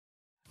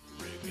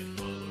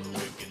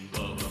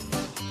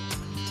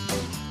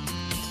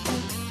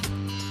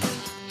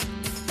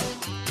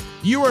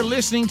You are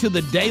listening to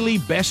the daily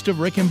Best of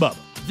Rick and Bubba.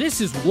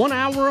 This is 1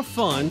 hour of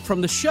fun from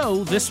the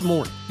show this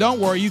morning. Don't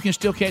worry, you can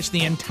still catch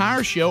the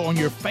entire show on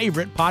your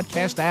favorite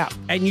podcast app.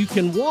 And you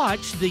can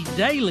watch the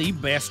daily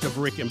Best of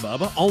Rick and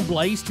Bubba on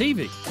Blaze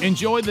TV.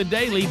 Enjoy the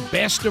daily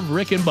Best of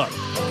Rick and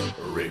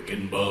Bubba. Rick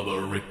and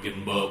Bubba, Rick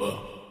and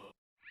Bubba.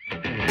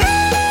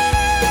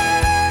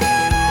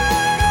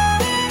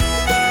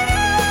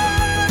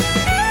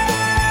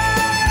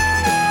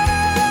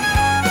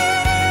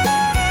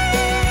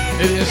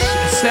 It is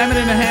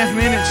 7.5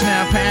 minutes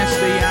now past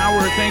the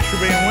hour. Thanks for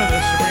being with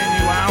us. A brand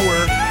new hour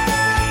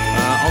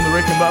on the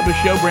Rick and Bubba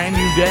Show. Brand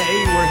new day.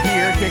 We're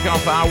here.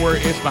 Kickoff hour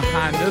is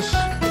behind us.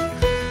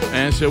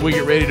 And so we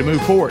get ready to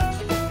move forward.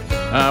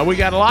 We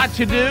got a lot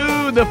to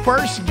do. The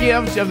first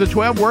gift of the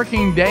 12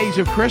 working days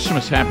of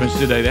Christmas happens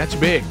today. That's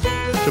big.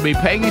 So be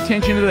paying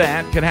attention to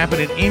that. It can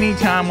happen at any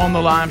time on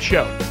the live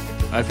show.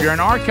 If you're an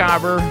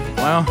archiver,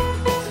 well,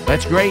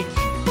 that's great.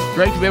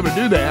 Great to be able to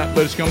do that,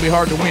 but it's going to be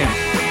hard to win.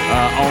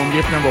 On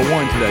gift number 1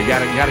 today. Got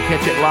to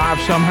catch it live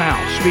somehow.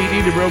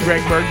 Speedy, DeBrill,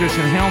 Greg Burgess,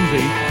 and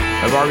Helmsy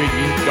have already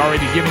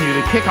given you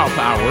the kickoff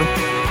hour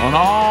on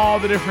all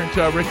the different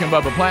Rick and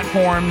Bubba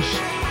platforms.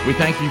 We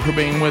thank you for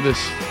being with us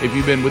if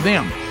you've been with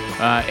them.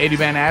 Eddie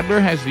Van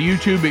Adler has the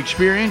YouTube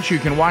experience. You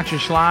can watch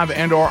us live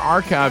and or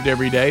archived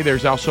every day.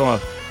 There's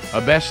also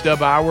a best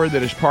of hour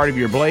that is part of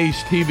your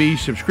Blaze TV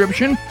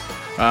subscription.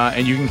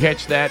 And you can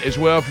catch that as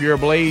well if you're a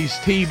Blaze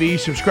TV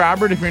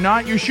subscriber. And if you're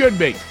not, you should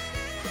be.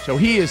 So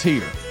he is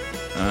here.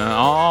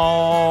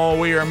 All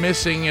we are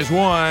missing is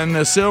one,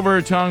 the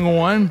silver-tongued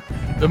one,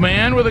 the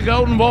man with a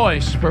golden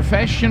voice,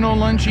 Professional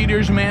Lunch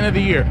Eaters Man of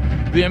the Year,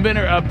 the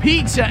inventor of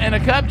pizza and a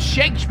cup,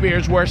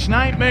 Shakespeare's worst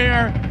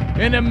nightmare,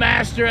 and the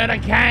master at a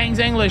King's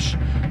English.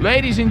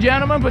 Ladies and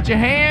gentlemen, put your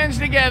hands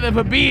together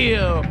for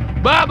Bill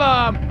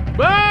Bubba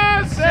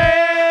Bussey!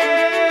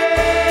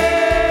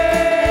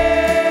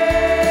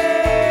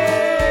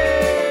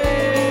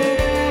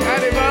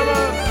 Howdy,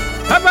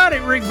 Bubba. How about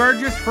it, Rick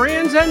Burgess,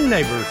 friends and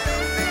neighbors?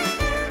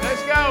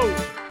 Go.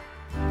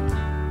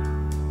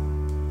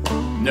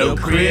 No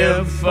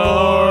crib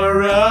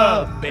for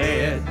a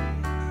bed,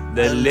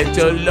 the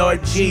little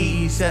Lord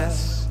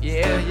Jesus,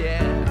 yeah.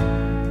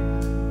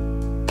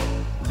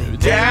 Lay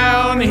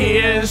down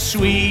his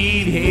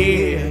sweet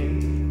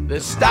head,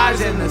 the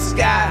stars in the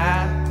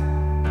sky.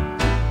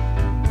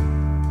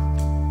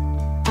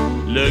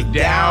 Look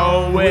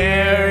down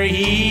where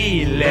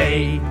he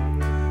lay,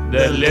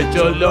 the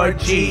little Lord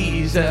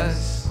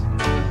Jesus.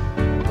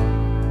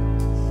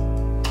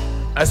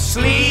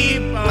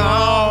 Asleep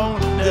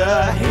on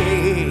the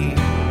hay,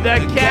 the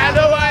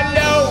cattle are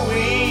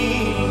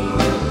lowing,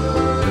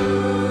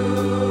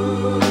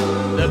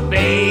 the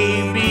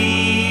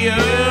baby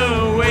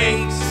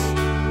awakes,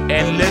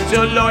 and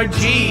little Lord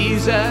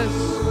Jesus,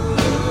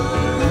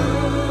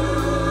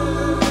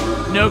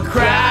 no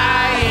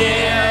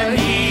crying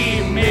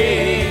he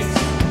makes.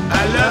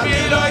 I love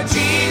you, Lord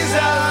Jesus,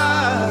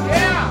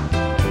 yeah.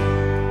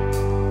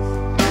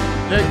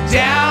 Look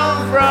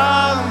down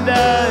from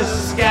the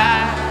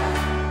sky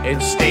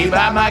and stay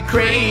by my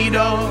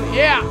cradle,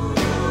 yeah.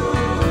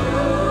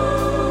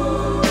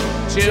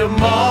 Till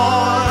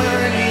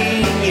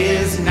morning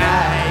is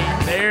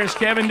night. There's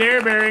Kevin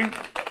Dearberry.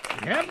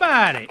 How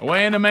about it?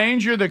 Away in the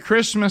manger, the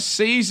Christmas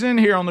season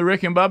here on the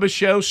Rick and Bubba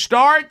Show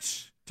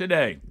starts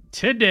today.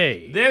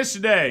 This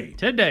day.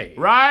 Today.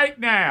 Right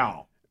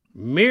now.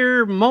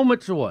 Mere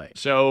moments away.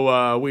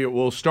 So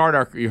we'll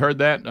start you heard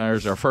that?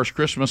 There's our first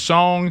Christmas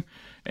song,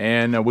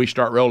 and we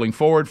start rolling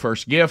forward.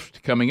 First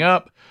gift coming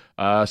up.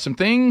 Some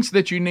things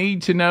that you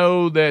need to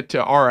know that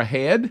are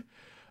ahead.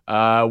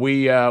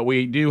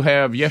 We do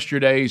have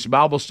yesterday's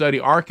Bible study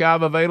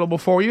archive available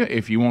for you.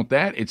 If you want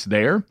that, it's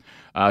there.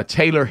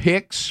 Taylor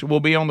Hicks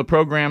will be on the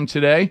program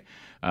today.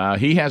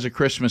 He has a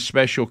Christmas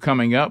special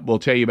coming up. We'll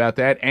tell you about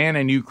that. And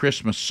a new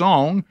Christmas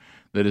song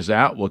that is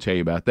out. We'll tell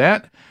you about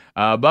that.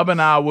 Bubba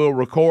and I will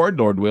record,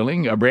 Lord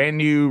willing, a brand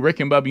new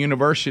Rick and Bubba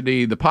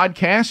University, the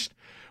podcast,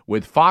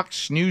 with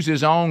Fox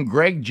News' own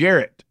Greg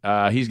Jarrett.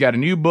 He's got a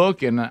new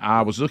book, and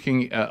I was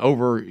looking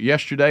over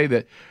yesterday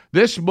that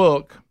this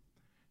book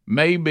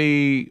may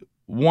be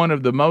one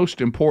of the most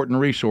important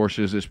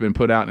resources that's been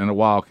put out in a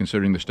while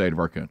considering the state of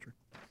our country.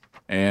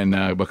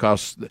 And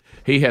because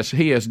he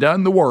has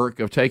done the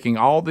work of taking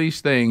all these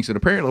things that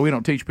apparently we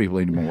don't teach people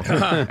anymore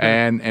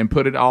and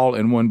put it all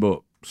in one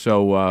book.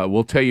 So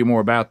we'll tell you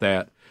more about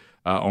that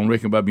on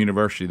Rick and Bubba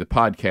University, the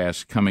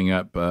podcast coming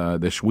up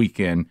this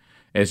weekend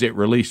as it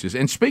releases.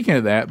 And speaking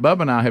of that,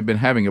 Bubba and I have been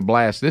having a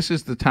blast. This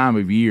is the time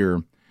of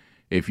year,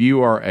 if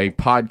you are a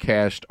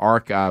podcast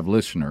archive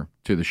listener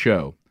to the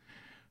show,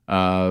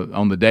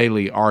 on the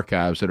daily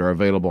archives that are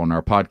available on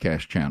our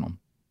podcast channel.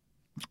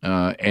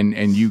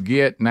 And you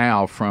get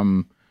now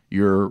from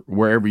your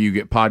wherever you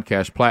get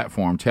podcast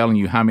platform, telling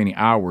you how many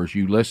hours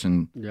you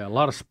listen. Yeah, a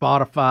lot of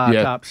Spotify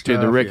type stuff. To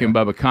the Rick and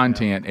Bubba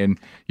content. And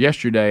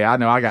yesterday, I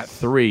know I got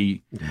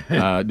 3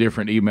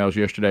 different emails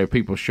yesterday of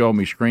people showing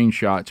me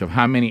screenshots of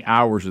how many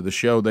hours of the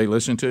show they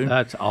listen to.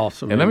 That's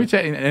awesome. And let me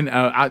tell you,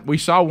 and we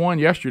saw one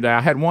yesterday.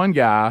 I had one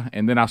guy,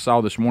 and then I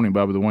saw this morning,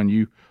 Bubba, the one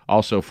you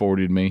also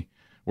forwarded me,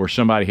 where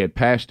somebody had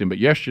passed him. But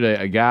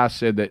yesterday, a guy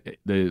said that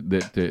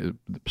the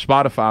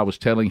Spotify was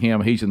telling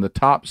him he's in the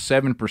top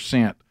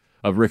 7%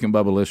 of Rick and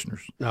Bubba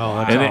listeners. Oh,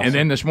 that's and, awesome. And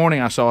then this morning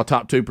I saw a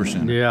top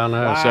 2%. Yeah, I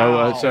know.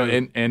 Wow. So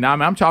and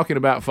I'm talking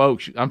about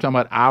folks. I'm talking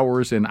about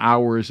hours and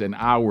hours and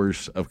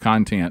hours of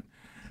content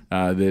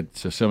that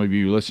some of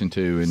you listen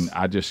to, and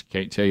I just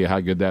can't tell you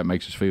how good that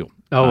makes us feel.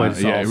 Oh,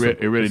 it's awesome.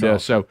 It really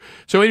does. Awesome.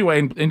 So anyway,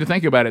 and to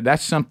think about it,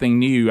 that's something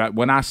new.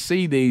 When I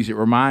see these, it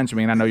reminds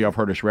me, and I know y'all have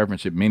heard us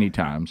reference it many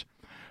times.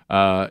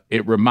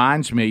 It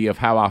reminds me of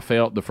how I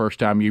felt the first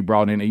time you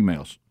brought in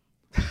emails.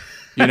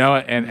 You know,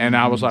 and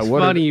I was like,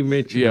 "What?" Funny you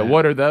mentioned that.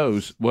 What are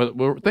those?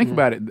 Well, think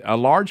about it. A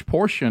large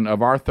portion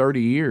of our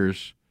 30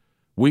 years,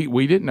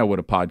 we didn't know what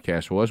a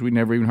podcast was. We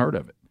never even heard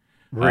of it.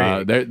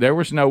 Right. There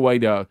was no way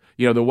to,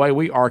 the way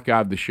we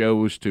archived the show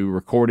was to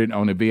record it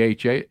on a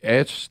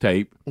VHS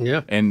tape.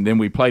 Yeah. And then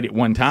we played it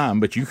one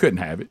time, but you couldn't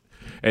have it.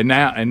 And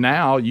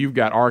now you've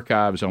got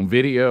archives on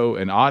video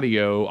and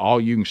audio, all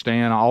you can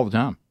stand all the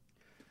time.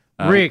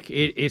 Rick,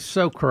 it's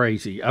so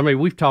crazy. I mean,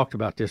 we've talked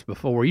about this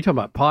before. You talking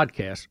about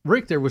podcasts.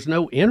 Rick, there was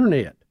no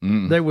internet.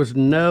 There was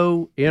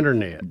no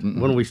internet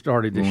when we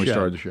started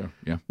the show.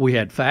 Yeah. We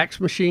had fax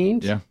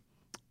machines. Yeah.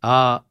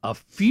 A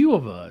few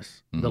of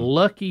us, the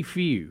lucky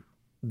few,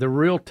 the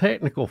real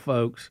technical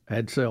folks,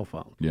 had cell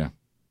phones. Yeah.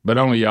 But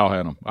only y'all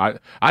had them.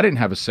 I didn't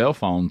have a cell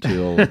phone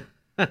till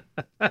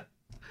I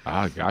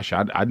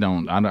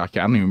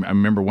don't even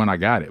remember when I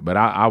got it. But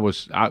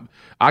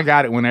I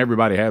got it when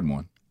everybody had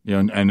one.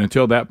 And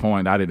until that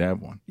point, I didn't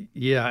have one.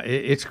 Yeah,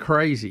 it's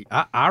crazy.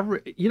 And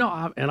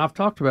I've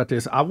talked about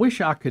this. I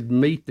wish I could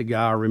meet the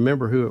guy,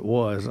 remember who it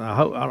was. I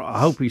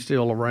hope he's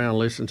still around,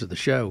 listening to the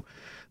show.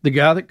 The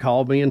guy that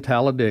called me in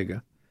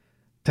Talladega,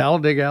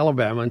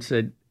 Alabama, and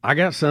said, "I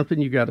got something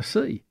you got to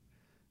see."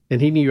 And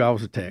he knew I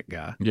was a tech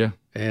guy. Yeah.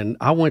 And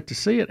I went to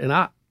see it, and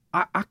I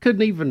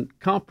couldn't even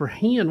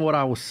comprehend what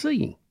I was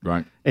seeing.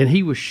 Right. And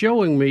he was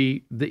showing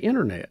me the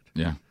internet.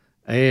 Yeah.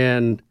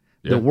 And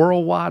the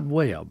World Wide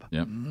Web.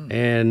 Yeah.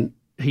 And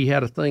he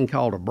had a thing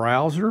called a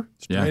browser.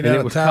 Yeah. And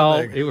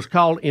it was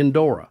called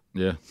Endora.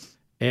 Yeah.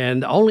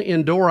 And the only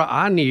Endora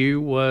I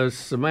knew was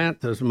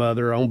Samantha's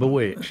mother on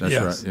Bewitched.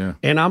 That's right. Yeah.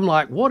 And I'm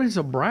like, what is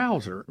a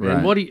browser?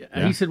 Right.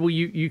 And he said, well,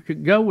 you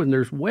could go and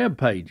there's web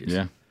pages.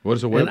 Yeah. What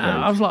is a web page?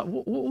 I was like,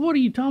 what are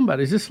you talking about?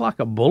 Is this like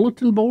a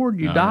bulletin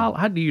board?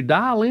 How do you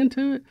dial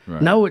into it?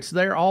 Right. No, it's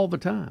there all the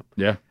time.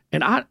 Yeah.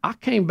 And I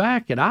came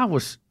back and I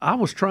was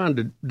trying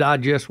to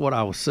digest what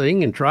I was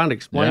seeing and trying to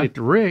explain it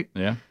to Rick.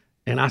 Yeah.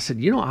 And I said,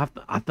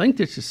 I think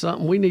this is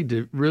something we need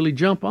to really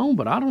jump on,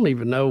 but I don't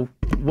even know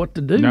what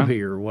to do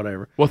here or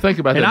whatever. Well, think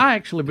about that. And I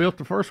actually built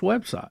the first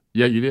website.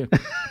 Yeah, you did.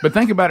 But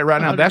think about it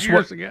right now.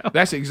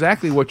 That's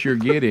exactly what you're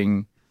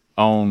getting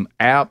on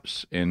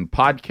apps and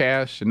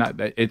podcasts, and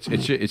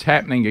it's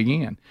happening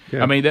again.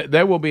 Yeah. I mean,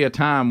 there will be a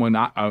time when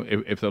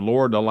if the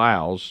Lord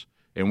allows,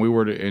 and we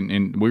were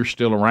and we're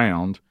still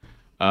around.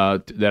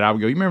 That I would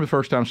go, you remember the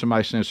first time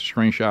somebody sent us a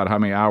screenshot of how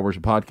many hours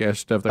of podcast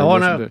stuff they were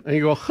listening to? And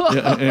you go,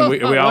 and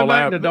we all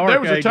laughed.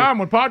 There was a time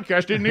when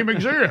podcasts didn't even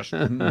exist.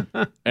 And,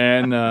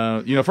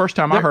 first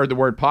time I heard the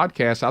word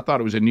podcast, I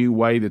thought it was a new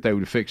way that they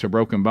would fix a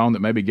broken bone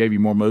that maybe gave you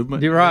more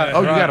movement. You're right.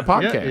 Oh, you got a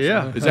podcast.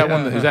 Yeah. Is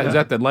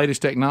that the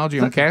latest technology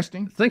on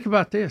casting? Think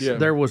about this. Yeah.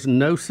 There was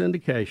no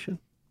syndication.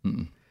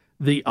 Mm-mm.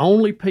 The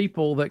only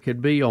people that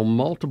could be on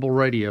multiple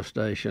radio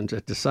stations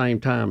at the same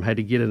time had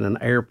to get in an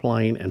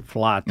airplane and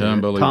fly to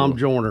it. Tom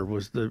Joyner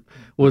was the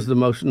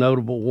most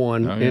notable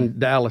one in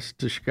Dallas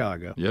to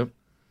Chicago. Yep.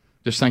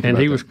 Just think about that.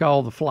 And he was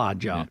called the Fly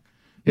Jock.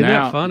 Isn't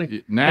that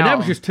funny? And that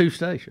was just 2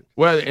 stations.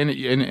 Well, and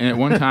at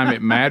one time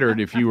it mattered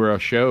if you were a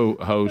show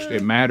host.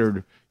 It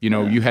mattered,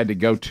 you had to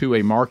go to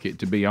a market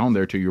to be on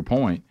there, to your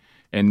point.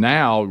 And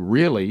now,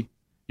 really,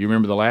 you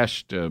remember the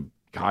last,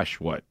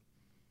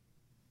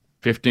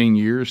 15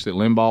 years that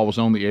Limbaugh was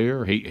on the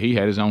air, he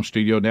had his own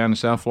studio down in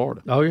South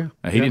Florida. Oh, yeah.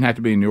 He didn't have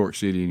to be in New York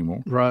City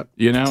anymore. Right.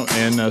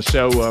 And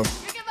so,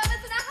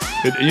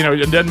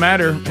 it doesn't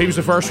matter. He was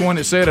the first one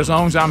that said, as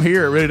long as I'm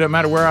here, it really doesn't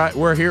matter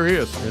where here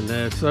is. And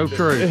that's so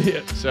true.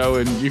 So,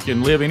 and you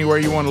can live anywhere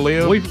you want to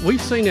live.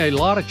 We've seen a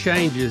lot of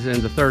changes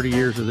in the 30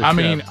 years of this show. I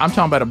mean, I'm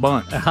talking about a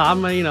bunch. I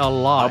mean, a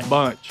lot. A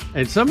bunch.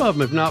 And some of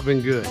them have not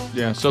been good.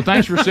 Yeah. So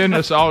thanks for sending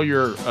us all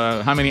your,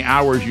 how many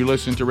hours you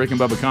listen to Rick and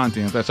Bubba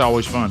content. That's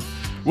always fun.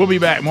 We'll be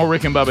back. More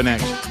Rick and Bubba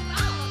next.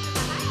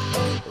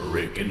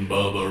 Rick and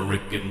Bubba,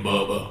 Rick and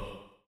Bubba.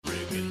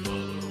 Rick and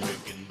Bubba,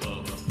 Rick and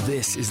Bubba.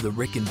 This is the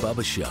Rick and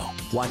Bubba Show.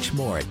 Watch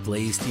more at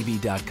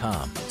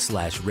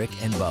blazetv.com/Rick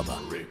and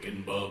Bubba. Rick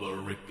and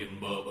Bubba, Rick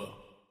and Bubba.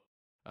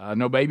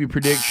 No baby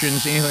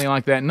predictions, anything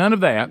like that. None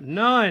of that.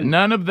 None.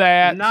 None of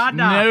that. Nada.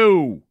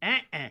 No.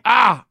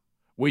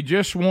 We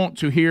just want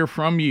to hear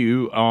from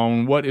you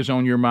on what is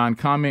on your mind.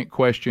 Comment,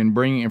 question,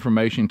 bring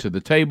information to the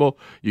table.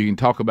 You can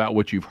talk about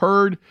what you've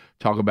heard,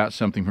 talk about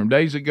something from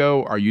days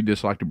ago, or you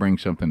just like to bring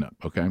something up,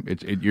 okay?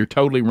 You're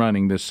totally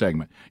running this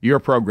segment. You're a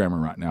programmer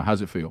right now.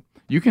 How's it feel?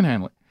 You can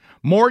handle it.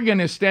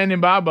 Morgan is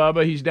standing by,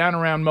 Bubba. He's down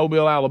around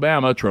Mobile,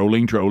 Alabama,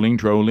 trolling.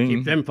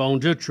 Keep them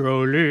phones a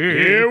trolling.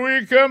 Here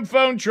we come,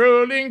 phone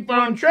trolling,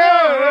 phone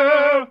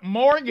troll.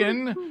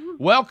 Morgan,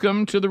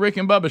 welcome to the Rick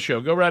and Bubba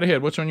Show. Go right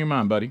ahead. What's on your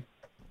mind, buddy?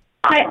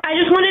 I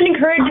just wanted to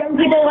encourage young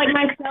people like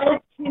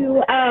myself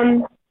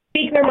to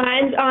speak their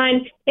minds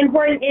on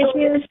important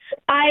issues.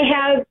 I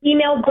have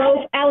emailed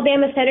both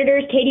Alabama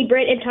Senators Katie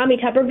Britt and Tommy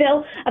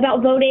Tuberville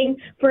about voting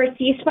for a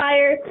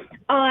ceasefire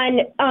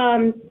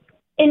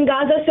in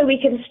Gaza so we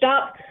can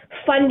stop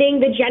funding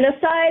the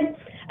genocide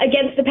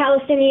against the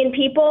Palestinian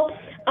people.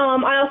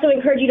 I also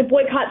encourage you to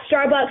boycott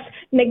Starbucks,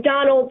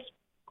 McDonald's.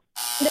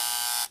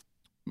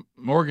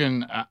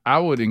 Morgan, I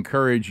would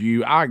encourage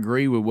you. I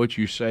agree with what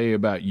you say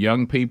about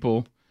young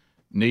people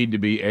need to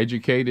be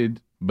educated,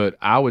 but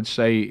I would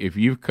say if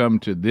you've come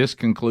to this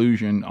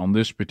conclusion on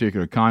this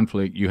particular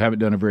conflict, you haven't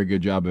done a very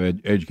good job of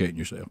educating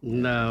yourself.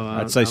 No,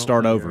 I'd say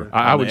start over.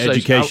 I would say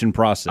education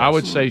process. I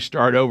would say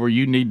start over.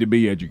 You need to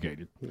be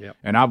educated. Yep.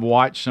 And I've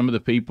watched some of the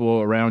people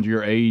around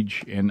your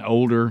age and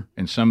older,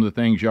 and some of the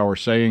things y'all are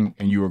saying,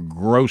 and you are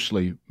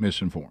grossly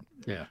misinformed.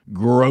 Yeah,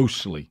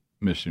 grossly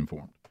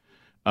misinformed.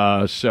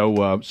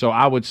 So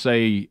I would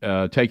say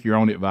take your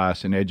own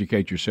advice and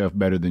educate yourself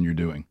better than you're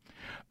doing.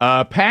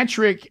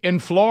 Patrick in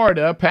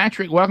Florida.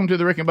 Patrick, welcome to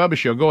the Rick and Bubba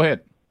Show. Go ahead.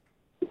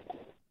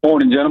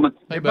 Morning, gentlemen.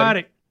 Hey,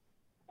 buddy.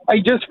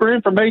 Hey, just for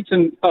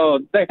information,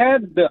 they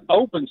had the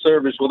open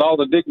service with all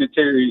the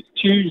dignitaries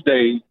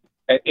Tuesday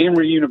at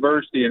Emory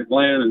University in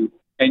Atlanta,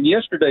 and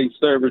yesterday's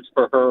service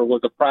for her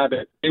was a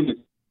private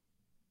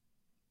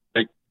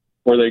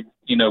where they,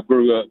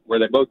 grew up, where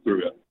they both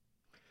grew up.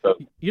 So,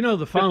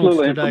 the phones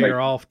today are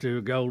off to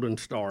a golden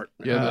start.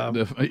 Yeah,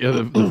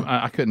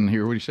 I couldn't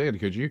hear what he said.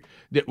 Could you?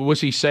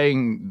 Was he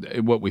saying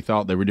what we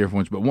thought they were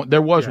different ones? But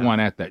there was one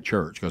at that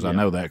church because I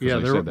know that. Yeah,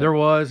 there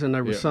was, and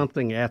there was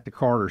something at the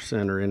Carter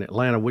Center in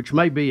Atlanta, which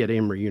may be at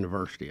Emory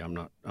University. I'm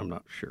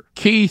not sure.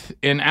 Keith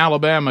in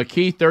Alabama.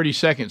 Keith, 30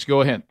 seconds. Go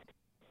ahead.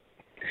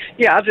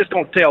 Yeah, I was just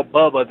going to tell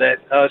Bubba that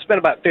it's been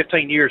about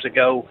 15 years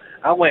ago.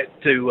 I went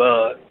to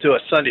a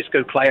Sunday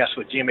school class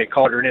with Jimmy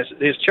Carter, and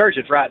his church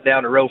is right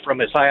down the road from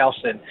his house,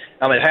 and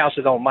his house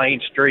is on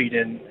Main Street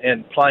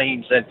in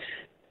Plains,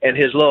 and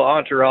his little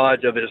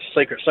entourage of his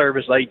Secret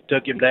Service, they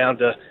took him down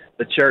to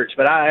the church.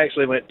 But I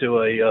actually went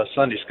to a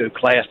Sunday school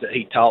class that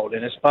he taught,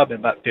 and it's probably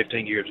been about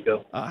 15 years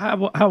ago.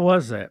 How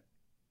was that?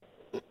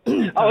 Oh,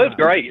 it was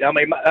great. I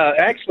mean,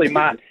 actually,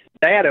 my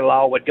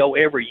dad-in-law would go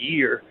every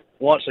year,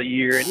 once a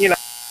year, and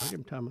I'll give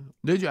him time out.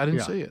 Did you? I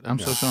didn't see it. I'm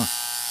so sorry.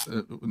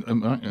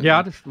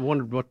 I just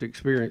wondered what the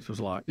experience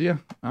was like. Yeah,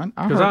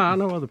 because I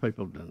know other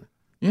people have done it.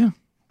 Yeah,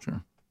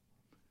 sure.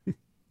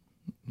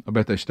 I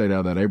bet they stayed out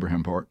of that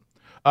Abraham part.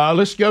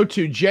 Let's go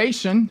to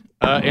Jason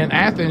in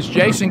Athens.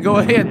 Jason, go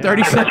ahead.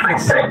 30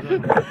 seconds.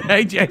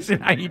 Hey, Jason,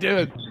 how you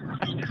doing?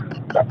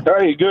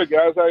 Hey, good,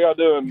 guys. How y'all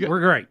doing? Good. We're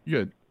great.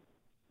 Good.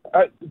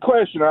 The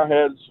question I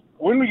had is,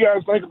 when do you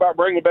guys think about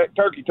bringing back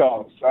turkey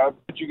toss? I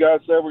met you guys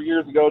several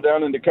years ago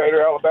down in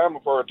Decatur, Alabama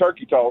for a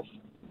turkey toss.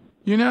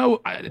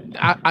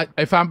 I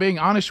if I'm being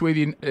honest with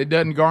you, it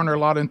doesn't garner a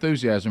lot of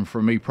enthusiasm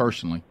for me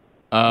personally.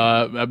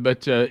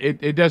 But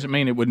it doesn't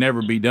mean it would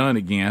never be done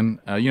again.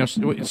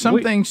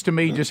 Some things to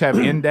me just have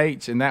end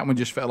dates, and that one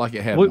just felt like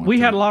it had one. We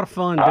had a lot of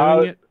fun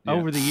doing it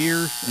over the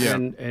years, Yeah.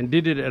 and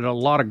did it at a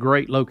lot of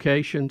great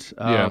locations.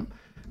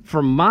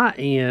 From my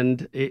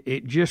end,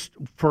 it just,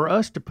 for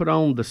us to put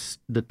on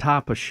the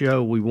type of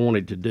show we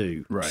wanted to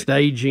do,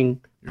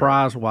 staging,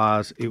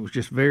 prize-wise, it was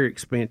just very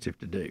expensive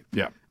to do.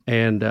 Yeah.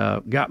 And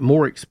got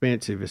more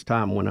expensive as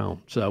time went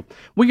on. So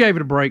we gave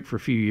it a break for a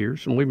few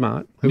years, and we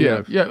might. Who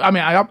knows? Yeah. I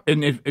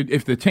mean,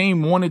 if the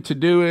team wanted to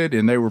do it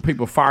and there were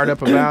people fired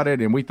up about it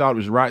and we thought it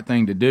was the right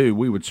thing to do,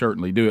 we would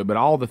certainly do it. But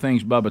all the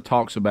things Bubba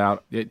talks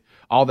about,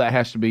 all that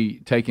has to be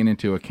taken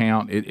into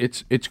account.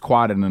 It's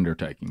quite an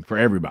undertaking for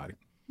everybody.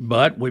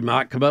 But we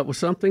might come up with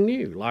something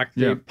new, like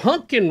the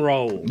pumpkin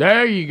roll.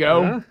 There you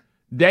go.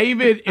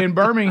 David in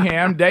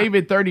Birmingham.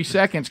 David, 30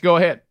 seconds. Go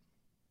ahead.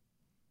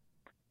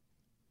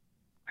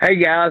 Hey,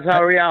 guys.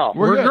 How are y'all?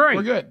 We're good. great.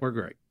 We're good. We're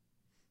great.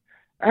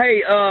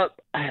 Hey, I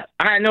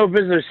don't know if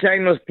it's a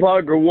shameless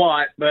plug or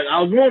what, but I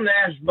was wanting to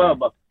ask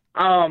Bubba.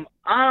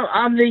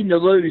 I'm needing to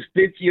lose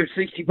 50 or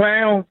 60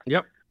 pounds.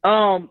 Yep.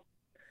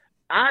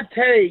 I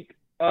take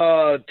 2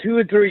 or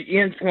 3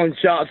 insulin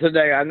shots a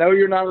day. I know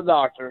you're not a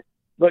doctor,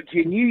 but do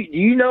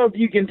you know if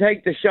you can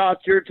take the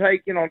shots you're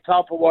taking on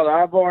top of what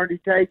I've already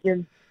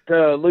taken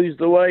to lose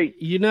the weight?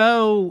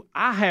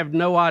 I have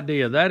no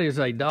idea. That is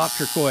a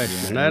doctor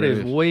question. That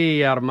is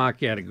way out of my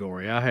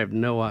category. I have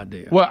no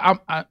idea. Well,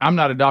 I'm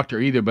not a doctor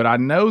either, but I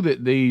know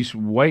that these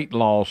weight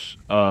loss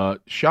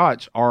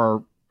shots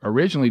are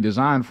originally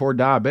designed for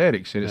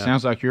diabetics, and it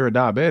sounds like you're a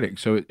diabetic,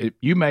 so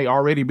you may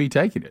already be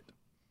taking it.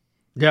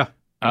 Yeah.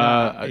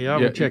 I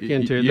would check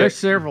into it. There's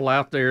several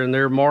out there, and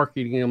they're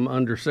marketing them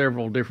under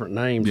several different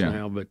names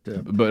now.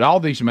 But all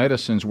these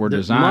medicines were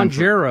designed.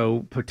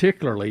 Monjero,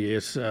 particularly,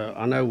 is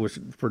I know was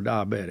for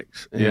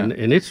diabetics,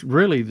 and it's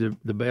really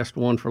the best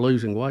one for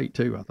losing weight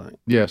too. I think.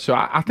 Yeah, so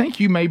I think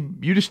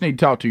you just need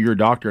to talk to your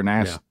doctor and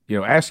ask.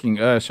 Asking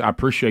us. I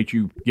appreciate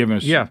you giving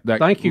us. Yeah,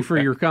 thank you for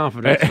your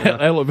confidence,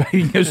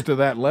 elevating us to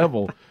that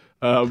level.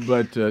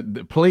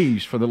 But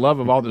please, for the love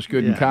of all that's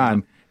good and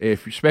kind.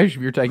 Especially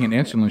if you're taking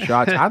insulin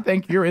shots, I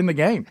think you're in the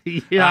game.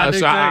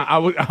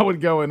 I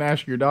would go and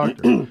ask your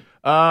doctor.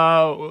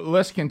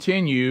 Let's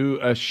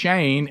continue.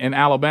 Shane in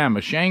Alabama.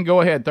 Shane,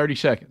 go ahead. 30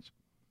 seconds.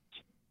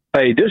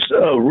 Hey, just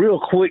a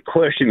real quick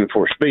question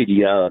for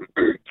Speedy. I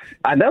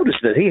noticed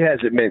that he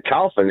hasn't been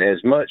coughing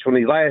as much when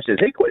he last. Has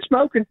he quit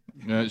smoking?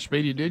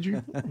 Speedy, did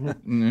you?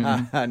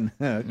 Okay,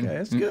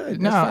 that's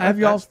good. No, have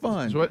y'all's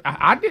fun.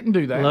 I didn't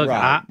do that. Look,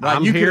 right.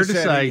 I'm here to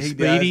say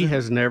Speedy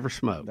has never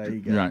smoked. There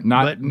you go. Right.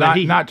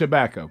 Not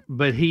tobacco.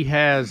 But he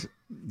gets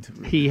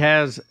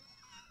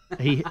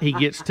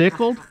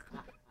tickled,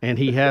 and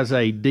he has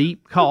a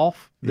deep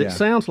cough that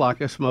sounds like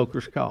a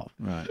smoker's cough.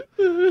 Right.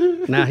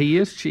 Now he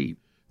is cheap.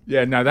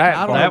 Yeah, now that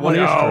I don't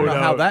know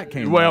how that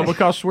came. Well,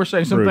 because we're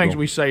saying some things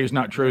we say is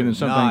not true, and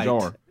some things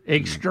are.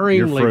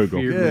 Extremely You're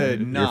frugal.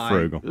 Good You're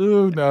frugal.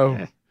 Ooh,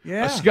 no.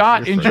 Yeah.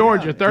 Scott in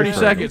Georgia, 30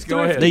 seconds.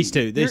 Go ahead. These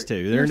two.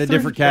 They're in a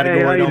different category.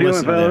 Hey, how you Don't doing,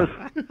 listen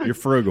to them. You're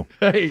frugal.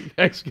 Hey,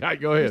 Scott,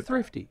 go ahead.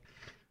 Thrifty.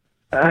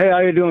 Hey, how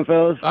you doing,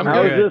 fellas? I'm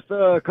I good. was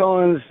just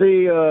calling to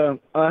see.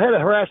 I had a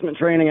harassment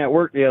training at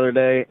work the other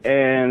day,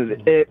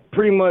 and it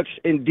pretty much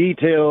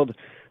detailed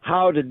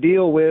how to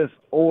deal with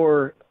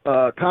or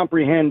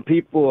comprehend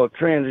people of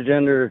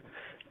transgender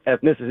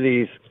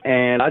ethnicities.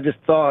 And I just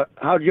thought,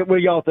 what do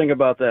y'all think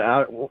about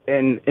that?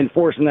 And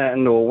enforcing that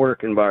into a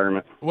work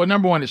environment. Well,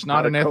 number one, it's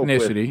not an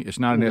ethnicity. It's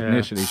not an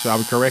ethnicity, so I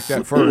would correct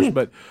that first.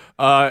 But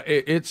I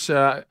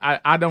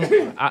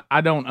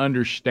don't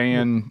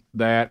understand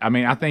that. I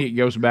mean, I think it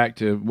goes back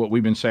to what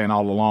we've been saying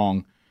all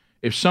along.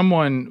 If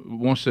someone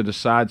wants to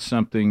decide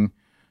something,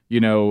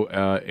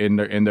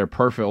 in their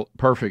private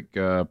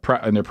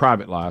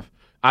life,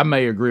 I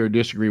may agree or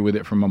disagree with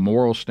it from a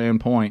moral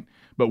standpoint.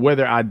 But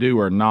whether I do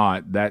or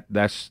not,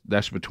 that's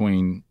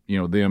between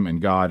them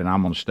and God, and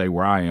I'm going to stay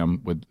where I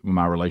am with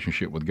my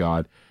relationship with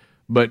God.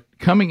 But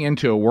coming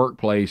into a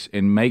workplace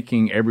and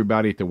making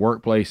everybody at the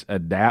workplace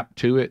adapt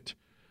to it,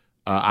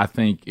 I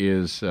think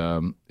is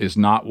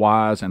not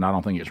wise, and I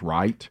don't think it's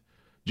right.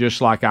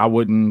 Just like I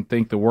wouldn't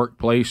think the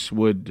workplace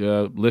would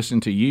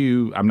listen to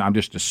you. I'm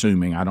just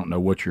assuming. I don't know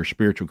what your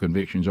spiritual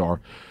convictions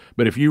are.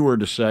 But if you were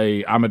to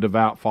say, I'm a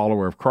devout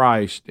follower of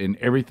Christ, and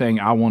everything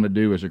I want to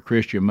do as a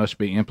Christian must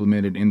be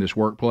implemented in this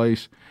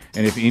workplace,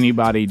 and if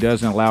anybody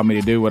doesn't allow me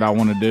to do what I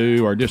want to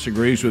do or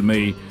disagrees with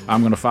me,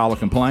 I'm going to file a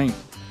complaint,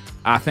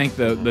 I think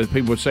the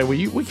people would say, well,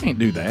 we can't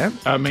do that.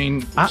 I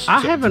mean... I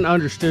haven't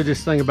understood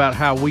this thing about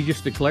how we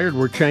just declared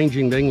we're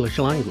changing the English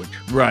language.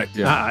 Right,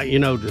 yeah. I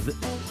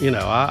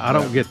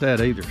don't get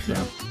that either. So.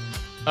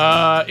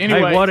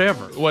 Anyway... Hey,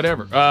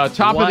 whatever.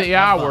 Top of the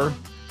hour...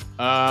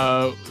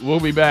 we'll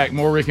be back.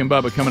 More Rick and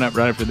Bubba coming up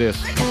right after this.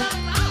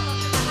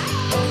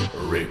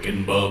 Rick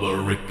and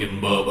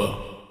Bubba.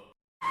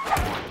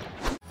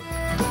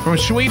 From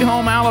Sweet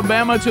Home,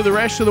 Alabama to the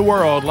rest of the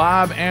world,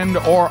 live and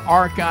or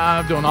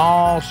archived on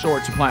all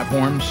sorts of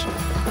platforms.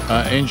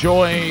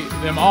 Enjoy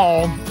them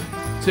all.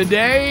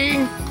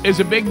 Today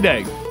is a big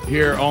day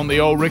here on the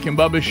old Rick and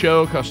Bubba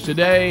show, because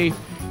today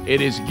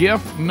it is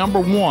gift number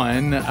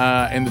 1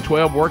 in the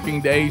 12 working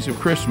days of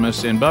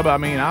Christmas. And Bubba, I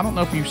mean, I don't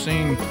know if you've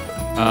seen...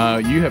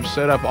 you have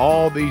set up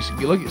all these.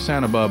 Look at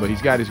Santa Bubba.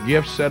 He's got his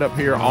gifts set up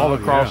here all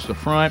across the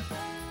front.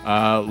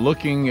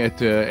 Looking at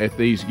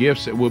these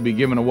gifts that we'll be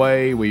giving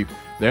away.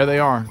 There they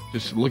are.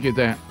 Just look at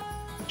that.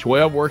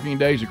 12 working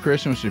days of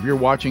Christmas. If you're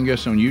watching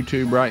us on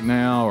YouTube right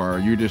now, or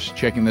you're just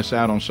checking this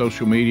out on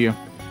social media,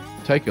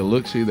 take a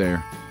look-see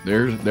there.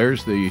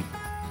 There's the,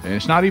 and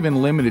it's not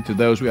even limited to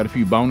those. We got a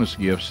few bonus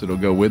gifts that'll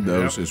go with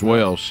those as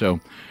well. So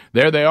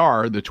there they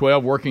are. The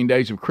 12 working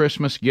days of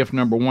Christmas. Gift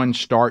number 1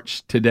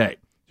 starts today.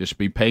 Just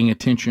be paying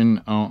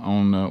attention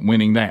on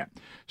winning that.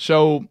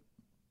 So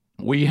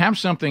we have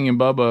something in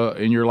Bubba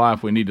in your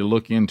life we need to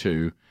look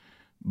into,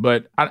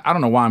 but I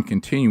don't know why I'm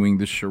continuing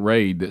this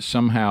charade that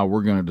somehow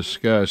we're going to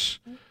discuss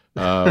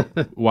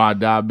why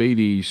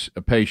diabetes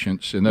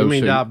patients and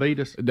those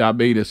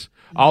diabetes,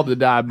 all the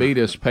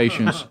diabetes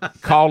patients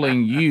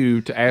calling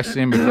you to ask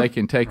them if they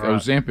can take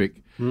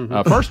Ozempic.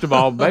 First of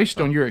all, based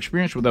on your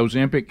experience with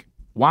Ozempic,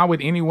 why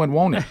would anyone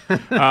want it?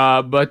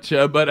 But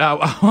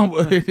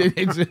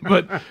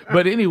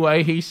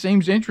anyway, he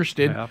seems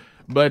interested. Yeah.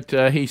 But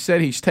he said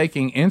he's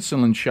taking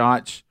insulin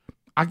shots.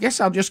 I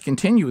guess I'll just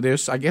continue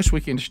this. I guess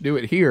we can just do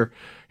it here.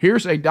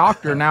 Here's a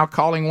doctor now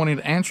calling, wanting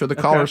to answer the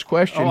caller's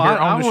question here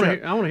on the show.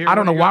 I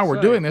don't know why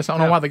we're doing this. I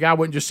don't know why the guy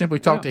wouldn't just simply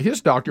talk to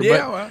his doctor.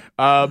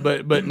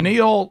 But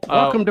Neil,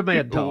 welcome to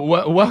Med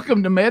Talk.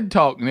 Welcome to Med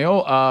Talk,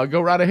 Neil.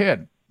 Go right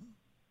ahead.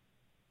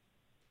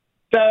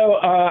 So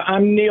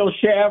I'm Neil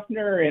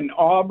Schaffner in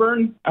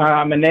Auburn.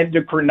 I'm an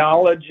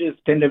endocrinologist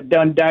and have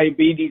done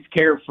diabetes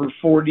care for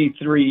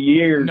 43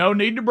 years. No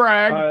need to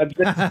brag.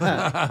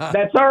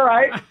 That's all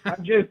right.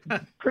 I'm just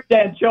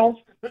credentials.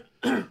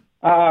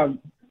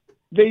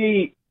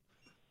 The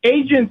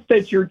agents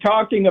that you're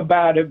talking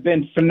about have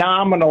been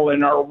phenomenal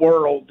in our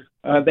world.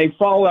 They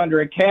fall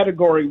under a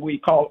category we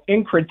call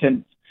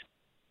incretins.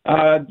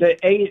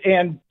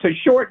 And to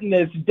shorten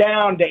this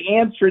down, to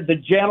answer the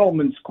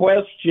gentleman's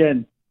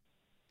question,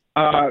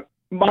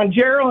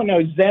 Mounjaro and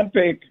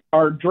Ozempic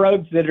are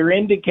drugs that are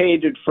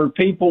indicated for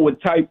people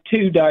with type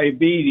 2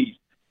 diabetes.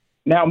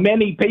 Now,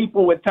 many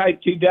people with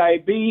type 2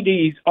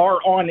 diabetes are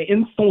on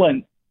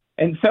insulin.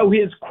 And so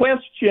his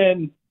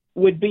question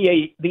would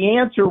be the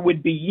answer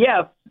would be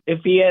yes if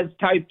he has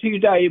type 2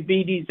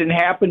 diabetes and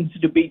happens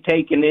to be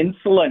taking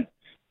insulin.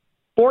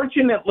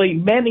 Fortunately,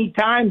 many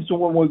times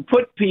when we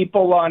put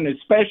people on,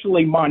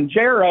 especially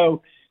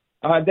Mounjaro,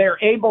 they're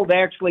able to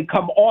actually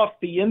come off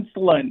the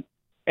insulin.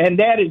 And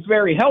that is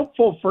very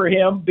helpful for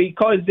him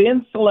because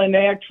insulin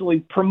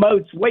actually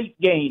promotes weight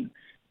gain.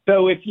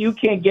 So if you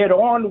can get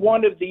on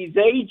one of these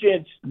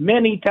agents,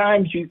 many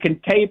times you can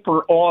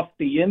taper off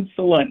the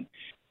insulin.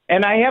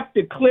 And I have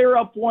to clear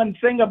up one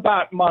thing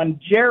about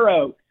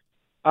Mounjaro.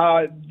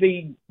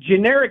 The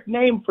generic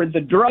name for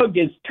the drug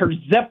is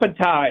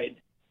tirzepatide.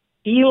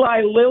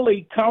 Eli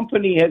Lilly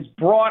Company has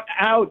brought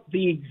out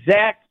the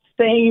exact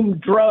same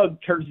drug,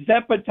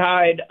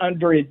 tirzepatide,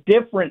 under a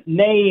different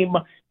name,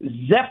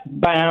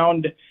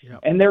 Zepbound,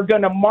 and they're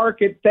going to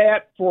market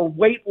that for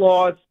weight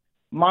loss,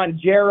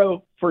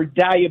 Mounjaro for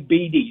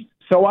diabetes.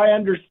 So I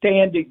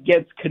understand it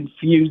gets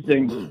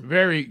confusing.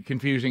 Very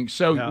confusing.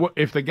 So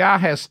if the guy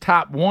has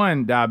type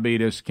 1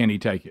 diabetes, can he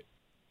take it?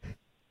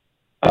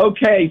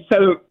 Okay,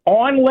 so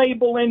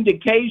on-label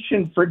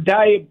indication for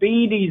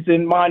diabetes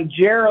in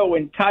Mounjaro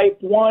and type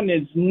 1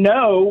 is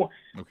no,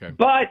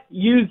 but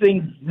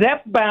using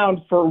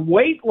Zepbound for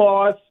weight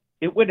loss,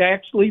 it would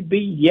actually be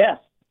yes.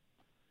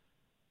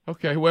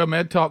 Okay, well,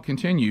 Med Talk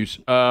continues.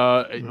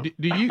 Do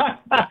you,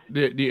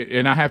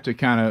 and I have to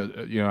kind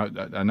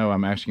of, I know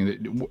I'm asking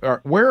that,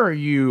 where are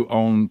you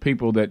on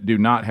people that do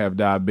not have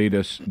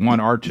diabetes, 1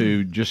 or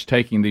 2, just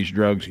taking these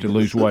drugs to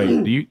lose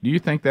weight? Do you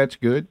think that's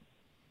good?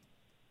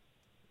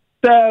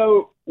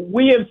 So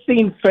we have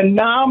seen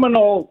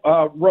phenomenal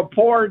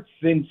reports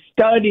and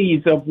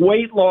studies of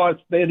weight loss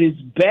that is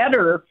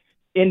better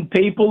in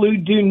people who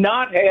do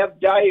not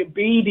have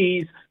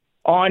diabetes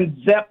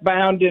on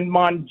Zepbound and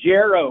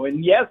Mounjaro.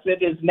 And yes,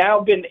 it has now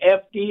been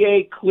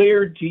FDA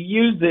cleared to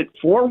use it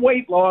for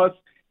weight loss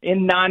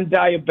in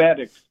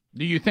non-diabetics.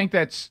 Do you think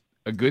that's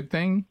a good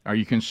thing? Are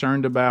you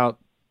concerned about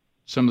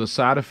some of the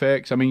side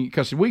effects? I mean,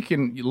 because we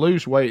can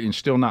lose weight and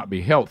still not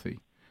be healthy.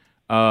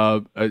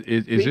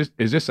 Is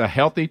this a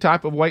healthy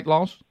type of weight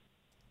loss?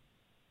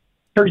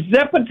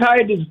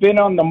 Tirzepatide has been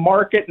on the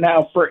market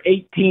now for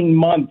 18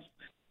 months.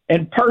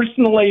 And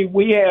personally,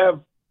 we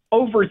have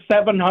over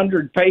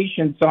 700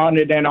 patients on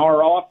it in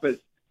our office.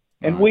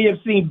 And we have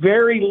seen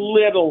very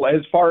little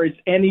as far as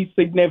any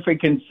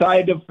significant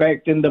side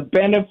effect, and the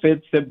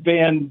benefits have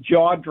been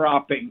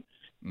jaw-dropping.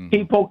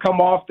 People come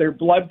off their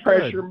blood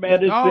pressure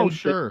medicine,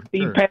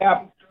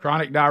 CPAP.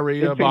 Chronic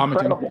diarrhea,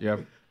 vomiting. Yeah.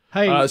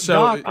 Hey,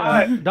 Doc,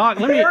 let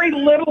me... Very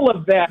little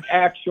of that,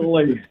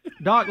 actually.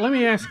 Doc, let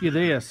me ask you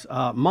this.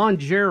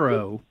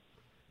 Mounjaro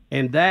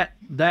and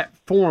that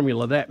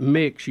formula, that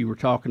mix you were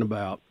talking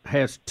about,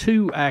 has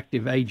 2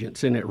 active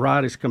agents in it,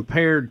 right, as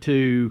compared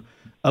to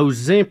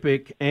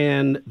Ozempic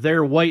and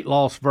their weight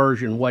loss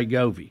version,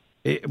 Wegovy.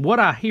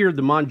 What I hear,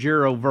 the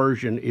Mounjaro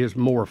version is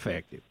more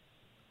effective.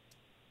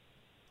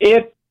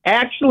 It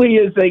actually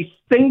is a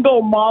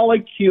single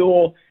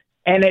molecule,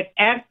 and it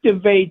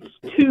activates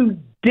 2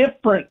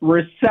 different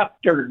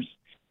receptors.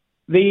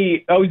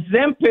 The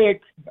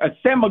Ozempic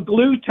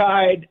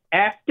semaglutide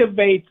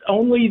activates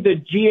only the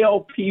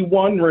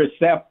GLP-1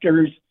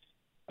 receptors.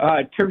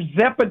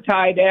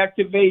 Tirzepatide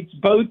activates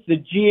both the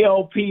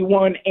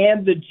GLP-1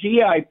 and the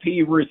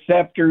GIP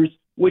receptors,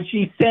 which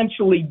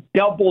essentially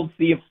doubles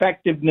the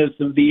effectiveness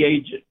of the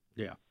agent.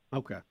 Yeah.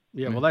 Okay.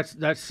 Yeah. Well,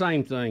 that's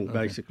same thing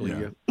basically.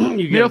 Yeah.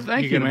 Neil,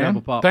 thank you,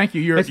 man. Thank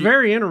you. It's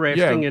very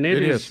interesting, and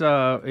it is.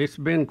 It's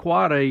been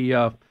quite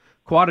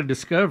a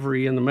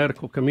discovery in the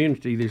medical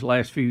community these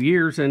last few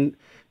years. And,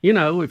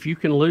 if you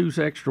can lose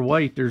extra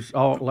weight, there's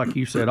like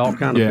you said, all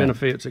kind of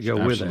benefits that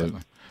go with it.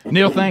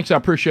 Neil, thanks. I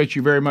appreciate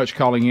you very much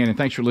calling in, and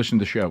thanks for listening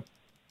to the show.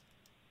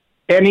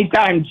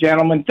 Anytime,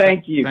 gentlemen.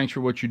 Thank you. Thanks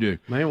for what you do.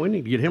 Man, we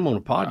need to get him on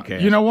a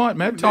podcast. You know what?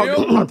 Med Talk,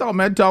 I thought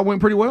Med Talk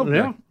went pretty well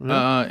today.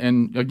 Yeah.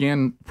 And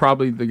again,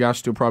 probably the guy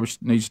still probably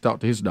needs to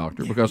talk to his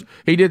doctor, because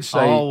he did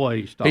say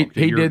always talk to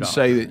he your did doctor.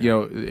 say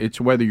that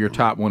it's whether you're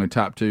type 1 and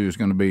type 2 is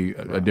going to be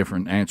a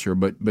different answer,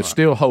 but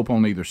still hope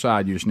on either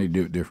side. You just need to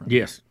do it different.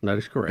 Yes, that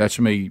is correct. That's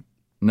me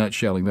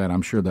nutshelling that.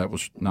 I'm sure that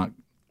was not.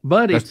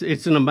 But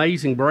it's an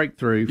amazing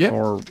breakthrough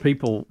for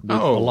people with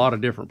a lot of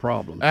different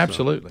problems.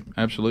 Absolutely,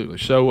 absolutely.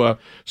 So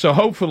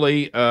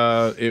hopefully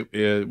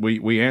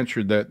we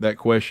answered that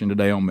question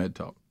today on Med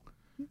Talk.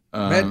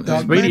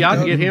 Speedy, I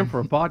can get him for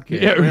a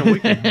podcast. Yeah.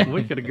 Man,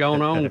 we could have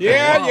gone on. For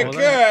Yeah, a while you with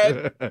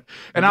that. could.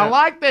 And I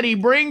like that he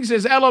brings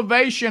his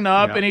elevation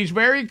up, Yeah. and he's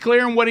very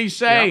clear in what he's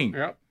saying.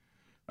 Yep.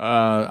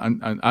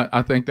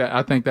 I think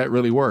that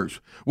really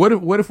works. What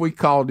if we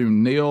called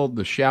him Neil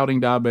the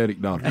Shouting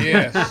Diabetic Doctor?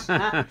 Yes.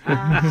 I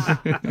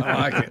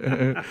like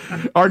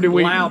it. Or do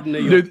we? Loud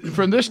Neil.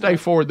 From this day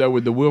forward, though,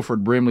 with the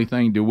Wilford Brimley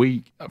thing, do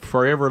we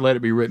forever let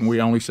it be written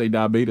we only say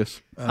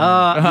diabetes? You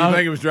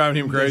think it was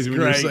driving him crazy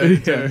when you said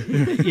it,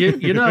 too?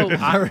 You know,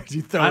 I heard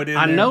you throw it in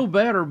I there. know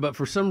better, but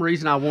for some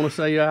reason I want to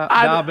say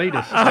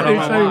diabetes. I don't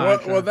know why.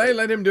 Well, they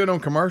let him do it on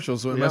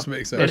commercials, so it must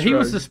make sense. And he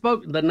was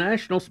the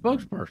national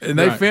spokesperson. And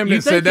they filmed it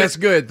and said, that's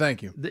good,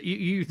 thank you.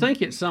 You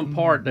think at some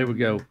part they would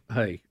go,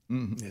 hey,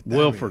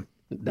 Wilford,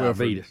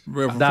 diabetes.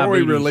 Before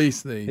we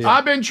release these. Yeah.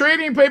 I've been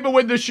treating people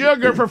with the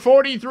sugar for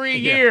 43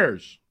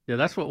 years. Yeah,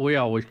 that's what we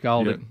always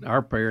called it.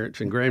 Our parents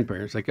and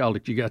grandparents, they called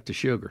it you got the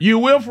sugar. You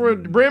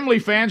Wilford Brimley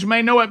fans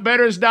may know it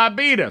better as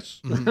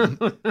diabetes. We'll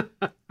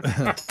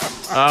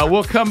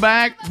come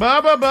back.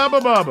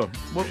 Bubba.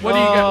 What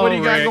do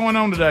you got going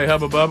on today,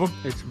 Hubba Bubba?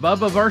 It's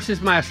Bubba versus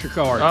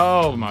MasterCard.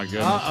 Oh, my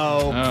goodness.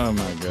 Uh-oh. Oh,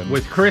 my goodness.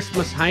 With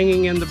Christmas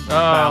hanging in the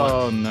balance.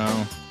 Oh,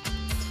 no.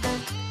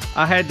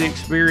 I had the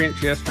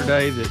experience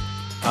yesterday that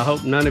I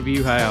hope none of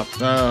you have.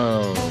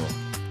 Oh.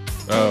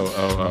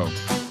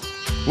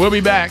 We'll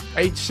be back.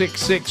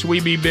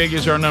 866-WE-BE-BIG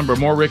is our number.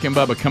 More Rick and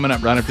Bubba coming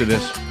up right after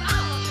this.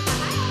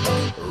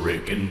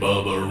 Rick and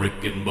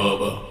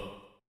Bubba.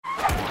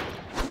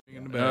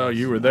 Oh,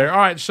 you were there. All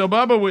right, so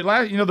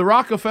Bubba, the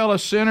Rockefeller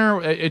Center,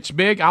 it's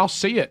big. I'll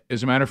see it,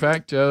 as a matter of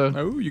fact.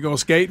 Oh, you going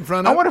to skate in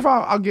front of it? I wonder if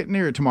I'll get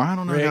near it tomorrow. I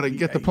don't know. I got to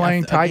get the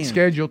plane tight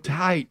schedule,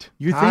 tight.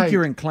 You tight. think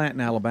you're in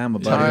Clanton, Alabama,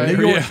 buddy. Tight.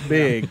 New York's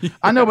big.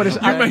 I know, but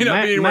it's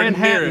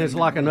Manhattan is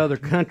like another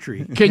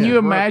country. Can you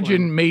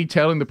imagine me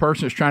telling the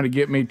person that's trying to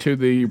get me to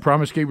the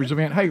Promise Keepers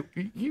event, hey,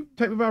 you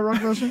take me by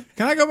Rockefeller Center?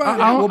 Can I go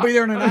by? We'll be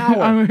there in an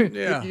hour.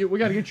 We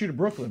got to get you to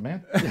Brooklyn,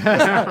 man.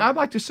 I'd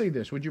like to see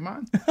this. Would you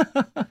mind?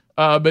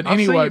 But I've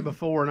anyway, seen it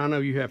before, and I know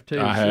you have too.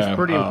 It's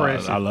pretty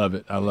impressive. I love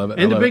it.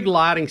 And the big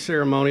lighting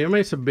ceremony. I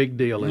mean, it's a big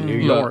deal in New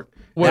York.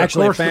 Well,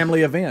 actually, a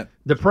family event.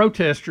 The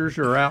protesters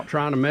are out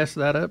trying to mess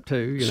that up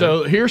too.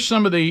 So here's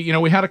some of the.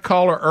 We had a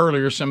caller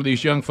earlier. Some of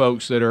these young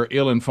folks that are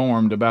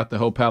ill-informed about the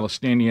whole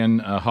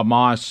Palestinian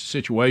Hamas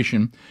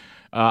situation.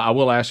 I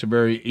will ask a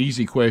very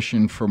easy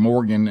question for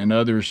Morgan and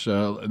others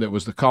that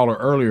was the caller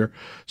earlier.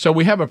 So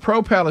we have a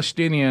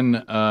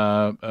pro-Palestinian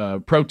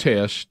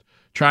protest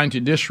trying to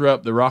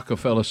disrupt the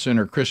Rockefeller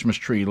Center Christmas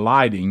tree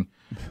lighting.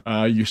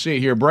 You see it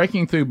here,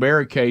 breaking through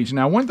barricades.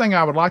 Now, one thing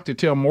I would like to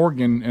tell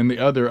Morgan and the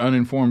other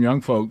uninformed young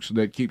folks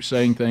that keep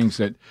saying things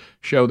that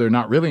show they're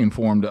not really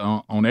informed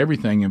on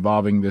everything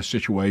involving this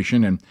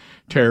situation and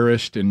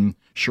terrorists and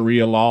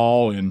Sharia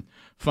law and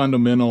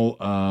fundamental,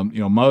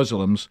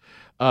 Muslims.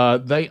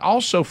 They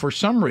also, for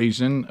some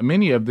reason,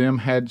 many of them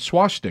had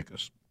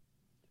swastikas.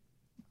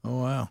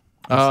 Oh,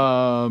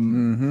 wow.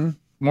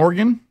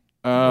 Morgan?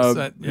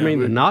 You mean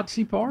the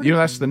Nazi party?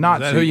 That's the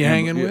Nazi. Is that who you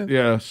hanging with?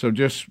 Yeah. So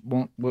just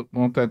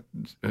want that.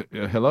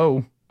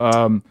 Hello.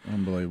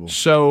 Unbelievable.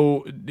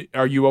 So,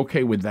 are you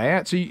okay with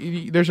that?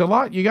 See, there's a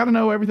lot. You got to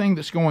know everything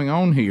that's going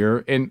on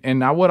here,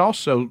 and I would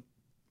also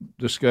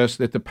discuss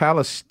that the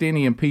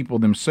Palestinian people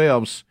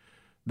themselves,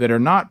 that are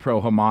not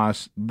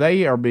pro-Hamas,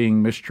 they are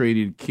being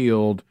mistreated,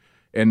 killed,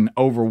 and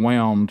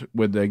overwhelmed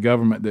with the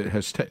government that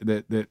has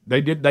that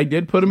they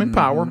did put them in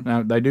power.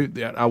 Now they do.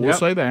 I will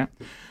say that.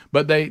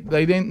 But they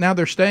didn't. Now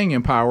they're staying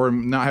in power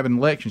and not having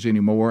elections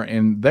anymore,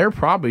 and they're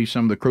probably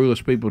some of the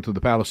cruelest people to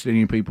the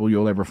Palestinian people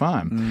you'll ever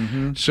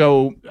find.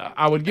 So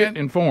I would get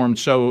informed.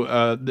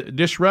 So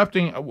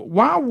disrupting.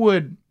 Why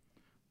would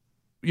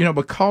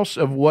because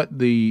of what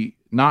the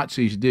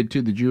Nazis did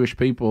to the Jewish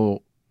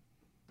people?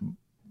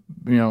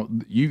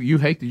 You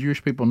hate the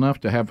Jewish people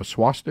enough to have a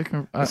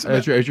swastika look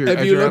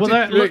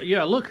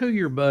who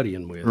you're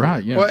buddying with.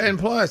 Right. Yeah. Well, and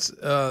plus,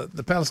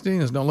 the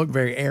Palestinians don't look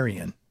very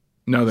Aryan.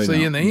 No, they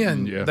don't. In the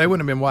end, they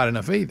wouldn't have been white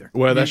enough either.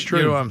 Well, that's true.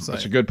 You know what I'm saying?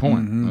 That's a good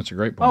point. That's a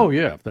great point. Oh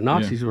yeah, if the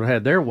Nazis would have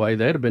had their way,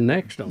 they'd have been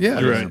next on.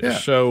 Yeah, right. Yeah.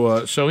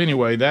 So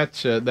anyway,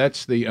 that's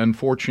the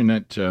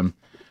unfortunate.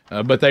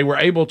 But they were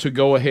able to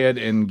go ahead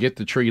and get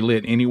the tree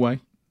lit anyway.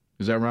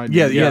 Is that right?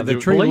 Yeah. The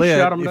tree lit.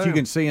 If down. you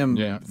can see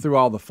them through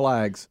all the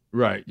flags.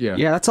 Right. Yeah.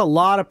 Yeah, that's a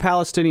lot of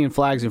Palestinian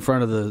flags in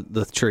front of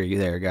the tree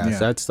there,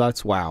 guys. Yeah.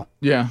 That's wow.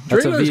 Yeah.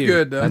 That's tree a looks view.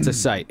 good, though. That's a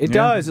sight. It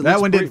does. It That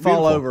looks one didn't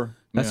fall beautiful. over.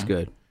 That's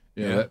good.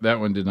 Yeah, that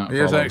one did not.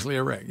 Here's fall actually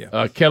a wreck.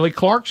 Yeah. Kelly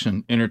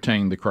Clarkson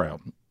entertained the crowd.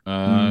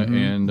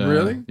 And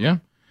Really? Yeah.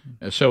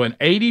 So an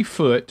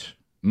 80-foot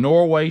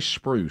Norway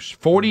spruce,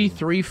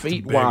 43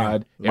 feet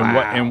wide,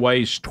 and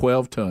weighs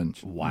 12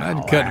 tons. Wow.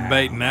 I'd cut the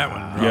bait in that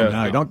one. Yeah.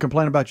 No, don't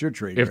complain about your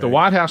tree. If the Greg.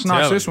 White House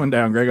knocks Tell this one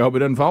down, Greg, I hope it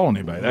doesn't fall on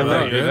anybody.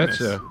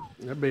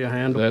 That'd be a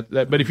handle.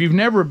 But if you've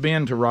never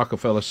been to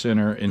Rockefeller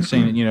Center and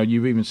seen it,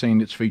 you've even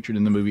seen it's featured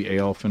in the movie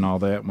Elf and all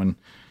that when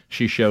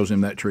she shows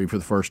him that tree for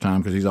the first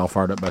time because he's all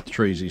fired up about the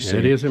trees he's seeing.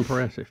 It is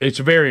impressive. It's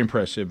very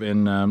impressive,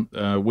 and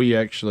we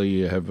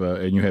actually have,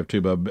 and you have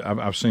too, Bub.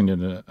 I've seen it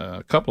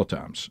a couple of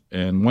times,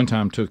 and one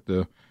time took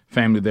the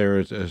family there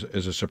as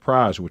a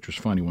surprise, which was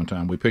funny. One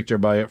time we picked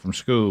everybody up from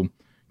school,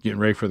 getting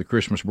ready for the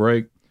Christmas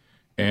break,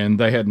 and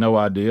they had no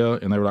idea,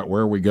 and they were like,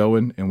 "Where are we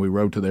going?" And we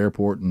rode to the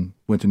airport and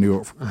went to New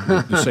York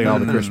to see all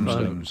the Christmas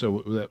stuff.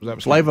 So that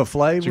was Flava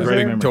Flav it's a was great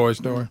there? memory. Toy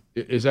Story.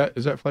 Is that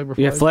Flavor Flav?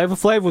 Yeah, Flava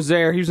Flav was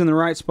there. He was in the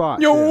right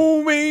spot.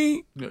 Yo,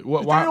 me.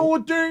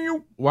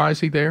 Why is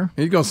he there?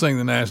 He's gonna sing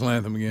the national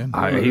anthem again.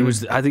 I think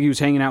he was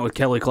hanging out with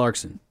Kelly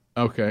Clarkson.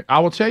 Okay, I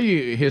will tell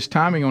you, his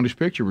timing on his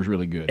picture was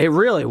really good. It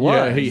really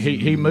was. Yeah,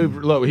 he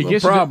moved low. He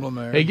gets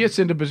there. He gets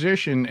into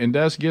position and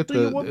does get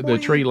the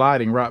tree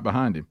lighting right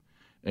behind him,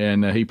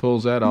 and he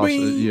pulls that off.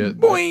 Boing,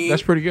 boing.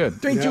 That's pretty good.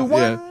 3, 2,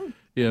 1.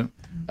 Yeah.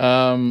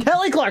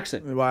 Kelly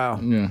Clarkson. Wow.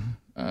 Yeah.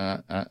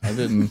 I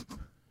didn't.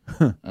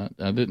 I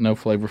didn't know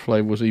Flavor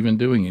Flav was even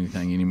doing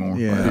anything anymore.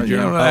 Yeah. You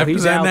don't know, after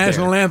he's that out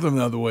national there. anthem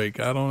the other week.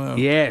 I don't know.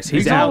 Yes,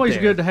 He's out always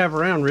there. good to have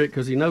around, Rick,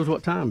 because he knows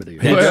what time it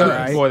is. Well,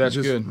 right. Boy, that's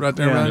Just good. right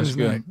there around his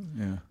neck.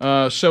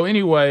 So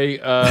anyway,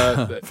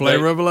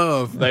 Flavor of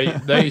love.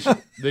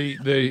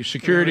 The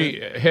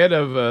security head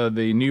of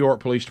the New York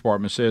Police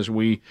Department says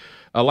we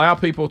allow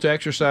people to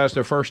exercise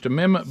their First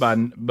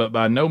Amendment, but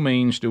by no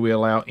means do we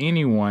allow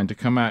anyone to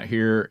come out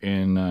here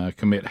and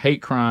commit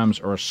hate crimes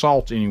or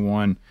assault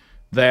anyone.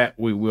 That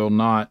we will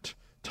not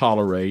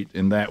tolerate,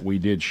 and that we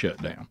did shut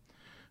down.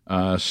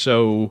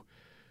 So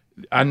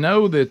I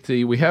know that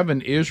we have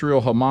an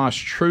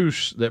Israel-Hamas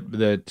truce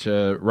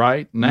that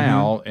right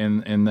now,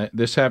 and that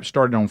this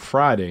started on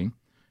Friday,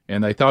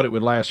 and they thought it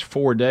would last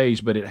 4 days,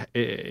 but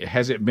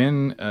has it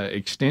been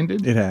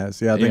extended? It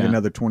has. Yeah, I think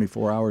another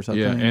 24 hours. I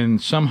think.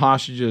 And some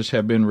hostages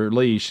have been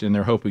released, and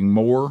they're hoping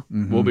more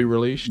will be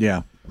released.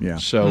 Yeah. Yeah.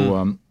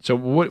 So, so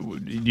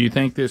what do you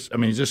think this? I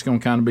mean, is this going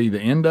to kind of be the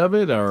end of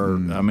it, or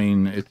I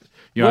mean,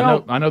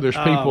 I know there's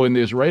people in the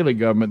Israeli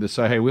government that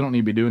say, "Hey, we don't need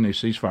to be doing these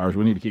ceasefires.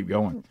 We need to keep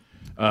going."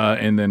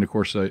 And then, of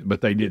course,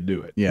 but they did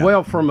do it. Yeah.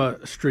 Well, from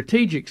a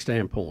strategic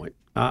standpoint,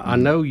 I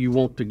know you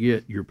want to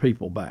get your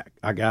people back.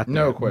 I got that.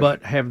 No question.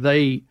 But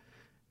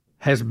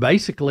has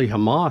basically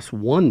Hamas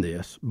won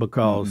this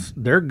because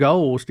their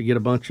goal was to get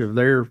a bunch of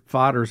their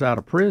fighters out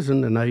of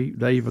prison, and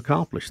they've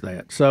accomplished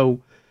that.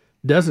 So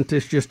doesn't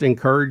this just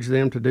encourage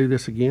them to do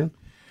this again?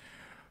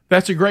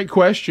 That's a great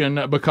question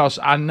because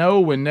I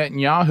know when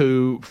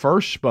Netanyahu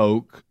first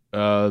spoke,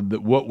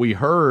 that what we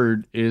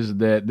heard is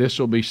that this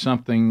will be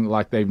something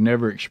like they've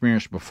never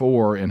experienced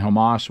before, and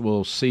Hamas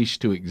will cease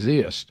to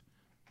exist.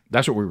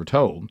 That's what we were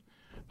told.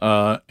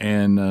 So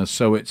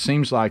it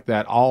seems like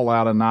that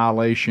all-out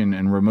annihilation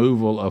and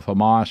removal of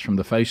Hamas from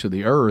the face of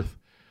the earth,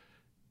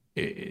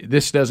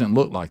 this doesn't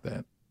look like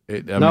that.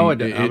 It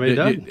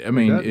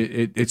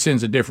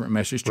sends a different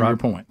message to your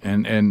point.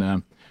 And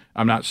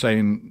I'm not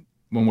saying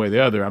one way or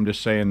the other. I'm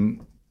just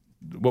saying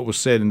what was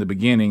said in the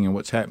beginning and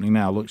what's happening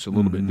now looks a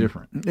little bit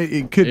different.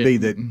 It could be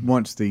that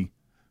once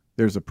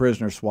there's a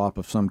prisoner swap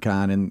of some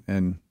kind,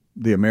 and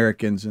the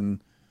Americans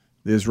and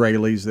the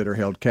Israelis that are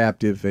held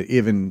captive,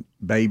 even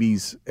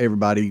babies,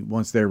 everybody,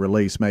 once they're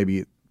released, maybe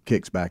it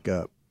kicks back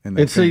up and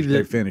they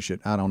finish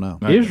it. I don't know.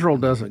 Israel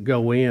doesn't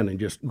go in and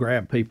just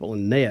grab people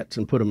in nets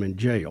and put them in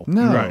jail.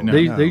 No. Right, no.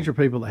 These are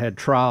people that had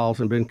trials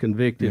and been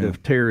convicted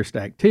of terrorist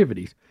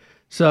activities.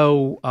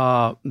 So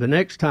the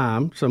next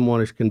time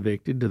someone is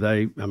convicted,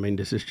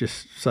 does this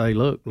just say,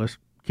 look, let's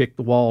kick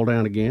the wall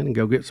down again and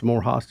go get some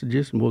more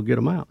hostages and we'll get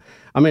them out?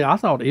 I mean, I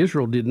thought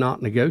Israel did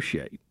not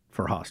negotiate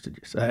for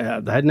hostages.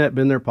 Hadn't that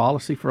been their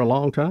policy for a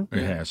long time?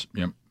 It has.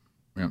 Yep.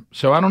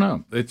 So I don't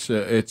know. It's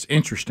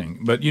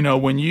interesting, but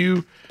when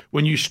you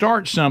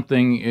start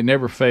something, it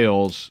never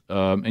fails,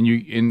 and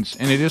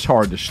it is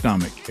hard to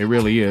stomach. It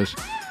really is.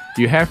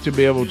 You have to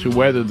be able to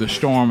weather the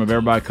storm of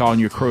everybody calling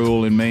you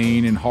cruel and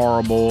mean and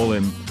horrible,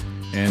 and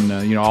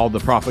all the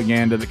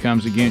propaganda that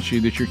comes against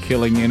you that you're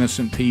killing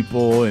innocent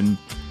people, and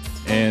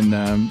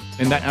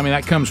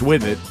that comes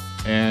with it.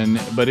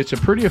 But it's a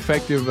pretty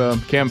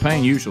effective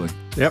campaign usually.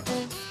 Yep.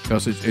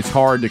 Because it's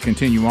hard to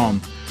continue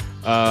on.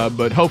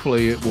 But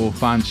hopefully it will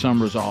find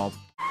some resolve.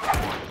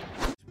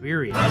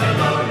 Experience.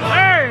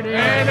 There it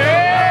is.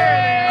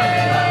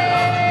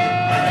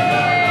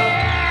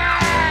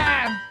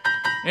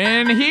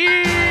 And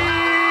here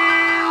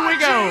we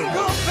go.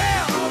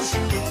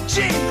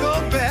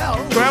 Jingle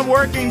bells. 12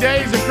 working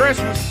days of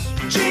Christmas.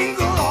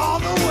 Jingle all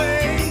the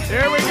way.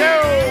 There we go.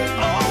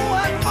 Oh,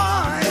 what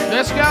fun.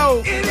 Let's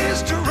go. It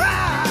is to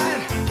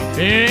ride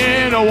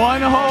in a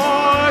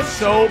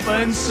one-horse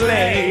open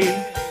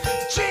sleigh.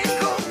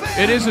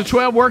 It is the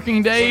 12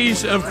 working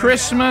days of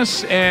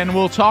Christmas, and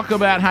we'll talk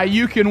about how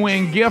you can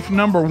win gift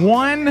number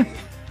 1.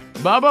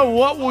 Bubba,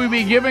 what will we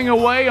be giving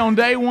away on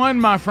day 1,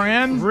 my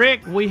friend?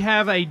 Rick, we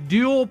have a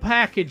dual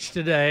package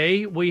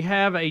today. We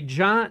have a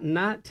giant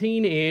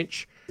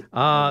 19-inch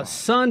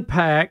Sun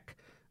Pack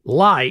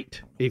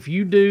Light. If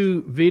you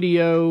do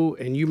video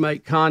and you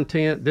make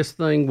content, this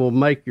thing will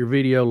make your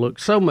video look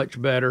so much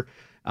better.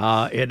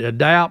 It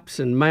adapts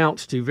and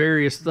mounts to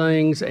various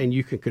things, and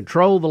you can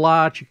control the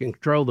lights. You can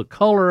control the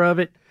color of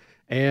it.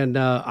 And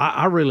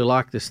I really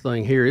like this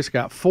thing here. It's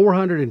got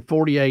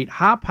 448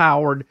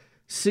 high-powered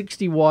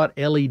 60-watt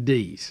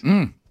LEDs.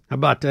 How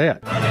about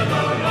that?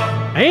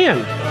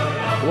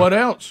 And what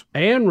else?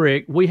 And,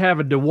 Rick, we have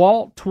a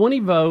DeWalt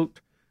 20-volt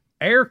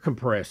air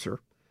compressor,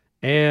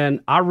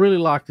 and I really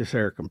like this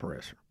air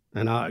compressor.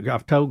 And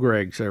I've told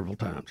Greg several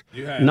times.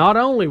 Not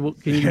only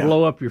can you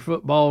blow up your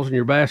footballs and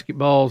your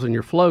basketballs and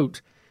your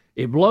floats,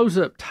 it blows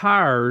up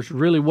tires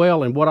really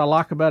well. And what I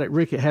like about it,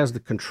 Rick, it has the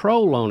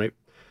control on it,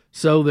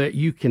 so that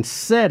you can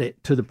set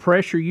it to the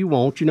pressure you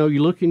want. You know,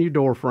 you look in your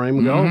door frame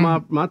and go,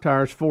 oh, my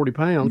tire's 40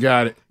 pounds.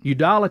 Got it. You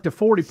dial it to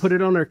 40, put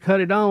it on there, cut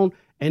it on,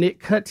 and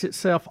it cuts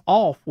itself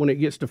off when it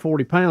gets to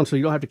 40 pounds, so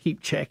you don't have to keep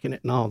checking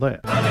it and all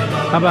that.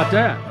 How about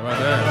that?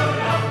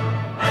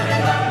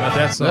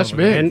 That's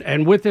big.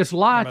 And with this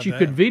light, you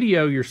could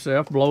video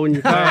yourself blowing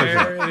your tires.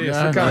 There it is.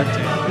 You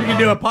can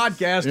do a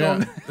podcast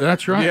on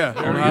That's right. Yeah.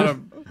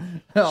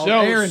 So,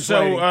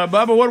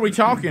 Bubba, what are we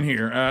talking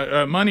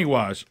here,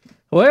 money-wise?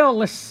 Well,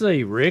 let's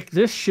see, Rick.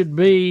 This should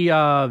be the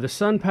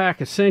SunPack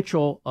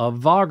Essential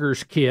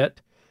Voggers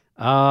kit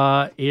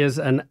is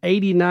an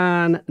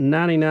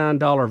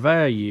 $89.99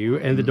 value,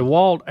 and the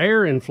DeWalt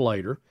Air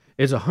Inflator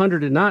is a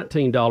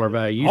 $119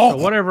 value. So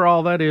whatever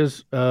all that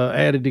is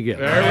added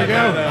together.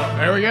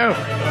 There we go.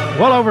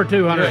 Well over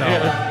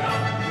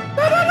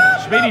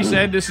 $200. Speedy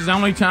said this is the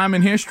only time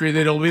in history that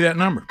it'll be that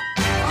number.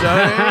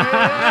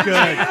 So,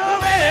 good.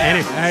 And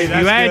if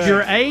you add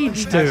your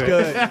age to it.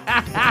 Good.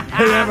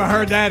 Who ever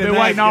heard that? Been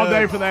waiting all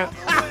day for that.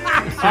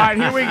 All right,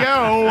 here we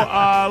go.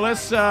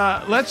 Let's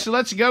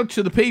go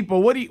to the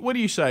people. What do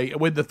you say?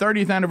 With the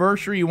 30th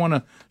anniversary, you want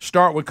to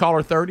start with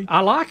caller 30? I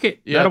like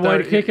it. Yeah, that's a way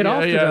to kick it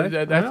off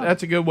today.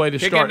 That's a good way to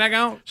Kick start. it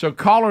on. So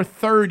caller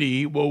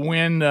 30 will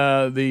win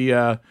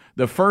the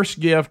first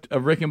gift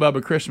of Rick and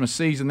Bubba Christmas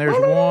season. There's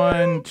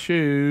 1,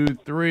 2,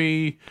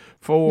 3,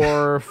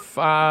 4,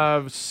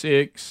 5,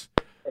 6,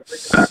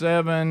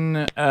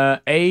 7,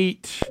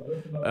 8,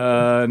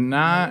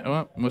 9.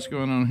 Oh, what's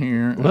going on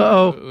here?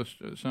 Uh-oh.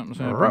 Something's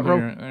happening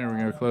here. There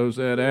we go. Close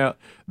that out.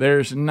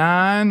 There's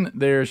 9.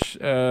 There's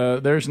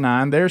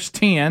 9. There's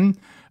 10.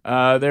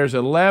 There's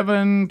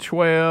 11,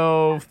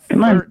 12,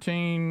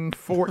 13,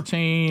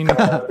 14,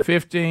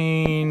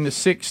 15,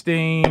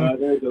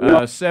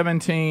 16,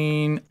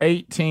 17,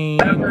 18,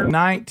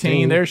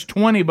 19. There's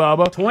 20,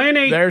 Bubba.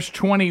 20. There's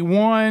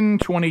 21,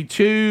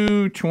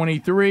 22,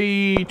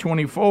 23,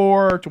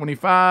 24,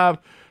 25,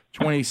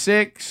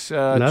 26,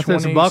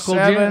 Nothing's buckled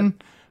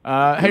 27.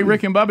 Hey,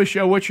 Rick and Bubba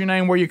Show, what's your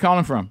name? Where you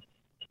calling from?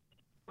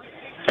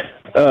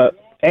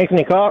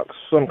 Anthony Cox.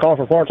 I'm calling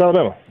from Florence,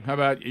 Alabama. How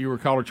about you were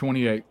caller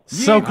 28?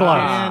 So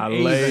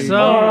close.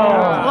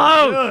 So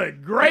close.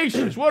 Good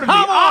gracious. What are the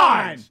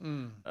odds?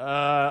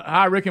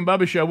 Hi, Rick and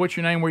Bubba Show. What's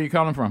your name? Where are you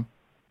calling from?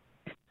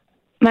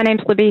 My name's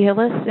Libby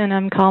Hillis, and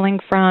I'm calling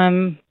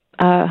from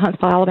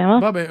Huntsville,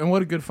 Alabama. Bubba, and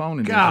what a good phone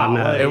it is.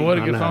 Golly, and what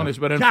a good I phone know. it is.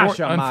 But Gosh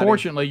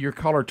unfortunately, you're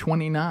caller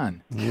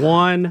 29.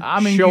 One I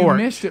mean, short.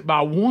 you missed it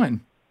by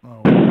one.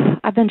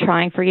 I've been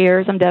trying for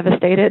years. I'm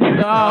devastated.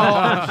 Oh,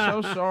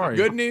 I'm so sorry.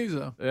 Good news,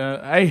 though.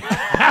 Hey,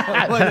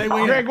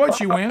 Greg, what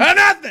you win?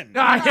 Nothing.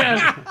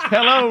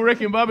 Hello,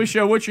 Rick and Bubba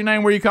Show. What's your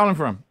name? Where are you calling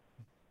from?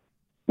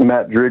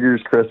 Matt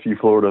Driggers, Crestview,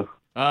 Florida.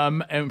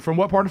 And from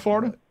what part of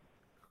Florida?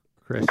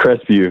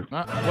 Crestview. You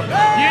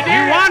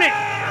won it,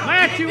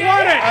 Matt. You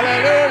won it.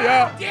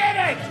 Hallelujah. Get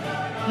it.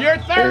 You're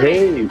 30.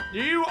 Hey.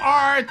 You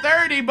are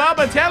 30,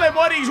 Bubba. Tell him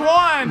what he's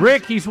won.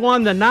 Rick, he's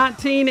won the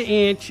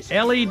 19-inch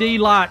LED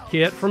light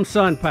kit from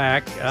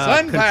SunPack.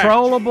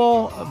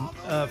 Controllable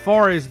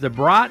far as the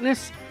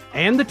brightness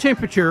and the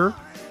temperature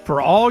for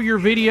all your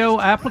video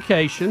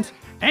applications.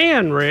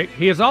 And, Rick,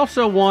 he has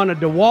also won a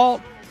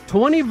DeWalt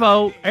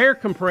 20-volt air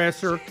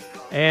compressor,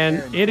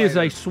 and it is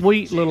a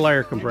sweet little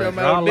air compressor.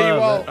 I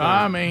love it.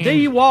 I mean,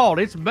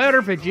 DeWalt. It's better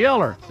if it's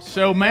yeller.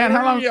 So, Matt,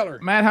 how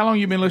long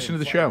you been listening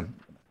to the show?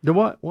 The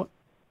what? What?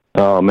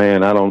 Oh,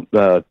 man, I don't,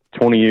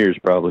 20 years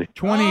probably.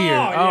 20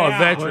 years. Oh, a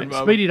veteran.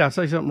 Wait, Speedy, did I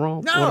say something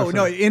wrong? No,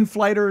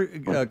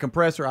 inflator,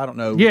 compressor, I don't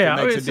know.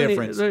 Yeah, it makes a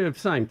difference.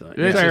 Same thing.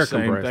 It's air the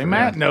same compressor. thing.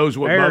 Matt knows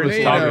what Air Bubba's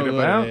is talking fine.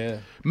 about. Yeah.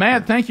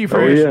 Matt, thank you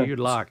for You'd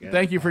like it.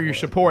 thank you for your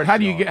support. How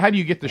do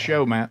you get the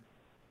show, Matt?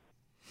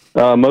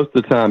 Most of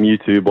the time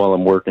YouTube while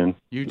I'm working.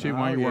 YouTube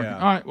while you're yeah. working.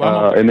 All right.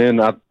 Well, And then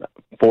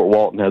Fort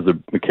Walton has a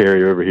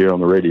carrier over here on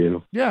the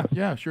radio.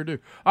 yeah, sure do.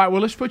 All right.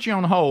 Well, let's put you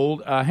on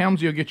hold.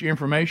 Helmsy will get your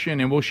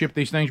information, and we'll ship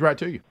these things right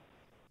to you.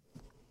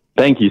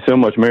 Thank you so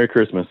much. Merry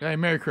Christmas. Hey,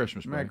 Merry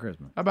Christmas. Merry buddy.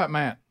 Christmas. How about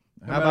Matt?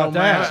 How about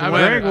that?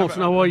 Greg wants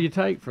to know what you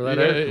take for that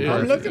air compressor.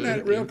 I'm looking at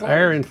it real close.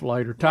 Air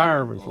inflator,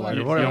 tire inflator,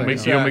 You whatever. want me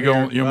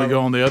to go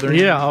on the other end?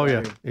 Yeah, oh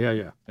yeah.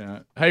 Yeah.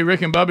 Hey,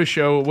 Rick and Bubba's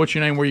show. What's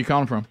your name? Where you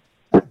calling from?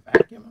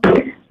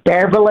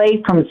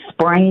 Beverly from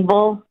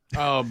Springville.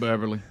 Oh,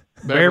 Beverly.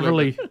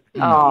 Beverly.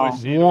 Oh.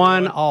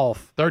 One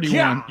off.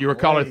 31. You were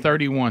caller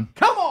 31.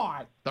 Come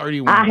on.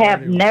 31. I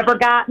have never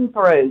gotten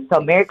through,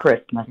 so Merry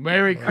Christmas.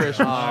 Merry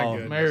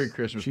Christmas. Merry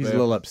Christmas. She's Beth. a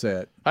little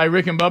upset. Hey,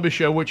 Rick and Bubba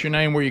Show. What's your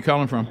name? Where are you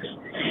calling from?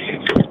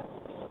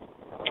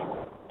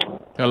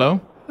 Hello?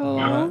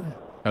 Hello.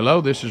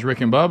 Hello, this is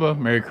Rick and Bubba.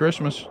 Merry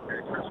Christmas.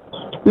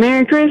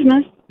 Merry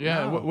Christmas.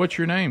 Yeah, what's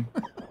your name?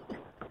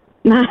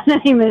 My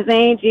name is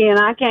Angie, and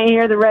I can't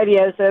hear the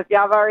radio, so if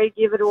y'all have already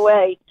give it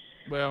away,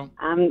 Well,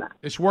 I'm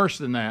it's worse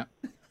than that.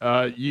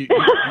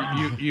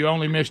 You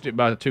only missed it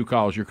by 2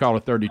 calls. You're caller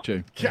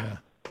 32. Yeah.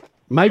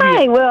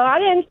 Hey, well, I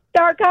didn't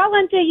start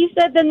calling until you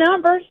said the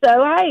number,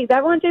 so hey,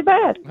 that wasn't too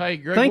bad. Hey,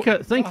 Greg.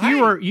 Think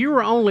you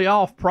were only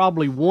off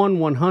probably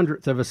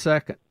 1/100th of a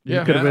second.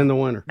 You could have been the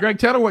winner. Greg,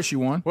 tell her what she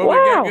won. Well, we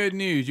got good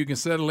news. You can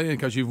settle in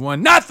because you've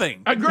won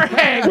nothing. Greg.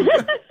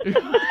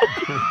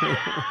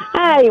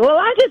 Hey, well,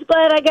 I'm just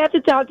glad I got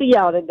to talk to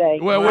y'all today.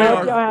 Well, I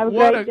hope y'all have a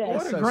great day.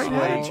 What a great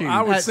attitude.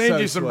 I would send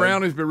you some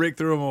brownies, but Rick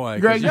threw them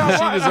away. Greg, She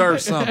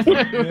deserves something.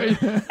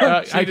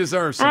 She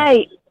deserves something.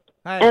 Hey,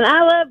 and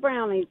I love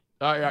brownies.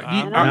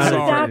 I'm I'm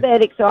sorry.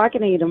 diabetic, so I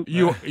can eat them.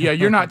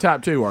 You're not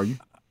type 2, are you?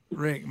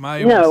 Rick,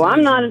 my No,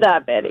 I'm not a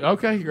diabetic.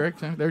 Okay, Greg,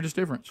 they're just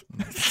different.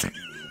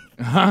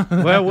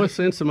 Well, we'll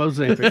send some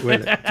Ozempic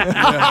with it.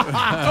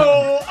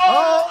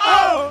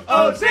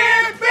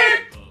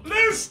 Ozempic,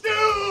 loose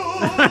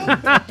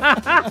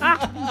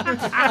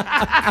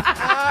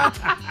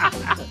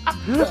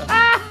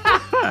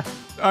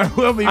All right,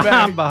 we'll be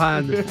back. I'm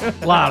behind the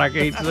light. I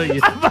can't see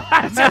you.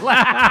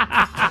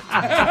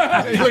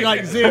 You look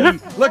like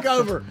Ziggy. Look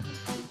over.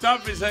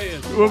 Top of his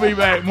head. We'll be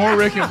back. More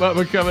Rick and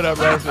Bubba coming up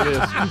after this.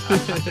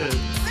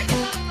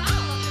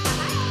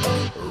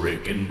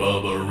 Rick and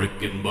Bubba,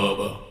 Rick and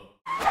Bubba.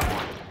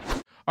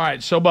 All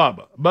right, so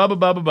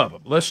Bubba.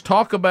 Let's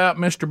talk about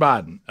Mr.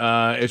 Biden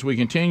as we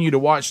continue to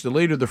watch the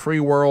leader of the free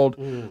world.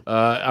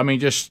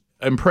 Just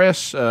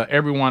impress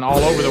everyone all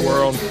over the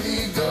world.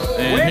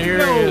 And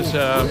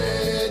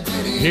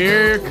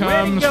here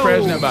comes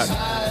President Biden.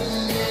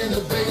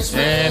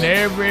 And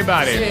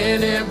everybody.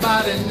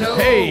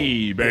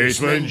 Hey,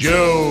 Basement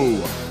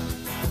Joe.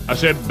 I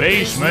said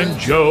Basement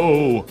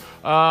Joe.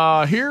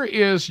 Here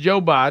is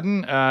Joe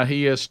Biden.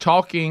 He is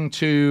talking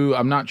to,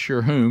 I'm not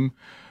sure whom,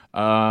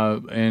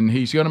 and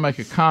he's going to make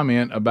a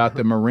comment about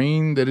the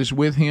Marine that is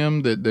with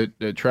him,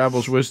 that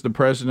travels with the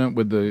president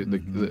with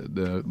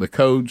the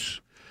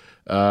codes.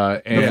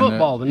 The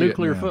football, the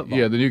nuclear football.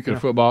 Yeah, the nuclear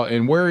football.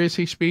 And where is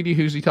he, Speedy?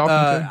 Who's he talking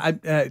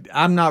to?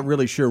 I'm not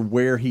really sure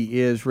where he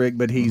is, Rick,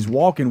 but he's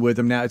walking with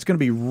him. Now, it's going to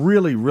be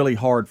really, really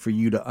hard for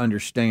you to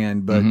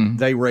understand, but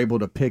they were able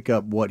to pick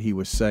up what he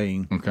was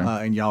saying. Okay.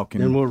 And y'all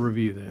can... And we'll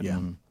review that.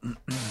 Yeah.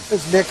 This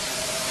is Nick.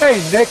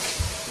 Hey, Nick.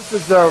 This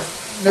is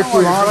Nick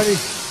Army.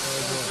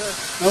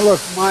 Now,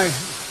 look, my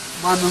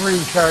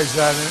Marine carries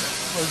that.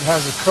 It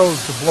has a code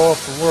to blow up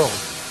the world.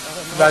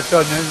 That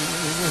doesn't...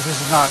 This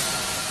is not...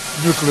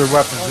 nuclear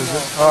weapons, is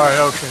it? All right,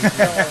 okay.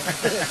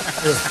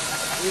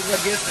 He's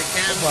against the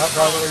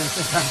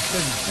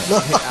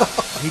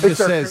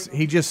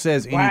He just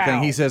says anything.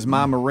 Wow. He says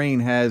my Marine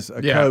has a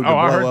code to blow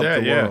I heard up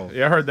that. the world.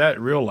 Yeah, I heard that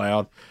real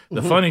loud.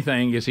 The funny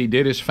thing is he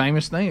did his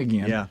famous thing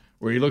again. Yeah.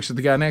 Where he looks at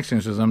the guy next to him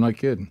and says, "I'm not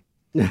kidding."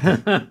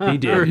 He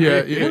did.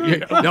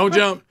 Yeah. Don't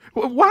jump.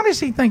 Why does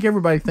he think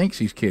everybody thinks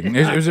he's kidding?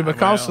 Is it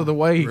because of the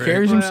way he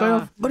carries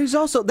himself? But he's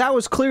also, that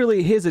was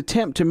clearly his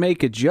attempt to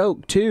make a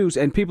joke too,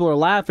 and people are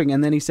laughing,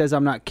 and then he says,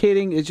 "I'm not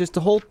kidding." It's just the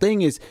whole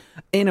thing is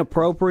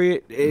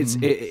inappropriate.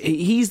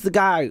 He's the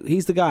guy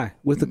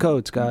with the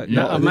code, Scott.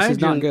 No, this is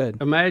not good.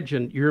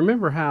 Imagine, you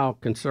remember how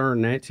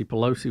concerned Nancy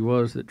Pelosi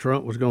was that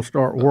Trump was going to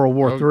start World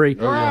War III?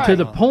 yeah. To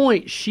the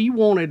point she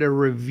wanted a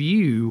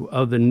review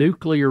of the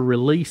nuclear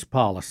release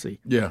policy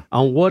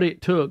on what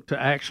it took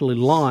to actually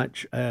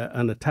launch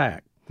an attack.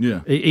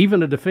 Yeah.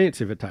 Even a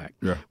defensive attack.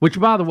 Yeah. Which,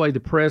 by the way, the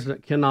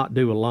president cannot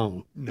do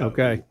alone. No.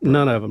 Okay?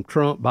 None of them.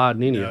 Trump,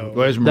 Biden, any of them.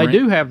 Well, as They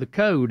do have the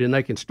code, and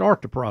they can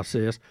start the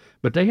process,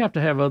 but they have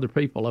to have other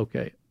people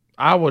okay it.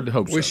 I would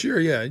hope so. Well, sure,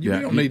 yeah. You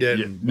don't need that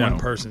in one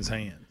person's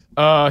hands.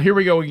 Here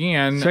we go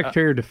again.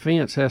 Secretary of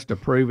Defense has to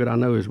approve it. I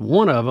know is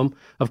one of them.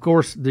 Of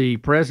course, the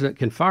president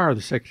can fire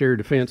the Secretary of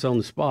Defense on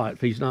the spot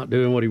if he's not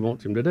doing what he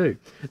wants him to do.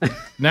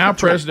 Now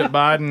President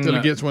Biden... Until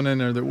he gets one in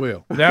there that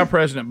will. Now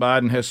President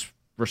Biden has,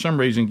 for some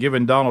reason,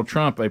 given Donald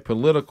Trump a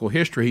political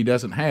history he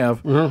doesn't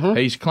have.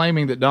 He's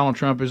claiming that Donald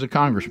Trump is a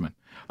congressman.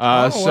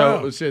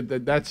 So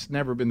that's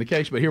never been the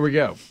case, but here we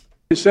go.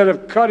 Instead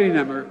of cutting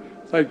them,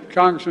 like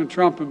Congressman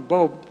Trump and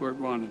Bob would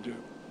want to do.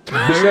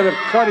 Instead of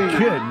cutting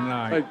them,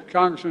 like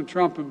Congressman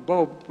Trump and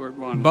Bob would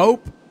want to do. Bob?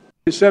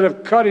 Instead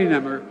of cutting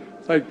them,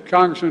 like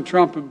Congressman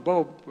Trump and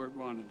Bob would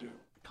want to do.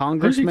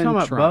 Who's he talking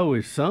about, Bo,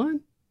 his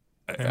son?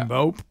 And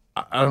Bob?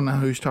 I don't know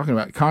who he's talking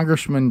about.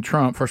 Congressman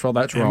Trump, first of all,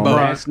 that's wrong.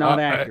 That's not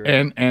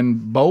accurate.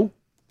 And Bob?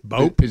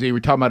 Is he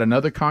talking about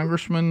another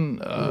congressman?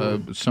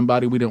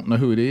 Somebody we don't know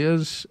who it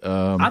is?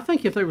 I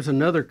think if there was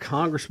another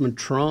Congressman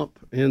Trump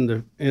in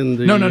the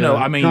No.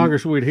 I mean,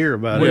 Congress, we'd hear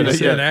about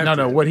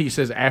it. What he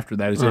says after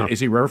that is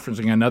he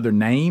referencing another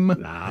name?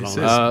 I don't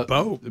know.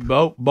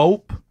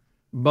 Bob.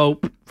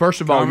 Bope. First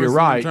of all, you're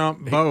right.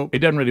 Trump, Bope. It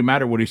doesn't really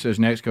matter what he says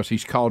next because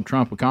he's called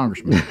Trump a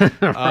congressman,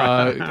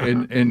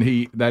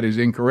 and that is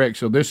incorrect.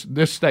 So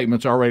this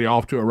statement's already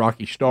off to a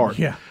rocky start.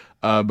 Yeah.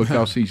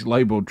 Because he's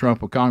labeled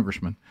Trump a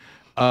congressman.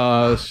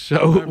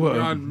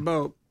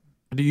 Bope.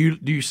 Do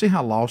you see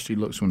how lost he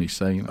looks when he's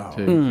saying it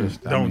too?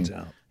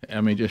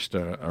 Just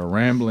a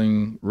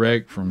rambling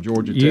wreck from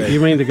Georgia Tech.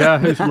 You mean the guy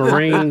who's a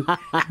Marine?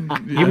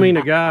 You mean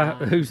the guy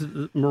who's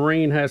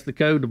Marine has the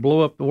code to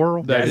blow up the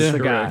world? That's the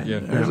correct. guy. Yeah.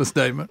 There's a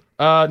statement.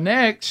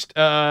 Next,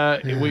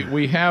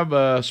 we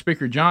have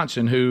Speaker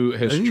Johnson, who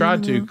has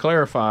tried to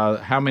clarify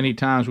how many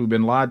times we've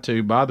been lied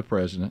to by the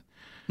president.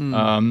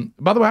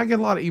 By the way, I get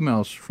a lot of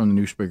emails from the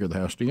new Speaker of the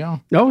House. Do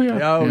y'all? Oh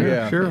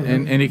yeah, sure.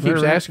 And he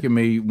keeps asking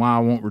me why I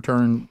won't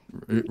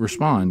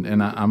respond,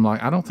 and I'm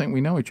like, I don't think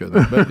we know each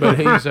other. But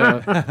he's.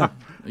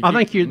 I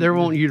think they're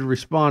wanting you to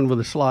respond with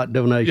a slight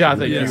donation. Yeah, I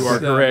think you are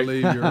correct.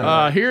 You're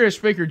right. Here is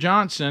Speaker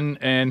Johnson,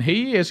 and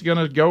he is going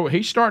to go.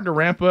 He's starting to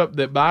ramp up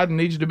that Biden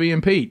needs to be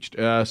impeached.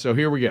 So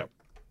here we go.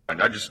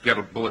 I just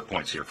got bullet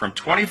points here. From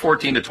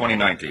 2014 to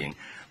 2019,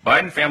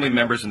 Biden family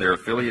members and their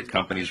affiliate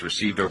companies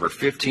received over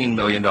 $15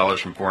 million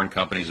from foreign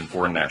companies and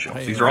foreign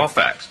nationals. These are all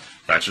facts.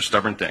 Facts are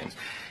stubborn things.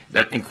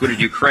 That included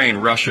Ukraine,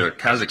 Russia,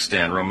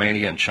 Kazakhstan,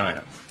 Romania, and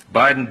China.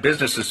 Biden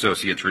business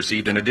associates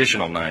received an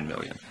additional $9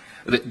 million.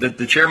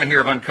 The chairman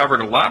here have uncovered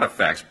a lot of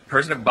facts.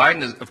 President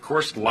Biden has, of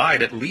course,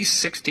 lied at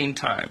least 16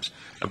 times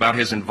about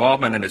his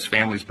involvement in his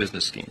family's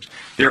business schemes.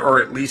 There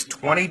are at least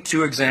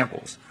 22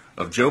 examples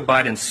of Joe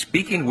Biden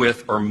speaking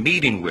with or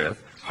meeting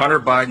with Hunter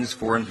Biden's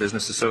foreign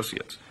business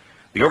associates.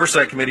 The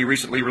Oversight Committee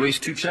recently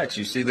released 2 checks.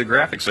 You see the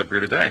graphics up here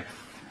today.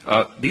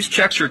 These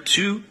checks are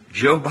to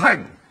Joe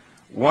Biden.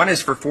 One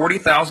is for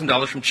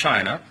 $40,000 from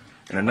China,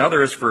 and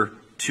another is for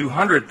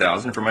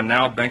 $200,000 from a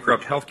now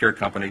bankrupt healthcare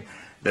company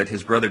that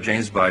his brother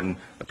James Biden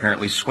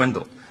apparently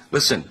swindled.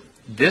 Listen,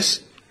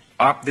 this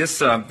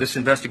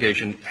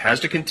investigation has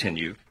to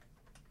continue.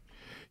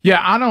 Yeah,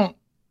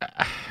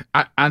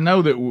 I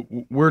know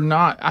that we're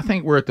not. I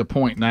think we're at the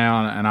point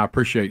now, and I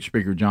appreciate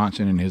Speaker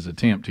Johnson and his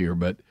attempt here,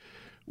 but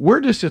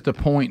we're just at the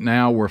point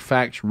now where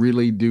facts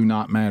really do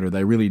not matter.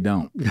 They really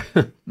don't.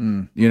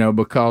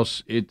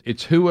 Because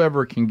it's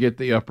whoever can get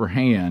the upper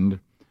hand,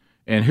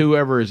 and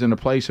whoever is in a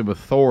place of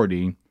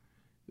authority,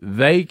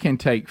 they can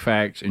take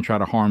facts and try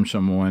to harm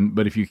someone.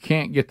 But if you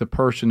can't get the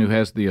person who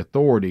has the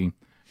authority,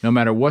 no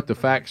matter what the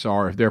facts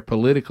are, if they're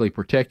politically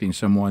protecting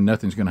someone,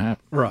 nothing's going to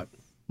happen.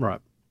 Right.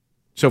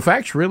 So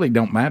facts really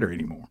don't matter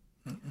anymore.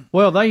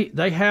 Well,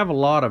 they have a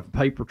lot of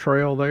paper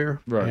trail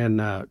there, right.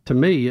 And to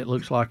me, it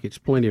looks like it's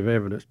plenty of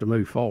evidence to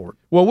move forward.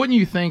 Well, wouldn't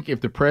you think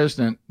if the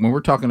president, when we're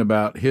talking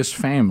about his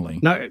family...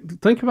 Now,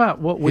 think about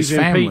what we've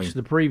impeached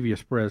the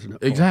previous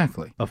president for.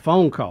 Exactly. A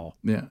phone call.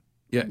 Yeah.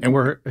 And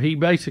where he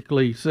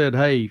basically said,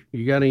 hey,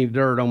 you got any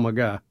dirt on my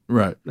guy?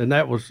 Right. And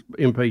that was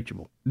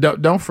impeachable.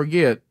 Don't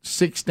forget,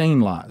 16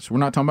 lies. We're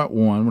not talking about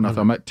one. We're not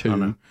talking about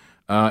two.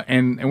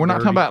 And we're not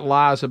talking about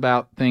lies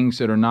about things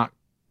that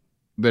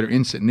are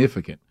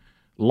insignificant.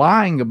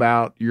 Lying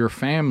about your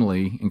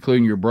family,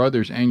 including your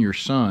brothers and your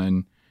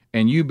son,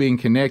 and you being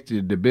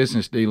connected to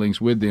business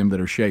dealings with them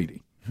that are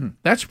shady.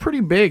 That's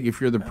pretty big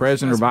if you're the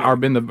president,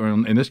 or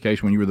in this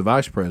case, when you were the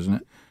vice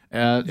president.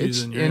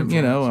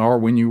 Or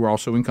when you were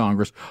also in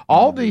Congress.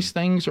 All these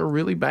things are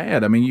really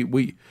bad. I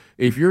mean,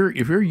 if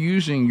you're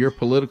using your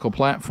political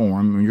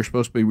platform, and you're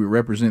supposed to be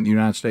representing the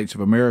United States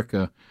of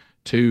America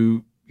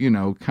to,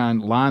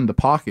 kind of line the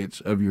pockets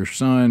of your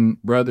son,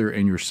 brother,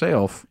 and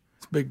yourself.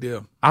 Big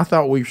deal. I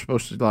thought we were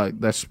supposed to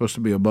that's supposed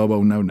to be a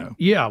Bubba no-no.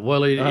 Yeah,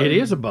 well, it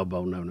is a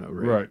Bubba no-no,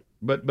 really. Right.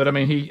 But I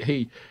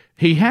mean,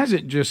 he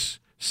hasn't just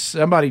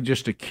somebody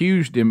just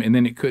accused him and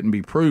then it couldn't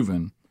be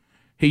proven.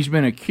 He's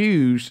been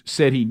accused,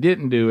 said he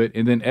didn't do it,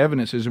 and then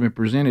evidence has been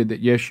presented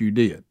that yes, you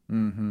did.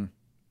 Mm-hmm.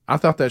 I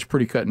thought that's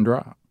pretty cut and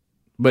dry,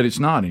 but it's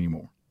not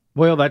anymore.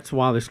 Well, that's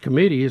why this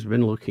committee has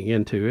been looking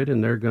into it,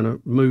 and they're going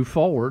to move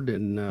forward.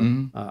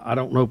 And I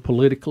don't know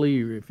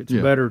politically if it's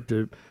better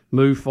to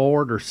move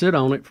forward or sit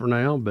on it for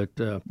now. But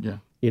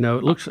it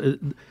looks.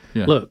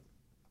 Look,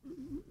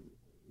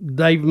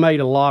 they've made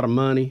a lot of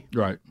money,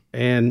 right?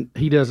 And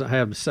he doesn't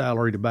have the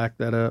salary to back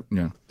that up.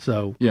 Yeah.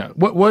 So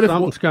what if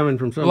something's coming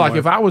from somewhere? Like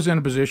if I was in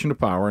a position of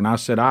power and I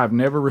said I've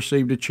never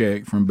received a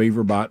check from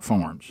Beaver Bite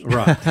Farms,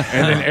 right?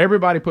 And then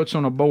everybody puts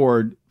on a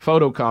board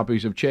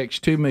photocopies of checks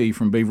to me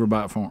from Beaver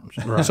Bite Farms.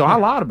 Right. So I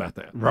lied about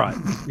that. Right.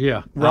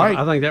 Yeah. Right.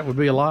 I think that would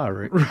be a lie,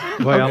 Rick.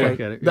 Well, I look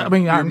at it. I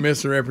mean, you're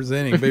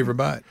misrepresenting Beaver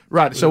Bite.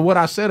 Right. So what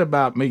I said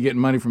about me getting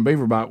money from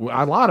Beaver Bite,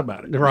 I lied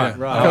about it. Right.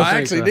 Yeah. Right. I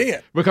actually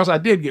did. Because I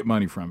did get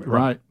money from it.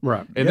 Right.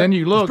 Right. And then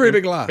you look. It's a pretty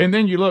big lie. And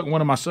then you look. One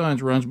of my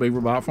sons runs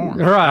Beaver Bite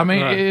Farms. Right. I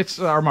mean, it's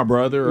or my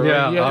brother. Or,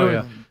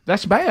 yeah.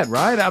 That's bad,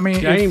 right? I mean,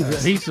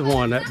 James, he's the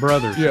one, that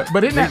brother. Yeah,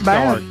 but isn't that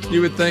bad?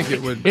 You would think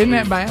it would. Isn't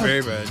that bad?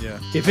 Very bad, yeah.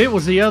 If it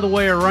was the other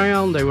way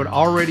around, they would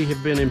already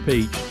have been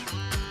impeached.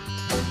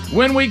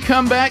 When we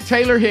come back,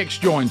 Taylor Hicks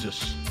joins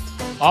us.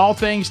 All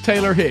things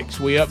Taylor Hicks.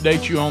 We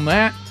update you on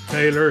that.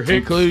 Taylor Hicks.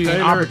 Including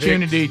an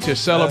opportunity to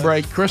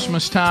celebrate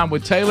Christmas time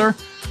with Taylor.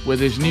 with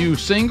his new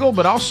single,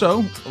 but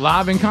also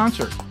live in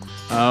concert.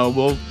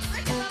 We'll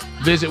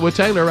visit with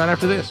Taylor right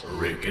after this.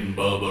 Rick and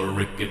Bubba,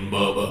 Rick and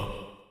Bubba.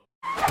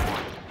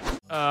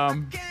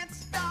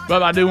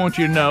 But I do want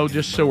you to know,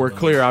 just so we're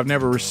clear, I've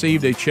never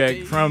received a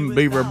check from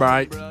Beaver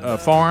Bite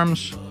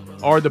Farms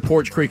or the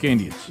Porch Creek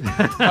Indians.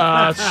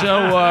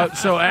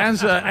 So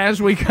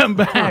as we come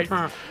back,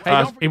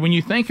 when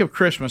you think of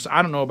Christmas,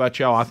 I don't know about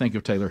y'all, I think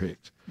of Taylor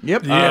Hicks.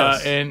 Yep.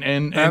 Yes.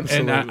 And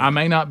Absolutely. I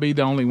may not be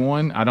the only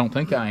one. I don't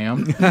think I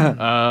am.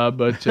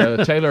 But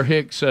Taylor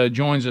Hicks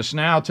joins us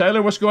now.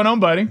 Taylor, what's going on,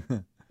 buddy?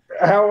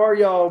 How are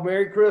y'all?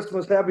 Merry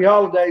Christmas, Happy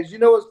Holidays. You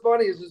know what's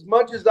funny is as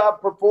much as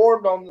I've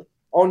performed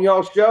on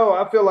y'all's show,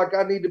 I feel like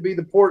I need to be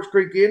the Porch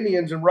Creek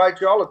Indians and write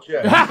y'all a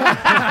check.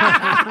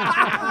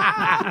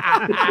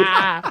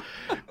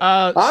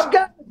 I've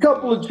got a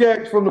couple of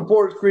checks from the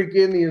Porch Creek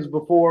Indians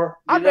before.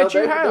 I bet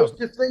you have. Those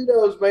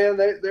casinos, man,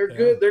 they're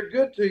good. They're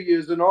good to you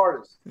as an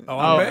artist.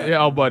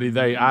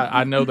 Buddy,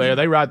 I know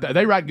they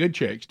write good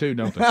checks too,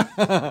 don't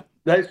they?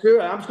 They should.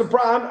 I'm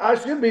surprised. I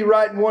should be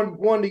writing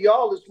one to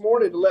y'all this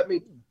morning to let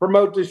me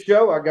promote this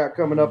show I got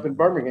coming up in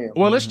Birmingham.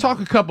 Well, let's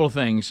talk a couple of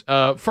things.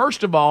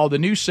 First of all, the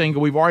new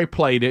single, we've already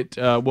played it.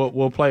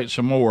 We'll play it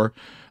some more.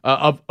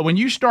 When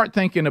you start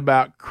thinking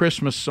about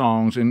Christmas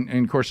songs, and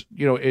of course,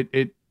 you know,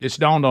 it's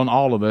dawned on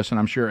all of us, and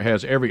I'm sure it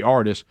has every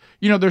artist,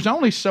 you know, there's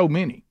only so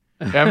many.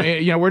 I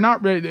mean, you know, we're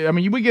not ready. I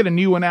mean, we get a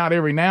new one out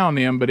every now and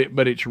then,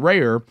 but it's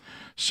rare.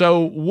 So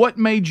what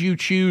made you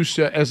choose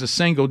as a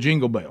single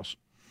Jingle Bells?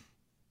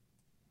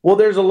 Well,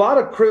 there's a lot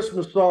of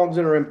Christmas songs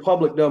that are in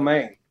public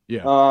domain.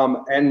 Yeah.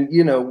 And,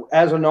 you know,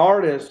 as an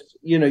artist,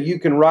 you know, you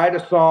can write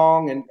a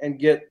song and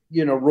get,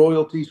 you know,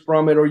 royalties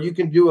from it, or you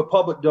can do a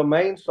public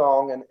domain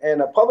song.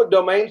 And a public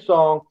domain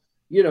song,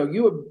 you know,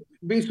 you would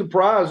be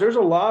surprised. There's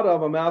a lot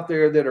of them out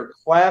there that are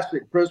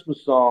classic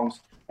Christmas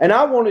songs. And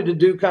I wanted to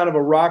do kind of a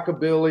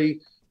rockabilly,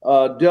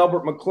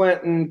 Delbert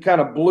McClinton,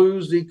 kind of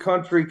bluesy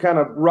country, kind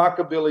of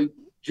rockabilly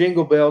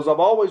Jingle Bells.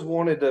 I've always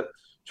wanted to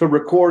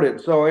record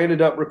it. So I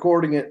ended up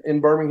recording it in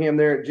Birmingham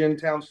there at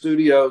Gentown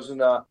Studios.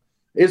 And, I'm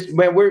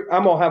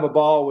gonna have a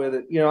ball with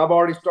it. You know, I've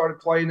already started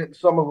playing it in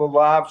some of the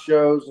live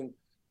shows, and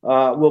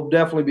we'll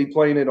definitely be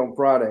playing it on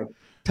Friday.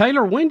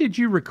 Taylor, when did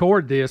you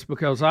record this?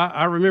 Because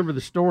I remember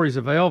the stories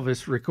of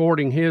Elvis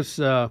recording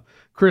his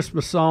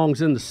Christmas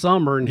songs in the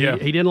summer, and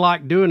he didn't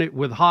like doing it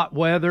with hot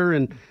weather,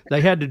 and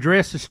they had to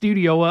dress the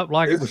studio up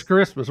like it was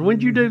Christmas. When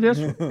did you do this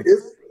one?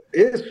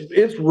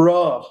 It's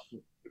rough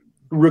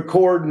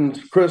recording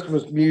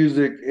Christmas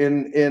music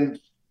in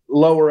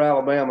Lower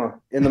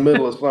Alabama in the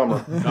middle of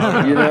summer.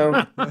 You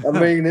know, I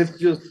mean,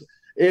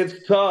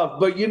 it's tough.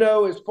 But, you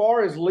know, as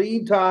far as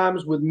lead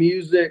times with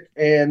music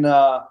and,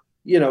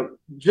 you know,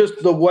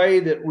 just the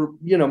way that,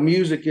 you know,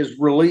 music is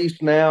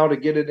released now to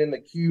get it in the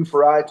queue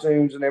for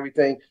iTunes and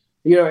everything,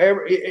 you know,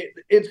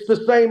 it's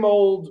the same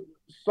old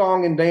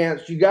song and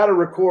dance. You got to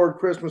record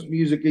Christmas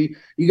music.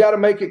 You got to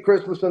make it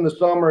Christmas in the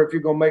summer if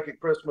you're going to make it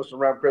Christmas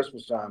around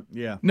Christmas time.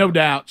 Yeah, no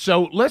doubt.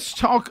 So let's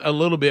talk a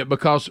little bit,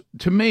 because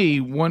to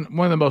me, one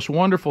of the most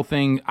wonderful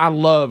things, I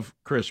love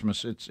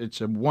Christmas. It's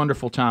a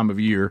wonderful time of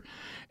year.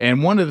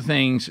 And one of the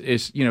things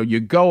is, you know, you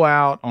go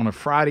out on a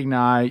Friday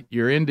night,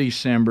 you're in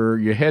December,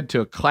 you head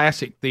to a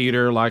classic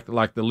theater like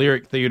the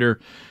Lyric Theater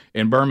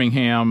in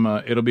Birmingham.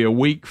 It'll be a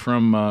week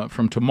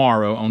from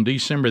tomorrow on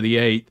December the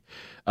 8th.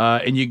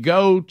 And you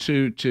go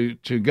to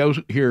go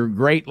hear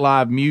great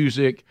live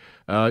music.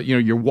 You know,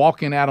 you're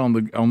walking out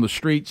on the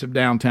streets of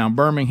downtown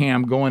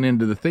Birmingham, going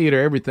into the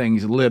theater.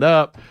 Everything's lit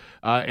up,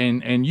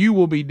 and you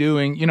will be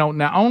doing. You know,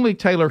 not only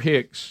Taylor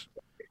Hicks,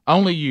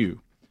 only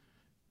you.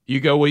 You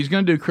go, well, he's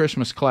going to do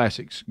Christmas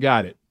classics.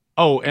 Got it.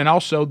 Oh, and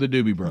also the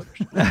Doobie Brothers.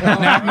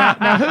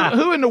 now,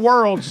 who in the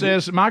world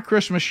says my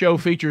Christmas show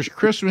features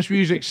Christmas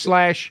music /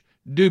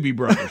 Doobie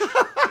Brothers?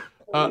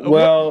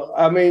 Well,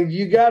 I mean,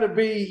 you gotta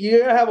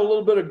have a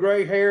little bit of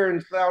gray hair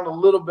and sound a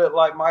little bit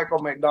like Michael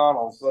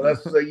McDonald. So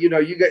that's you know,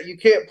 you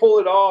can't pull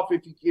it off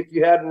if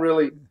you hadn't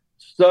really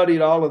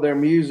studied all of their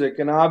music.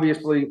 And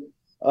obviously,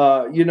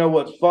 you know,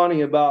 what's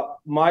funny about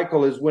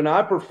Michael is when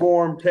I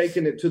performed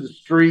taking it to the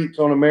streets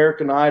on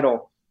American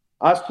Idol,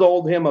 I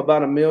sold him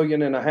about 1.5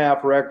 million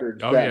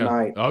records that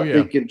night. I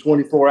think in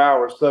 24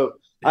 hours. So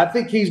I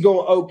think he's going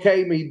to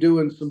okay me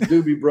doing some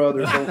Doobie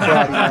Brothers on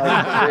Friday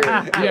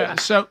night. Yeah.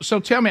 So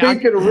tell me.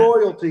 Speaking of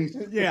royalties.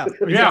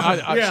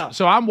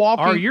 So I'm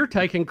walking. Or you're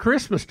taking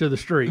Christmas to the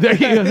street.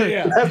 That's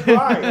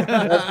right.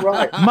 That's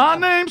right. My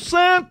name's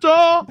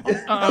Santa.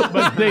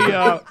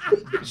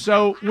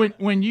 So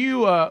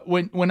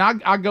when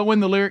I go in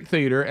the Lyric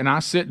Theater and I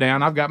sit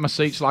down, I've got my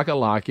seats like I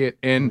like it,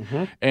 and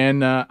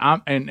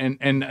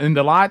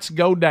the lights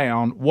go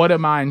down. What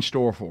am I in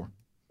store for?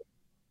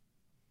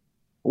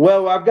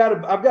 Well, I've got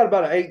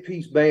about an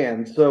 8-piece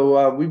band,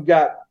 so we've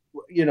got,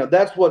 you know,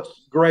 that's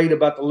what's great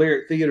about the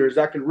Lyric Theater is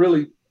I can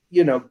really,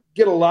 you know,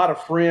 get a lot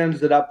of friends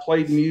that I've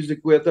played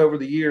music with over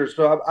the years.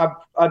 So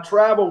I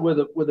travel with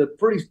a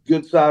pretty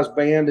good sized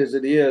band as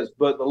it is,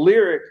 but the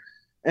Lyric,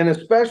 and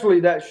especially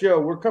that show,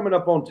 we're coming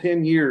up on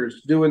 10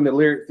 years doing the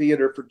Lyric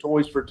Theater for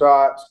Toys for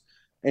Tots,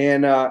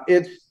 and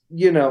it's,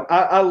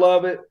 I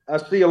love it. I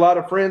see a lot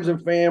of friends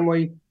and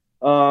family.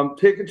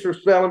 Tickets are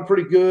selling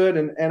pretty good,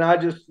 and I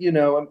just,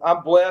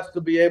 I'm blessed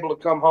to be able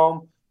to come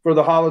home for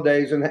the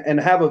holidays and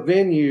have a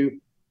venue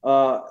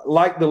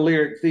like the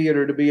Lyric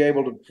Theater to be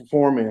able to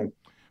perform in.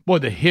 Boy,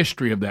 the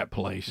history of that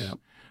place. Yep.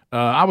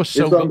 It's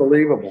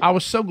unbelievable. I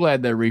was so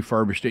glad they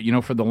refurbished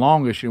it. For the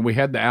longest, we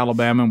had the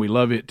Alabama, and we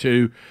love it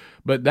too.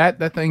 But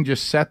that thing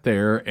just sat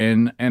there,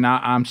 and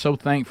I'm so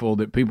thankful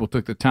that people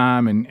took the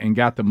time and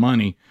got the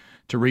money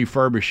to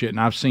refurbish it. And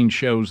I've seen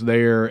shows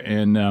there,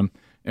 and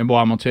boy,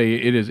 I'm gonna tell you,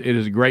 it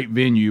is a great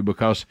venue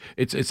because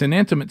it's an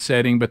intimate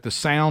setting, but the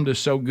sound is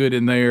so good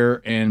in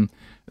there, and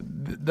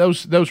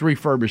those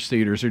refurbished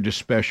theaters are just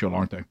special,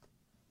 aren't they?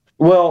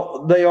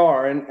 Well, they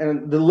are,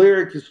 and the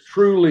Lyric is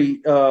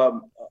truly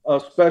a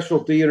special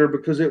theater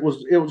because it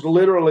was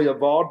literally a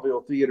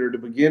vaudeville theater to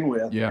begin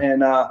with. Yeah.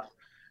 And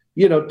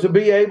to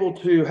be able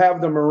to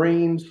have the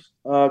Marines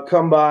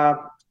come by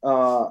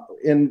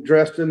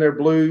dressed in their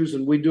blues,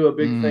 and we do a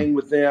big thing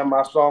with them.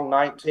 My song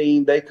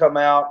 19, they come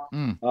out,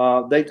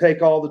 they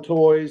take all the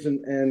toys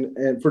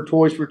and for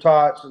Toys for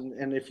Tots,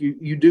 and if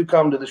you do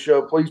come to the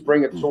show, please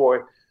bring a toy.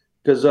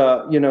 Because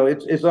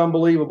it's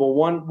unbelievable.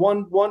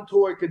 One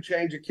toy could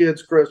change a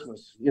kid's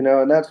Christmas,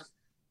 and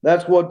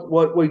that's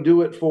what we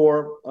do it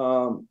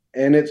for.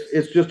 And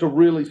it's just a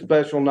really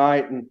special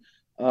night. And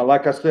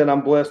like I said,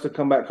 I'm blessed to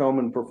come back home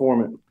and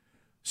perform it.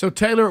 So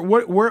Taylor,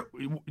 where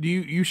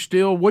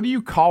do what do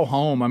you call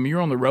home? I mean,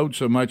 you're on the road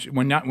so much.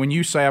 When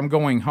you say I'm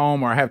going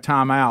home or I have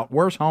time out,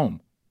 where's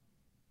home?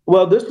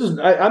 Well,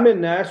 I'm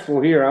in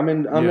Nashville here. I'm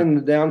in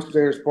the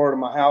downstairs part of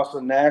my house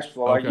in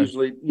Nashville. Okay. I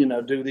usually,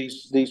 do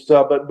these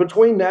stuff, but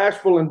between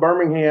Nashville and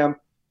Birmingham,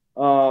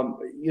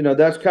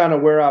 that's kind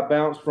of where I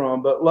bounce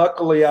from. But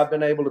luckily I've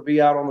been able to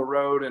be out on the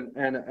road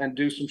and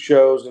do some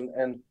shows,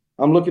 and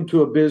I'm looking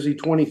to a busy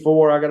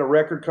 24. I got a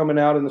record coming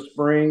out in the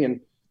spring, and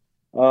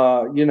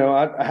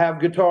I have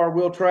Guitar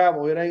Will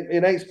Travel. It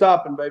ain't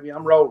stopping, baby.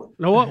 I'm rolling.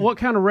 Now, what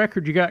kind of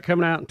record you got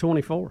coming out in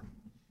 24?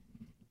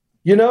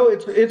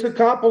 It's a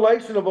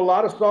compilation of a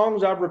lot of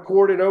songs I've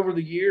recorded over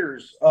the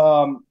years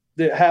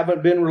that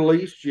haven't been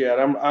released yet.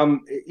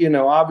 I'm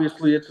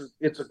obviously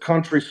it's a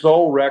country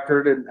soul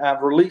record, and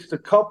I've released a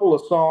couple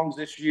of songs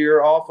this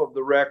year off of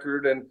the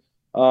record, and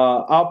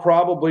I'll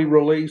probably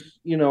release.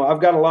 I've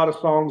got a lot of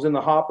songs in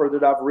the hopper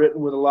that I've written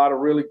with a lot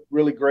of really,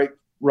 really great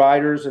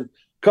writers and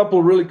a couple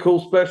of really cool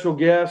special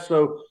guests.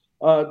 So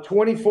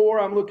 24,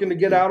 I'm looking to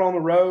get out on the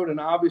road and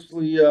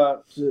obviously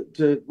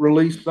to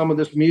release some of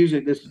this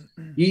music.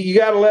 You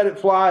got to let it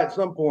fly at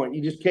some point.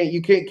 You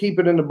can't keep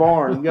it in the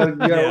barn. You got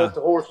to let the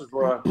horses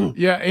run.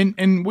 Yeah,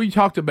 and we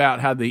talked about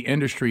how the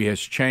industry has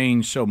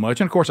changed so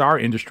much, and of course our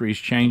industry is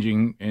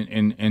changing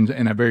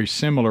in a very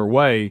similar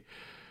way.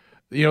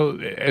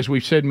 As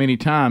we've said many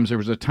times, there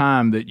was a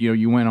time that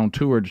you went on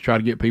tour to try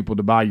to get people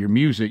to buy your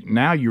music.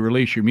 Now you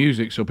release your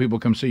music so people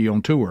come see you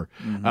on tour.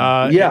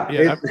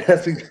 Mm-hmm.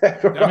 That's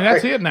exactly right. I mean,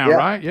 that's it now,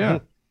 right? Yeah.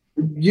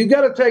 You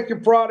got to take your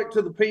product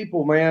to the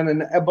people,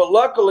 man. But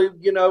luckily,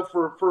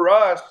 for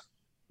us,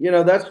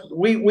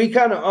 we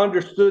kind of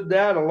understood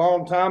that a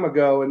long time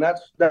ago, and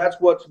that's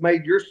what's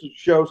made your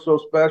show so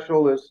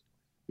special. Is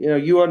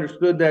you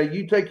understood that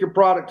you take your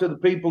product to the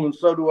people, and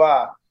so do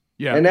I.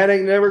 Yeah. And that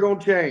ain't never going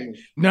to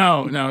change.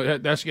 No,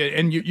 that's good.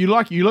 And you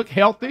look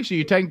healthy, so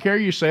you're taking care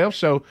of yourself.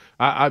 So,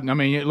 I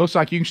mean, it looks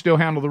like you can still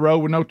handle the road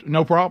with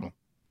no problem.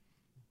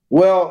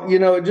 Well,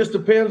 it just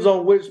depends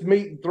on which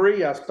meet and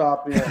three I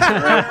stop in.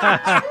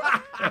 Right?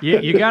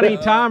 You got any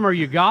time? Are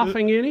you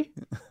golfing any?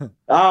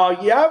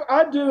 Yeah,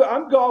 I do.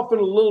 I'm golfing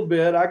a little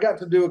bit. I got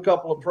to do a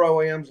couple of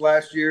Pro-Ams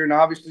last year, and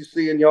obviously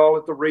seeing y'all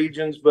at the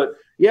regions. But,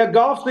 yeah,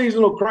 golf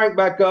season will crank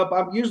back up.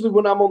 Usually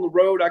when I'm on the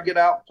road, I get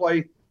out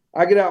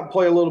and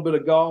play a little bit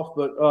of golf,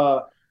 but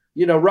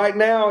right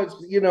now it's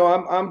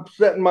I'm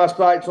setting my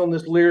sights on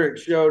this Lyric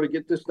show to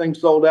get this thing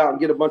sold out and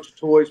get a bunch of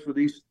toys for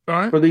these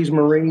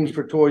Marines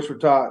for Toys for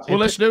Tots. Well,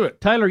 let's do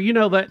it, Taylor.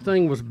 That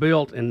thing was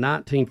built in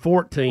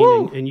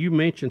 1914, and you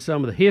mentioned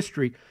some of the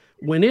history.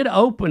 When it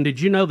opened, did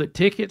you know that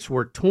tickets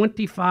were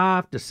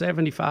 25 to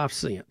 75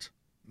 cents?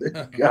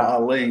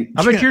 Golly.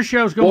 I bet your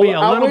show's going to be a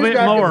little bit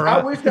more.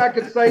 I wish I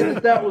could say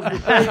that was the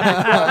same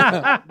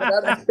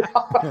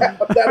stuff,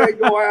 but that ain't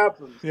going to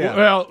happen. Yeah.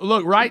 Well,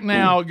 look, right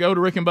now, go to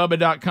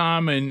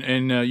rickandbubba.com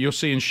and you'll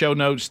see in show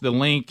notes the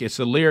link. It's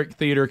the Lyric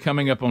Theater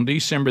coming up on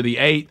December the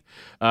 8th.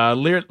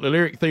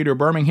 Lyric Theater,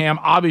 Birmingham.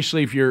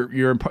 Obviously, if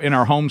you're in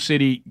our home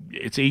city,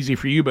 it's easy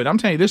for you. But I'm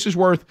telling you, this is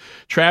worth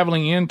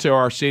traveling into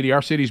our city.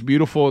 Our city's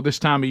beautiful at this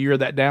time of year.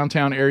 That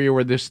downtown area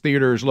where this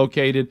theater is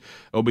located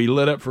will be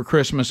lit up for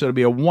Christmas. It'll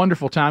be a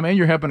wonderful time, and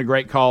you're helping a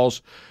great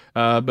cause.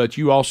 But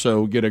you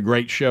also get a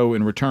great show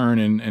in return,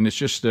 and it's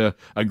just a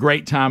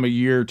great time of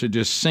year to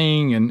just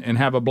sing and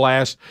have a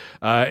blast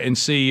and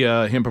see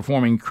him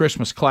performing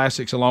Christmas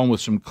classics along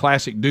with some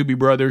classic Doobie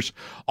Brothers,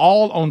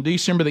 all on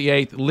December the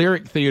 8th,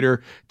 Lyric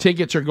Theater.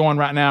 Tickets are going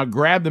right now.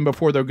 Grab them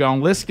before they're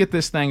gone. Let's get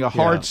this thing a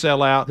hard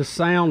sellout. The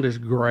sound is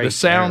great. The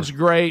sound's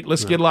great.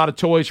 Let's get a lot of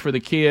toys for the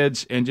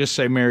kids and just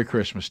say Merry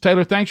Christmas.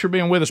 Taylor, thanks for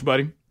being with us,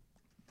 buddy.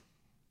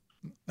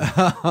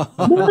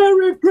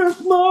 Merry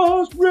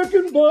Christmas, Rick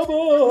and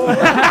Bubba.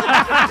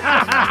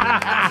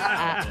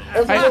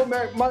 That's my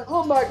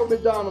little Michael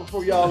McDonald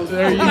for y'all.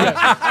 There you go.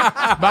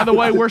 By the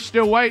way, we're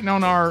still waiting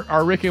on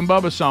our Rick and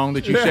Bubba song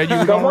that you said you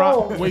were going to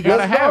write. We got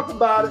to have. Talk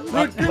about it.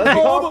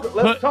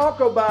 Let's talk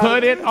about it.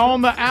 Put it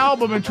on the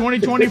album in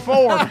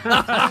 2024.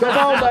 Come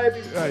on,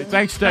 baby. Right,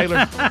 thanks,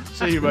 Taylor.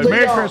 See you, buddy.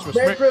 Merry Christmas.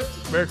 Merry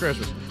Christmas. Merry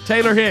Christmas.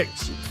 Taylor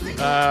Hicks.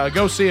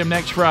 Go see him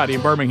next Friday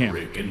in Birmingham.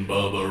 Rick and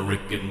Bubba,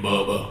 Rick and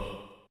Bubba.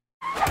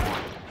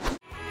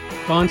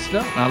 Fun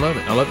stuff. I love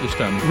it. I love this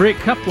time. Rick,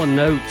 couple of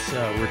notes.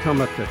 We're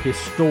talking about the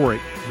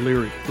historic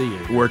Lyric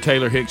Theater. Where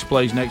Taylor Hicks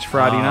plays next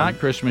Friday night,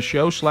 Christmas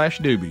show /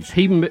 Doobies.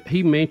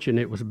 He mentioned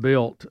it was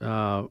built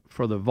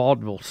for the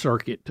vaudeville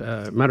circuit.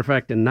 Matter of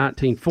fact, in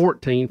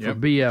 1914 for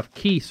B.F.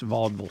 Keith's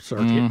vaudeville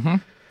circuit. Mm-hmm.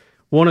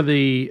 One of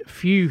the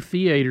few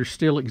theaters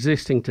still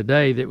existing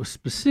today that was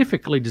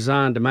specifically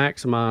designed to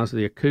maximize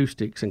the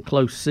acoustics and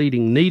close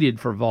seating needed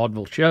for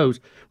vaudeville shows.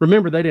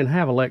 Remember, they didn't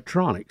have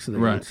electronics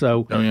then, right.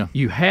 So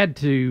you had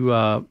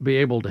to be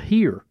able to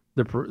hear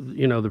the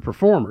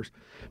performers.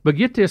 But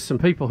get this, some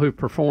people who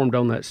performed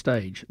on that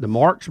stage: the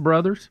Marx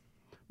Brothers,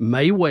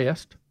 Mae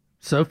West,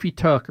 Sophie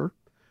Tucker,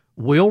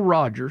 Will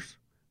Rogers,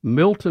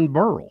 Milton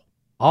Berle,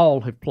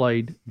 all have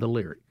played the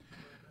Lyric.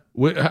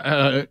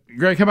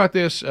 Greg, how about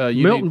this?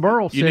 Milton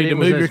Berle said you need to it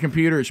was move your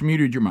computer. It's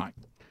muted your mic.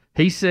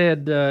 He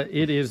said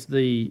it is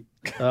the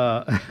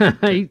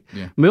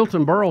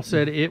Milton Berle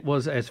said it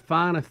was as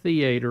fine a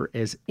theater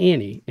as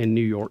any in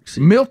New York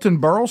City.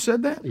 Milton Berle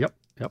said that? Yep.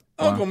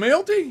 Uncle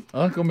Milty?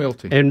 Uncle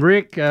Milty. And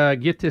Rick,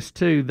 get this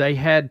too. They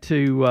had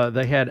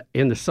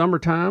in the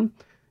summertime,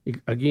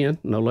 again,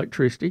 no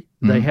electricity.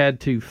 Mm-hmm. They had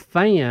to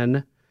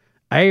fan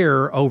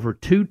air over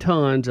 2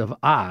 tons of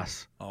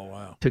ice. Oh,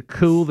 wow. To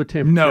cool the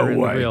temperature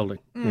in the building.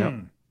 Mm. Yep.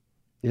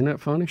 Isn't that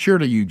funny?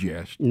 Surely you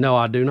jest. No,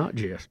 I do not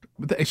jest.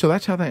 So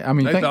that's how they. I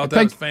mean, they thought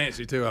that was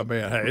fancy too. I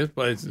bet. Hey, this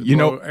place is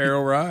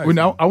arrow rise. Well,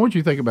 no, I want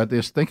you to think about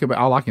this. Think about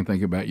all I can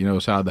think about.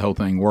 Is how the whole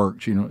thing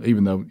works.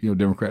 Even though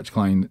Democrats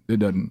claim it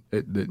doesn't.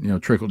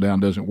 Trickle down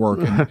doesn't work,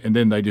 and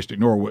then they just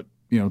ignore what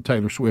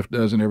Taylor Swift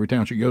does in every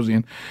town she goes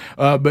in.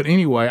 But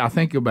anyway, I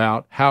think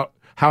about how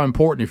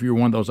important if you were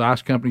one of those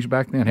ice companies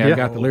back then. Hey, I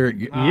got the Lyric.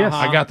 Yes,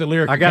 I got the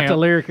Lyric. I got the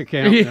Lyric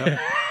account. Yeah.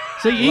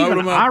 See,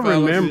 even I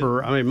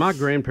remember. I mean, my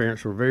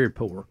grandparents were very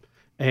poor,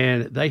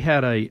 and they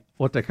had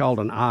what they called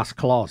an ice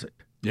closet.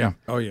 Yeah.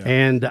 Oh, yeah.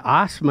 And the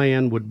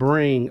Iceman would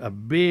bring a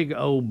big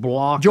old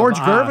block. George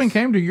of Gervin ice.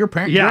 came to your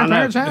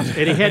grandparents' house,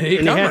 and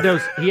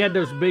he had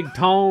those big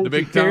tongs. The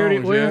big he carried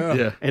tongs, it with,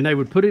 yeah. And they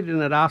would put it in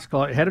that ice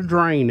closet. It had a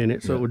drain in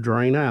it, so it would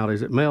drain out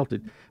as it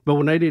melted. But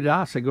when they did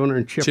ice, they go in there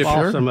and chip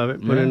off some of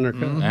it, and put it in their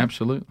cup.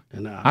 Absolutely.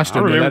 And I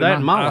still remember do that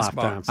in my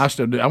lifetime. I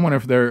still do. I wonder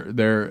if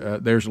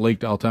theirs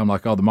leaked all the time,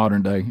 like all the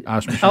modern day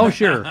ice machines. Oh,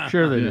 sure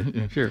they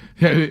do. Sure.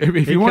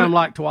 If you come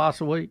like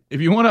twice a week.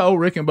 If you want to owe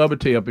Rick and Bubba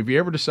tip, if you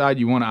ever decide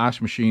you want an ice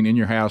machine in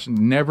your house,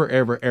 never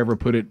ever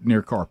put it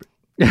near carpet.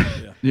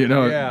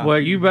 Well,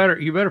 you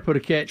better put a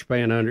catch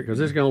pan under it because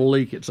it's going to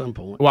leak at some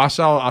point. Well, I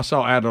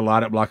saw Adler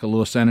light up like a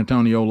little San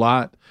Antonio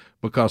light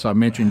because I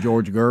mentioned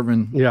George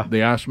Gervin,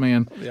 the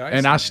Iceman.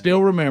 And I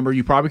still remember,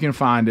 you probably can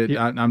find it.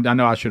 I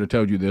know I should have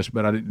told you this,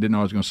 but I didn't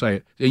know I was going to say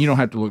it. And you don't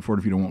have to look for it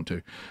if you don't want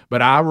to.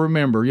 But I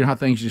remember, how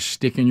things just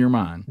stick in your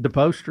mind. The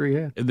poster,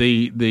 yeah.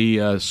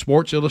 The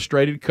Sports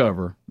Illustrated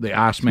cover, the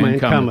Iceman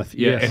cometh.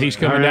 Yeah, yes. And he's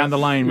coming down the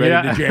lane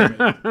ready to jam it.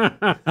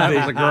 That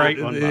was a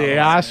great one. The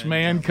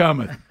Iceman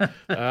cometh.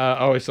 I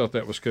always thought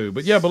that was cool.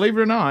 But yeah, believe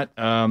it or not,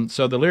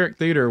 so the Lyric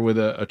Theater with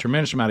a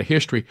tremendous amount of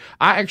history.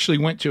 I actually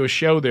went to a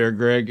show there,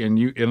 Greg, and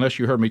unless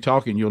you heard me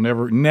talking, you'll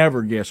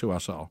never guess who I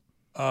saw.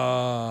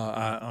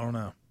 I don't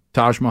know.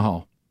 Taj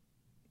Mahal,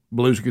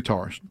 blues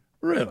guitarist.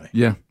 Really?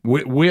 Yeah,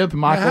 with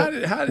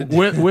Michael. How did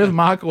with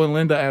Michael and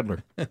Linda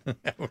Adler.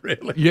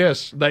 Really?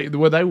 Yes, they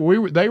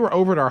were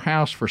over at our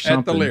house for something.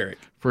 At the Lyric.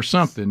 For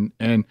something,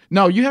 and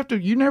no,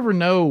 you never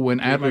know when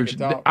Adler's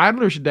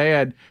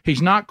dad.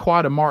 He's not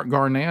quite a Mark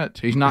Garnett.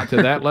 He's not to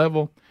that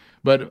level.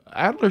 But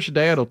Adler's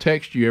dad will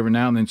text you every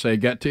now and then and say,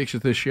 "Got tickets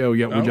at this show?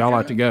 Yeah, would y'all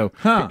like to go?"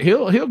 Huh.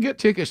 He'll get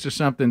tickets to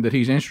something that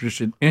he's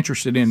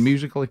interested in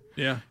musically.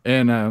 Yeah.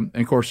 And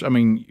of course, I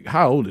mean,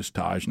 how old is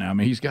Taj now? I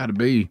mean, he's got to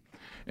be.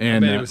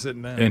 And I bet he was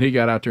sitting down. And he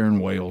got out there and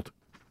wailed.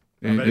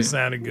 I bet it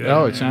sounded good.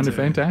 Oh, it sounded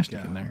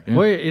fantastic in there. Yeah.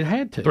 Well, it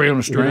had to. 3 on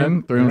a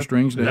string, 3 on a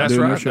strings. That's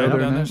doing right. the show They've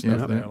there done now. that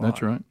stuff there a lot.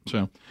 That's right.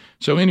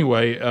 So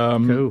anyway,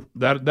 cool.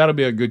 That'll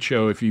be a good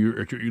show if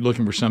you're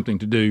looking for something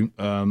to do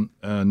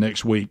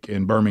next week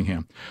in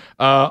Birmingham.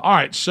 All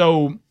right,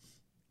 so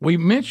we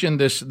mentioned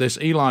this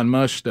Elon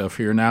Musk stuff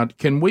here. Now,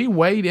 can we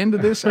wade into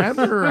this,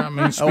 Adler? I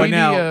mean,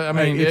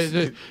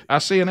 Speedy, I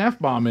see an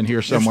F-bomb in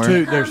here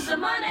somewhere. There's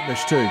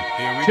two.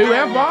 Two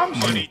F-bombs?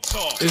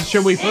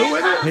 Should we fool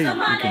with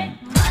it?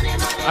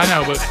 I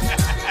know, but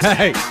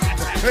Hey,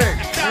 Rick.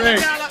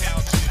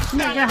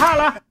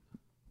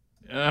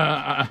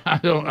 I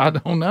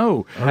don't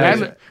know.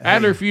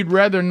 Adler, if you'd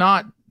rather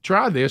not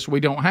try this, we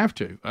don't have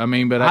to. I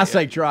mean, but I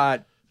say try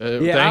it.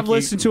 I've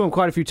listened to him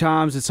quite a few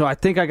times, and so I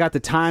think I got the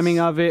timing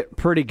of it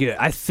pretty good.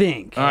 I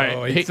think. All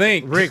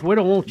right, Rick, we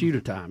don't want you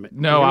to time it.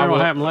 No, I will. will.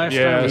 What happened last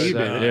time you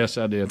did it. Yes,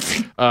 I did.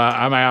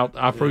 I'm out.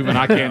 I've proven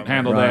I can't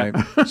handle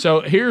that.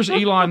 So here's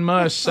Elon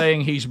Musk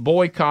saying he's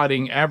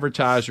boycotting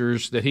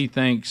advertisers that he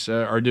thinks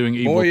are doing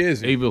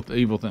evil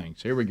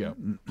things. Here we go.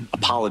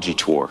 Apology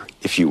tour,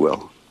 if you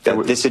will.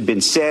 That this had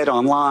been said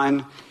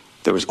online.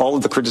 There was all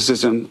of the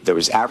criticism. There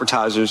was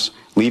advertisers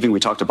leaving. We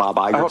talked to Bob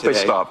Iger I hope today. they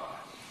stop.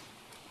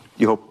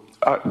 You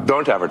hope?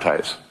 Don't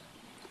advertise.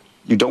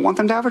 You don't want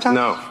them to advertise?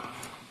 No.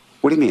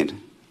 What do you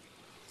mean?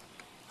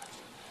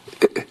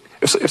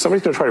 If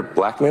somebody's going to try to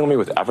blackmail me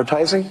with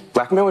advertising,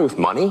 blackmail me with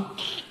money,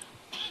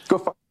 go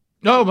fuck.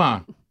 Oh,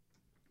 my.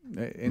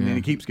 And then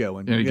he keeps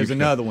going. And he There's keeps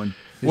another going. one.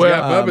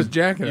 Well, Bubba's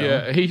jacket on.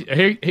 Yeah,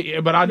 he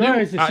but I do. No,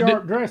 he's a I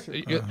sharp do- dresser.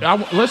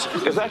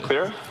 Is that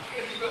clear?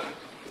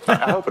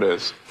 I hope it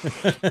is.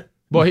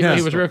 Well,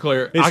 he was real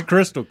clear. It's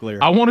crystal clear.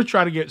 I want to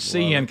try to get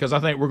C in because I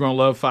think we're going to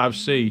love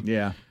 5C.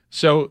 Yeah.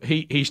 So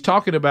he's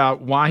talking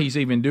about why he's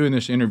even doing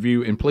this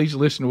interview, and please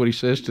listen to what he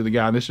says to the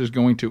guy. This is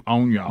going to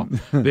own y'all.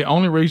 The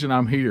only reason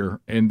I'm here,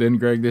 and then,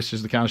 Greg, this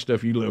is the kind of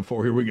stuff you live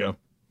for. Here we go.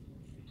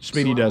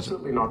 Speedy does it.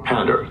 Absolutely not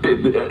pander.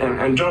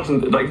 And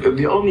Jonathan, like,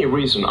 the only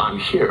reason I'm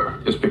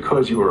here is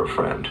because you were a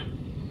friend.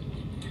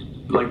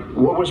 Like,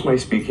 what was my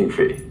speaking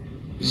fee?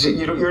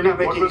 You're not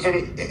making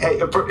any.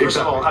 First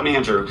of all, I'm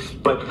Andrew,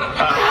 but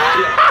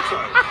yeah,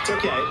 sorry, it's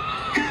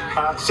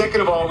okay.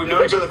 Second of all, we've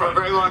known each other for a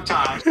very long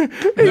time.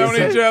 Known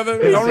each other.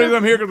 The only reason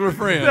I'm here because we're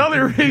friends. The only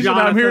reason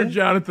I'm here,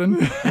 Jonathan,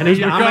 and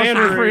is I'm because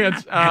Andrew. we're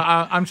friends.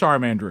 I'm sorry,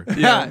 I'm Andrew.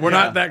 Yeah, we're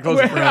not that close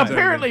to friends.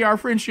 Apparently, our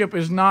friendship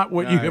is not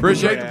what you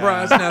appreciate the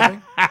prize.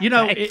 Nothing. You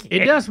know,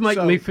 it does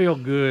make me feel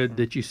good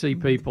that you see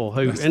people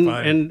who,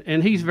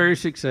 and he's very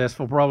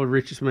successful, probably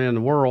richest man in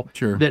the world.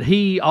 Sure. That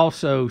he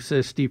also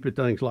says stupid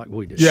things like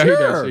we do. Yeah, he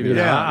does. You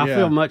know, I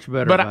feel much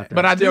better about that.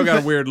 But I still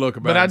got a weird look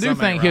about it. But I do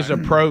Something think ain't his right.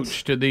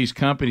 approach to these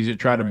companies that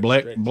try to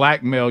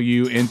blackmail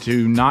you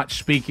into not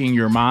speaking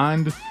your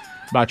mind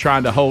by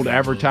trying to hold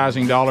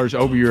advertising dollars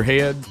over your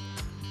head.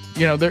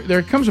 You know,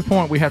 there comes a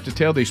point we have to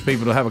tell these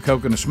people to have a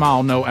Coke and a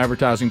smile, no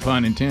advertising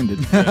pun intended.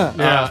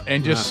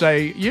 And just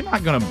say, you're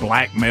not going to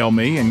blackmail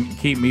me and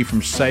keep me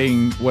from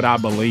saying what I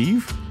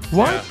believe.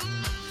 What?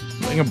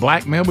 You're going to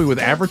blackmail me with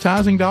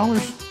advertising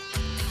dollars?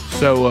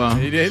 So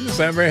He didn't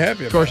sound very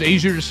happy. of course,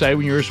 easier to say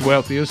when you're as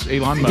wealthy as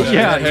Elon Musk.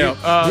 Yeah, that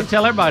helps. you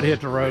tell everybody to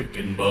hit the road. Rick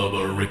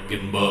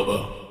and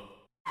Bubba.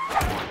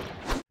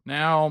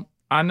 Now,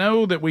 I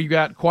know that we've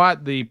got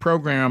quite the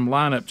program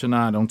lineup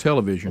tonight on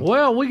television.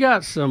 Well, we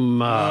got some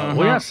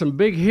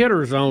big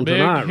hitters on Big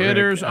tonight.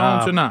 hitters Rick.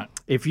 on tonight.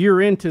 If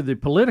you're into the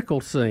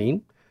political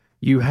scene,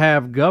 you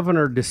have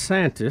Governor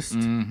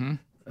DeSantis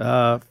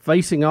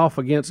facing off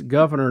against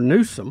Governor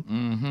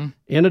Newsom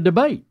in a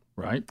debate.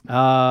 Right.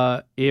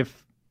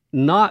 If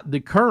not the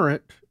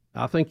current,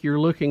 I think you're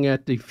looking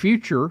at the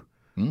future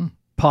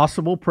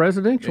possible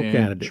presidential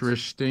candidates.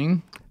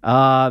 Interesting.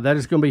 That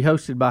is going to be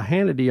hosted by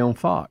Hannity on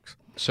Fox.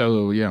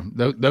 So, yeah,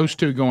 those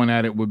two going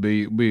at it would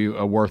be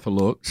worth a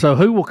look. So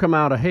who will come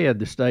out ahead,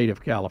 the state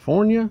of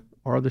California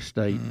or the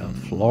state of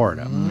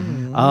Florida?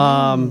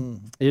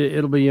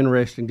 It'll be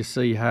interesting to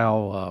see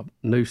how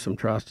Newsom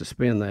tries to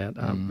spin that.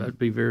 That'd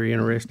be very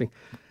interesting.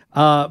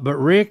 But,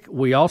 Rick,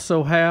 we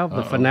also have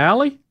the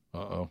finale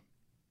of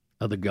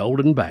The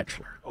Golden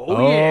Bachelor.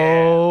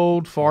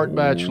 Old fart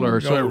bachelor.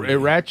 So it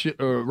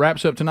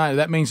wraps up tonight.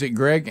 That means that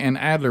Greg and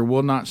Adler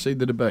will not see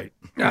the debate.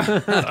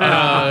 So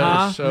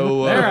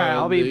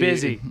I'll be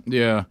busy.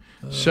 Yeah.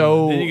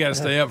 So Then you got to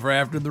stay up for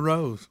after the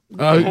rose.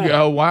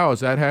 oh wow,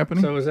 is that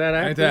happening? So is that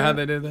Ain't that how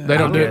they did that? They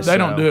don't do it. guess They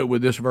don't so. do it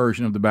with this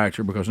version of the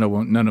Bachelor because none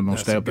of them will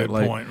stay a up that good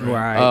late. point,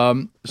 Right.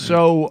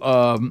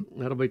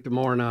 That'll be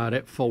tomorrow night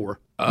at 4.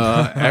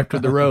 After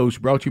the Rose,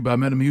 brought to you by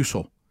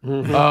Metamucil.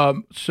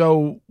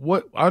 So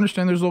what? I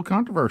understand there's a little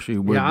controversy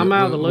with I'm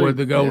out of the loop. with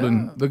the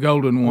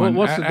golden one.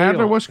 what's the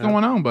Adler, deal? what's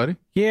going on, buddy?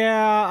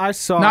 Yeah, I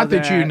saw Not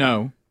that you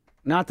know.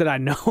 Not that I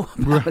know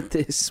about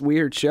this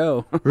weird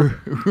show.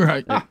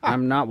 Right.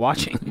 I'm not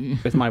watching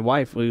with my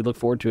wife. We look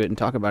forward to it and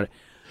talk about it.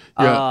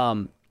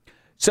 Yeah.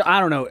 So I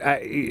don't know.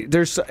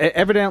 There's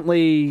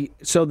evidently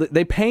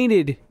they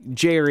painted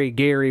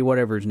Gary,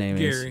 whatever his name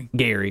is.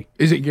 Gary.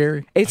 Is it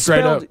Gary? It's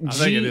Straight spelled up.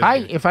 G.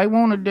 Hey, if I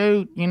want to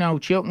do,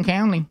 Chilton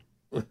County.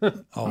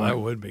 Oh, that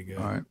would be good.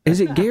 All right. Is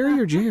it Gary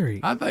or Jerry?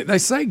 I think they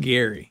say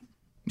Gary.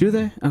 Do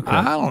they? Okay.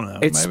 I don't know.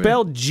 It's Maybe.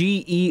 spelled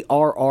Gerry.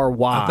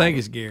 I think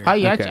it's Gary.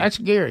 Hey, Okay. that's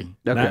Gary.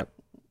 Okay.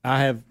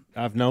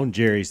 I've known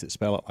Jerry's that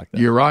spell it like that.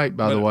 You're right,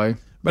 by the way.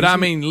 But I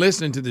mean,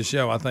 listening to the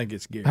show, I think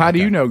it's Gary. How do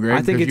you know, Greg?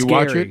 I think 'Cause it's you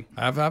watch Gary. it?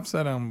 I've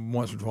sat on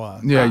once or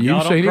twice. Yeah, you've Y'all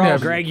don't seen it. cross,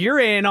 haven't you? Greg, you're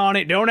in on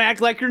it. Don't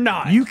act like you're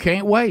not. You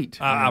can't wait.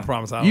 I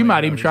promise. I You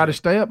might even try to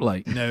stay up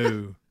late.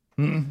 No.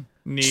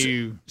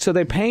 No. So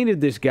they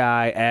painted this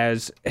guy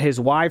as his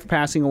wife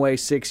passing away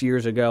 6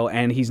 years ago,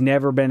 and he's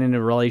never been in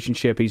a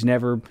relationship. He's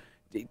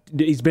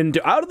been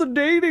out of the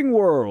dating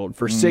world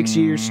for 6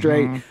 years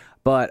straight.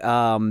 But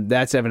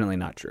that's evidently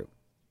not true.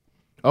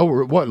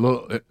 Oh, what?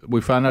 Look,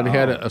 we found out he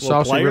had a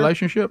saucy player?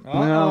 relationship.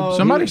 No.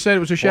 Somebody said it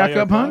was a Shack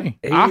Player Up Honey.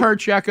 I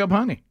heard Shack Up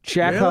Honey.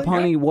 Shack Up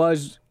Honey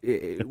was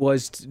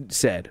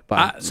said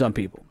by some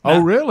people.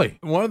 Oh, really?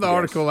 One of the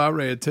articles I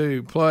read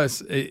too.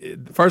 Plus,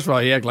 first of all,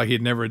 he acted like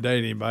he'd never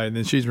dated anybody, and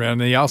then she's around.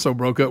 And he also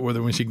broke up with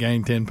her when she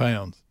gained 10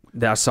 pounds.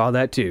 I saw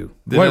that too.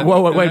 Wait a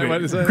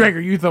minute. Greg, are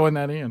you throwing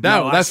that in?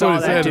 No, that's what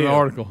it said in the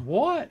article.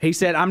 What? He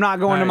said, "I'm not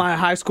going to my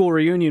high school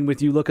reunion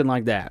with you looking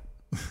like that."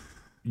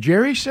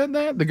 Jerry said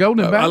that? The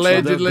Golden Bachelor?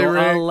 Allegedly,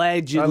 Rick.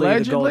 Allegedly,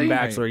 the Golden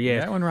Bachelor,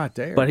 yes. That one right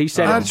there. But he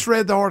said, I just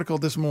read the article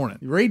this morning.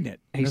 You're reading it.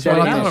 He That's said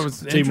what it I thought is. it was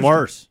It's even interesting.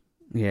 worse.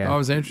 Yeah. That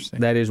was interesting.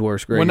 That is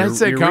worse, Greg. When they You're-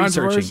 said you're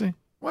controversy, researching.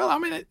 well, I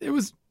mean, it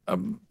was a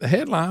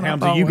headline.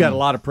 Hamza, you got a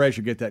lot of pressure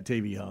to get that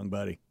TV hung,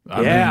 buddy.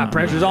 Yeah,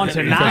 pressure's on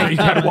tonight. You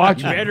gotta watch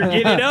You better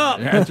get it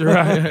up. That's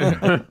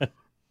right.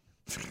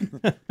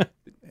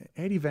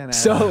 Eddie Van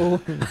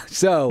Adel.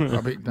 So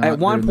at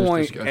one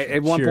point,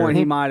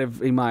 he might have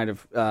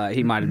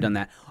done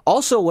that.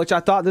 Also, which I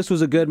thought this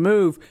was a good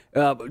move.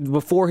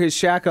 Before his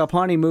Shack Up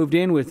Honey moved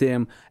in with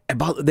him,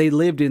 they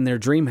lived in their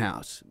dream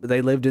house.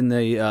 They lived in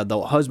the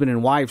husband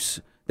and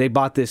wife's. They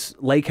bought this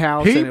lake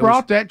house. He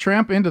brought that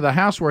tramp into the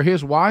house where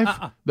his wife,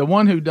 the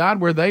one who died,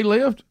 where they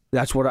lived.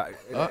 That's what I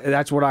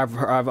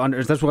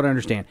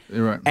understand.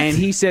 Right. And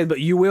he said, but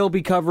you will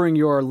be covering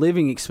your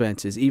living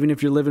expenses. Even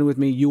if you're living with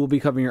me, you will be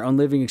covering your own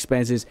living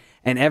expenses.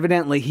 And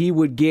evidently, he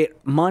would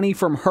get money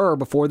from her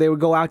before they would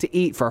go out to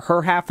eat for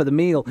her half of the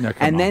meal,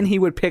 and then he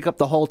would pick up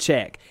the whole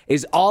check.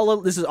 This is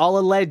all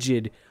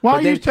alleged. Why but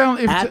are you then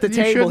telling? at the you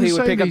table, he shouldn't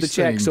would say pick up the these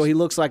check, things. so he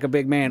looks like a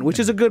big man, which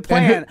is a good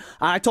plan.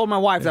 I told my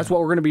wife that's what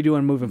we're going to be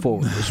doing moving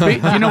forward. You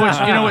know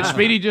what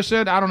Speedy just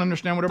said? I don't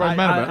understand what everybody's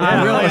mad about.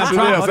 I really am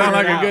trying to sound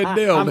like a good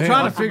deal. I'm to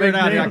trying him. to figure it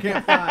out. I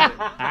can't find it.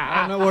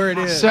 I don't know where it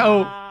is.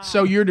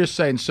 So you're just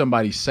saying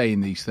somebody's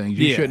saying these things.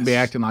 You shouldn't be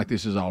acting like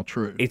this is all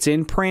true. It's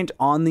in print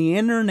on the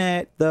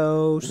internet,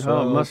 though.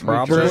 So it must be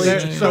probably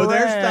true. So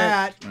there's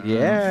that.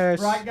 Yes.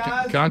 Right,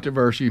 guys?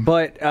 Controversy.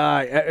 But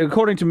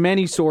according to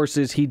many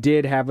sources, he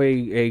did have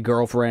a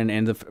girlfriend,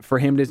 and for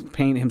him to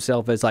paint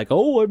himself as like,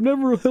 oh, I've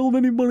never held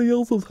anybody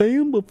else's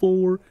hand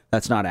before,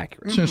 that's not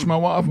accurate. Since my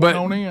wife went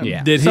on in.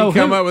 Yeah. Did he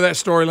come up with that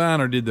storyline,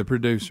 or did the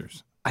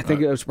producers? I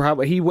think it was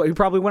probably he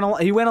probably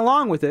went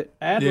along with it.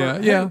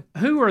 Adler,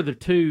 Who are the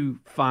two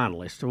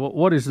finalists?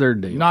 What is their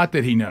deal? Not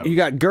that he knows. You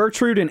got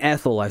Gertrude and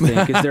Ethel, I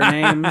think, is their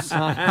names. No,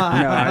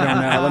 I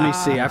don't know. Let me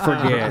see.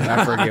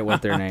 I forget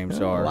what their names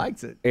are.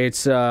 Likes it.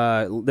 It's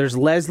there's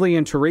Leslie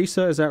and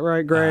Teresa. Is that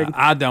right, Greg?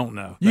 I don't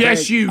know.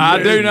 Yes, you.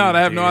 I do not.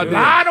 I have no idea.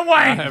 Right away.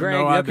 I have Greg,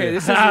 no idea. okay,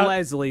 this is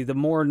Leslie, the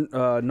more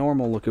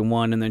normal looking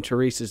one, and then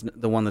Teresa's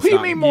the one that's What do you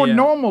not. mean more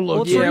normal Well,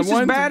 looking?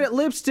 Teresa's bad at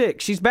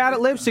lipstick. She's bad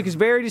at lipstick. It's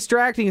very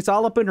distracting. It's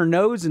all up in her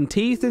nose and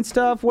teeth and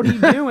stuff. What are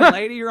you doing,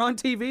 lady? You're on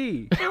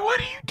TV. What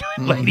are you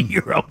doing, lady?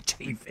 You're on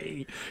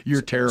TV.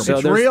 You're terrible. So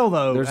It's there's- real,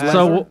 though. there's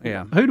So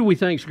yeah. who do we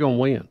think's going to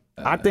win?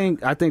 I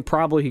think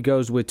probably he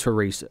goes with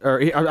Teresa,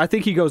 I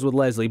think he goes with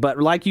Leslie. But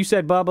like you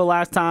said, Bubba,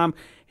 last time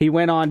he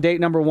went on date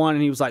number 1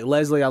 and he was like,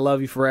 Leslie, I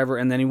love you forever.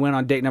 And then he went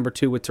on date number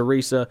 2 with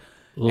Teresa.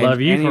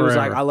 Love you and he was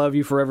forever. like, I love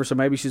you forever. So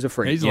maybe she's a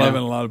freak. He's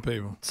loving a lot of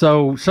people.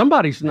 So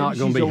somebody's not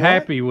going to be she's a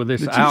happy with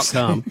this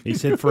outcome. He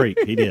said freak.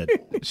 He did.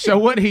 So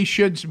what he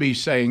should be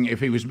saying, if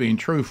he was being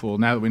truthful,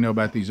 now that we know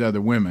about these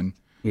other women,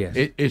 Yes.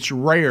 it's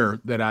rare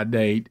that I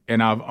date,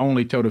 and I've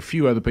only told a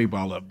few other people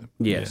I love them.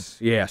 Yes.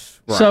 Right.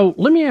 So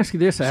let me ask you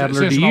this, Adler.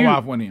 Since do my you,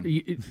 wife went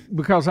in.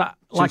 Because I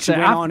like I she said,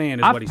 went on in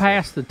is I've what he said.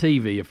 passed the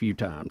TV a few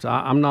times.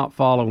 I'm not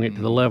following it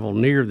to the level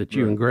near that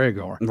you and Greg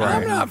are. Right.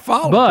 I'm not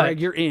following. But Greg,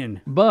 you're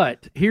in.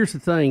 But here's the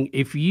thing: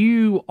 if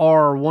you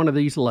are one of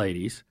these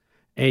ladies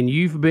and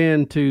you've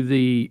been to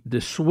the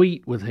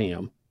suite with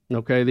him,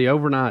 okay, the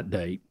overnight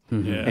date,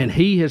 and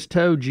he has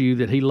told you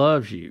that he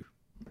loves you,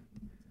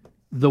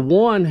 the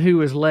one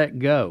who is let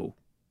go,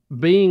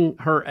 being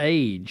her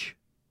age,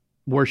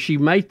 where she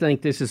may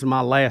think this is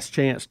my last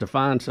chance to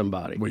find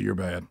somebody. Well, you're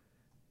bad.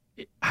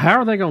 How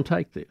are they going to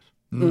take this?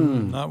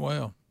 Not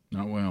well.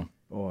 Not well.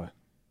 Boy.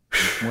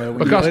 Well,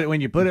 Because-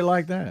 when you put it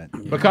like that.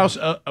 Because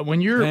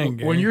when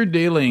you're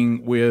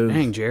dealing with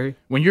Dang, Jerry.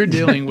 when you're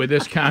dealing with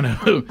this kind of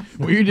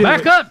when you're dealing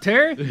Back up,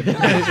 Terry.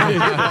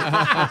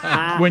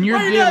 when you're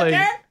dealing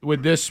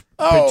with this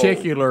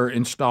particular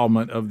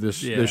installment of this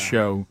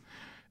show,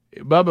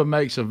 Bubba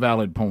makes a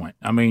valid point.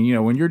 I mean,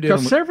 when you're dealing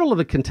Because with several of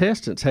the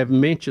contestants have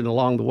mentioned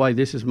along the way,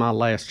 this is my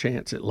last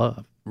chance at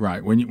love.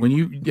 right when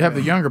you have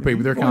the younger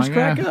people, they're kind of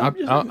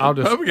like, I'll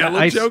just. We got a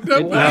little choked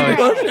up.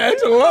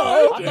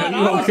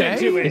 Okay.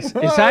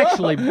 It's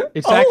actually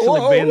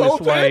been this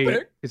way.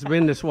 It's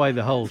been this way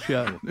the whole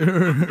show.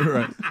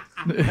 Right.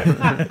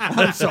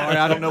 I'm sorry.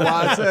 I don't know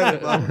why I said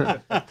it.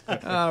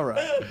 But, all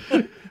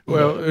right.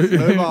 Well,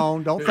 Move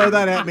on. Don't throw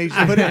that at me.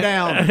 Just put it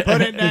down.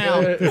 Put it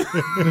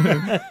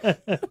down.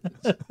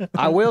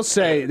 I will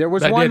say there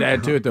was that one. did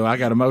add to it, though. I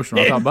got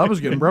emotional. I thought Bubba's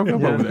getting broke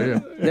up over there. Yeah.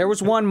 There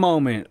was one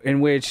moment in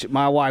which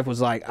my wife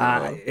was like,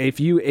 "If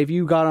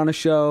you got on a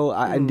show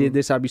and did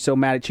this, I'd be so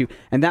mad at you."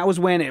 And that was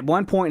when at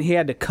one point he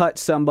had to cut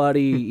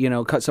somebody,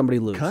 cut somebody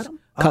loose. Cut him?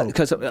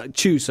 because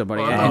choose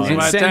somebody and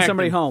somebody send attacked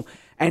somebody him. home.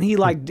 And he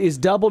like is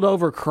doubled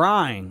over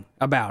crying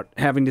about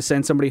having to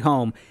send somebody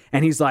home.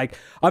 And he's like,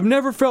 I've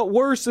never felt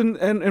worse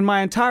in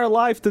my entire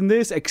life than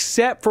this,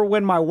 except for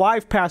when my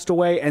wife passed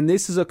away, and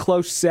this is a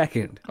close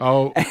second.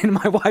 Oh. And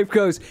my wife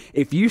goes,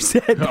 if you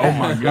said that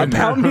my goodness.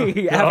 about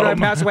me after I Oh,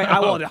 pass away, I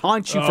will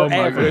haunt you Oh,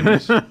 my forever.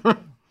 goodness.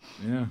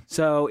 Yeah.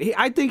 So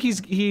I think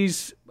he's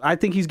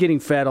getting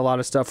fed a lot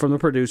of stuff from the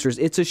producers.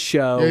 It's a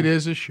show. It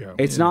is a show.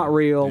 It's not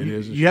real. It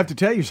is. You have to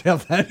tell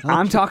yourself that.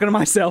 I'm talking to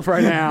myself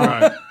right now.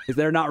 Right.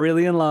 They're not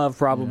really in love,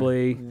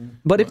 probably.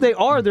 But if they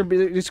are,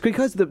 it's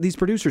because these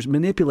producers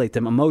manipulate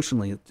them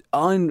emotionally. It's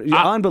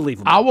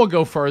unbelievable. I will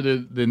go further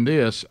than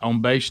this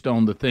based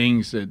on the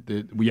things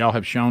that we all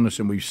have shown us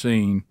and we've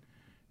seen.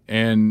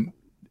 And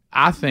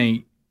I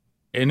think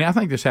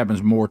this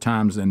happens more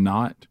times than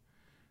not,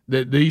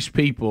 that these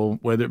people,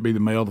 whether it be the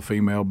male, the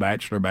female,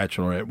 bachelor,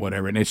 bachelorette,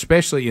 whatever, and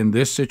especially in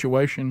this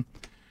situation,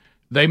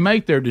 they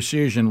make their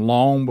decision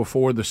long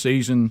before the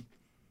season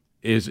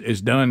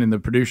is done, and the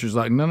producer's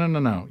like,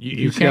 no.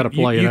 You gotta can't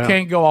play it out. You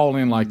can't go all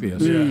in like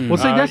this. Yeah. Well,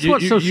 see, that's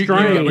what's so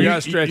strange. We gotta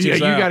stretch this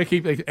out. You got to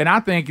keep it. And I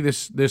think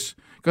this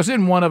because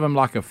isn't one of them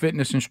like a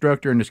fitness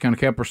instructor and just kind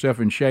of kept herself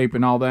in shape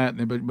and all that,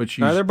 but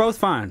she's They're both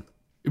fine.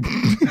 All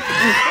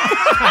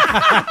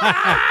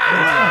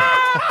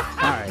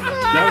right.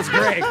 That was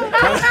Greg.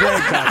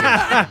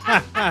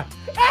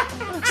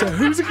 talking. So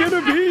who's it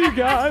gonna be,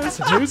 guys?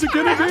 Who's it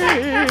gonna be?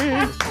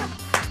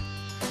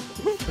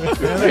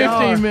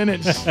 15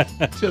 minutes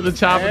to the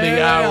top of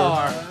the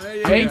hour.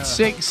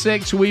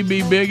 866 We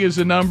Be Big is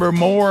the number.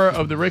 More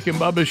of the Rick and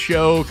Bubba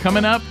show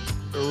coming up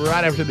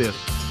right after this.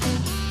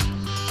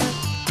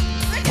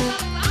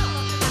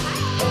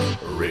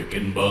 Rick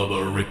and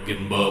Bubba, Rick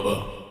and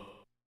Bubba.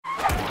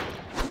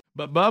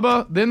 But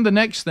Bubba, then the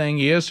next thing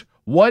is,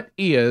 what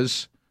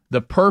is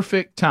the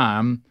perfect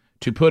time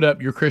to put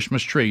up your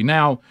Christmas tree?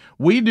 Now,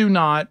 we do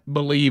not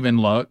believe in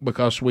luck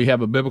because we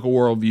have a biblical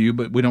worldview,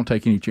 but we don't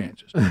take any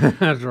chances.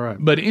 That's right.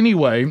 But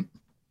anyway,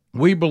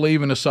 we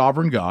believe in a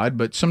sovereign God,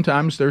 but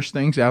sometimes there's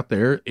things out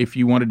there if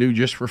you want to do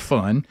just for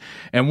fun.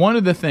 And one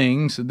of the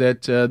things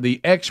that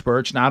the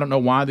experts, and I don't know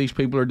why these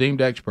people are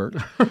deemed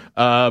experts,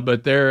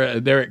 but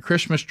they're at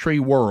Christmas Tree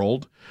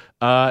World,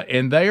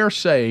 and they are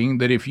saying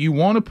that if you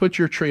want to put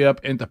your tree up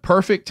at the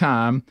perfect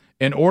time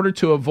in order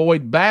to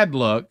avoid bad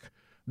luck,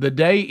 the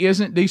day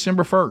isn't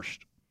December 1st.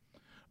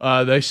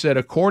 They said,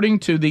 according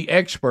to the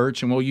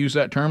experts, and we'll use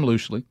that term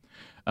loosely,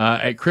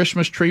 at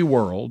Christmas Tree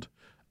World,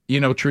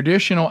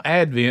 traditional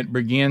Advent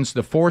begins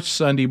the fourth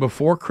Sunday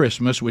before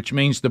Christmas, which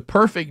means the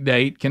perfect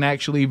date can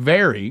actually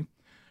vary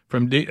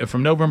from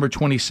November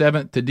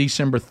 27th to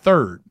December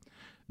 3rd.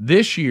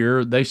 This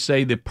year, they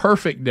say the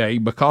perfect day,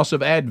 because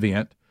of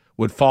Advent,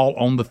 would fall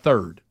on the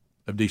 3rd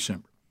of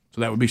December. So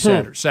that would be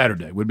Saturday.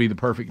 Saturday would be the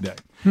perfect day.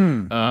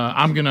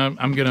 I'm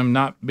gonna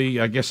not be.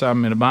 I guess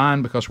I'm in a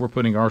bind because we're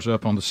putting ours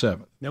up on the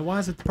 7th. Now, why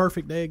is it the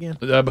perfect day again?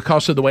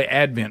 Because of the way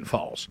Advent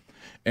falls,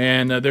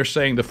 and they're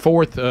saying the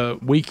fourth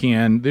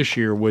weekend this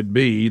year would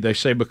be. They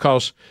say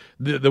because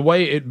the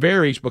way it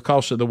varies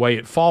because of the way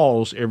it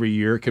falls every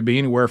year. It could be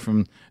anywhere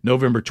from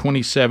November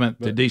 27th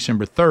to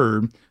December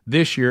 3rd.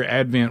 This year,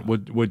 Advent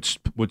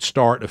would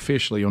start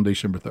officially on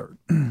December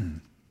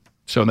 3rd.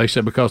 So they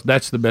said because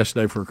that's the best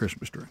day for a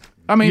Christmas tree.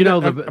 I mean,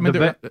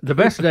 the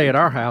best day at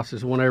our house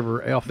is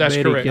whenever Elf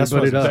Betty can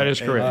put it up. That is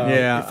correct.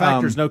 It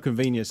factors no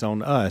convenience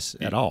on us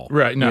at all.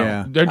 Right? No,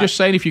 Yeah. they're just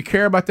saying if you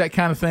care about that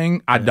kind of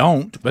thing. I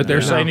don't, but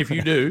they're saying if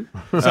you do,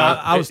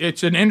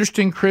 it's an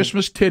interesting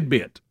Christmas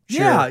tidbit.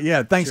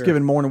 Yeah.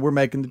 Thanksgiving morning, we're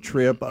making the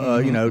trip,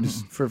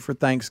 just for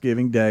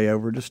Thanksgiving Day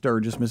over to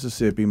Sturgis,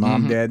 Mississippi.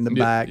 Mom, Dad in the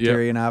back,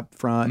 Terry and I up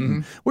front.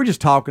 And we're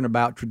just talking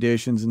about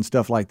traditions and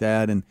stuff like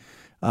that. And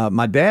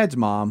my dad's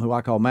mom, who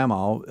I call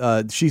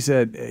Mama, he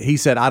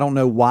said, I don't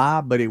know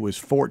why, but it was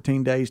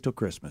 14 days till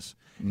Christmas.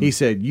 He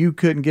said you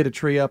couldn't get a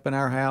tree up in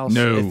our house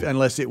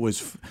unless it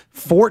was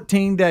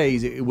 14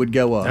 days it would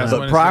go up.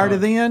 But prior to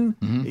then,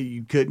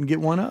 you couldn't get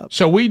one up.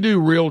 So we do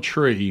real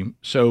tree.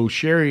 So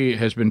Sherry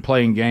has been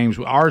playing games.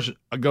 Ours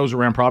goes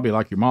around probably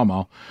like your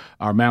mama,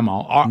 our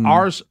mama.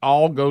 Ours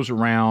all goes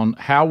around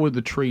how would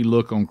the tree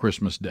look on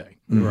Christmas Day.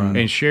 Right.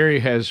 And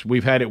Sherry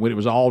we've had it when it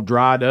was all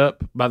dried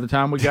up by the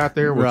time we got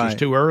there, which was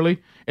too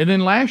early. And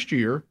then last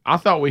year, I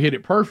thought we hit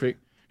it perfect.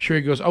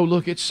 Sherry goes, oh,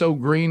 look, it's so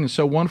green and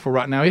so wonderful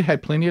right now. It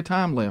had plenty of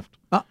time left.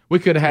 We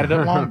could have had it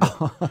up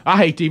longer. I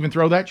hate to even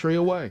throw that tree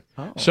away.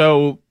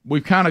 So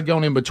we've kind of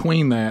gone in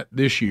between that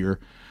this year.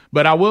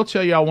 But I will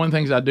tell y'all one of the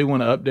things I do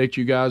want to update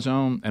you guys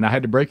on, and I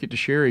had to break it to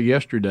Sherry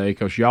yesterday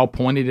because y'all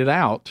pointed it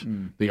out,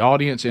 the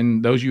audience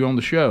and those of you on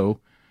the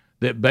show,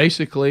 that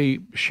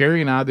basically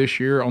Sherry and I this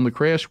year on the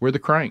Crest, we're the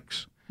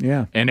cranks.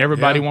 Yeah. And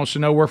everybody wants to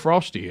know where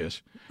Frosty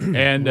is.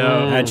 And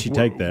how'd she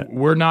take that?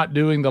 We're not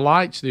doing the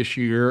lights this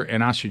year,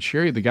 and I said,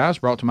 Sherry, the guys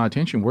brought to my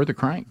attention we're the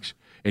cranks.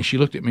 And she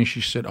looked at me and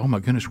she said, "Oh my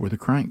goodness, we're the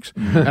Cranks."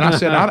 And I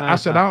said, I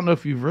don't know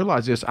if you've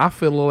realized this. I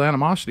feel a little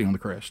animosity on the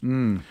crest.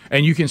 And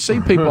you can see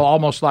people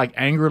almost like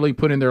angrily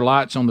putting their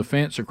lights on the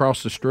fence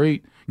across the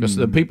street. Because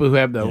the people who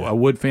have a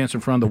wood fence in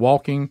front of the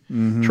walking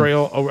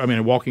trail,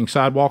 a walking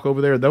sidewalk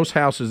over there, those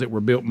houses that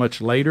were built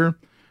much later,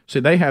 see,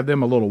 they have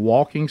them a little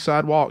walking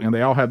sidewalk, and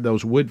they all have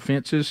those wood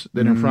fences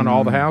that are in front of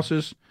all the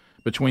houses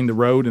between the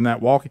road and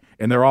that walking,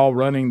 and they're all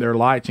running their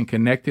lights and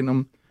connecting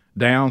them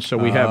down, so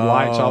we have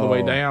lights all the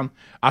way down.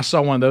 I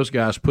saw one of those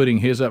guys putting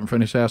his up in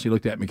front of his house. He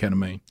looked at me kind of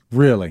mean.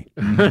 Really?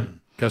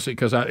 Because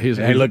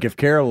hey, look, if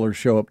Carol will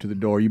show up to the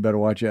door, you better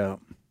watch out.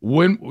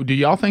 When do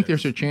y'all think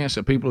there's a chance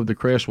that people of the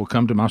crest will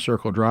come to my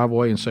circle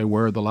driveway and say,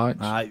 "Where are the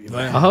lights?" I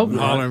hope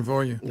not. Hollering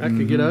for you. That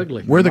could get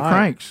ugly. We're the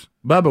Cranks,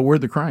 Bubba. We're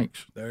the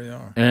Cranks. There you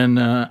are. And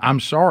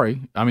I'm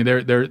sorry. I mean,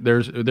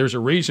 there's a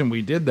reason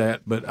we did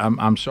that, but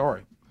I'm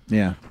sorry.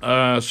 Yeah.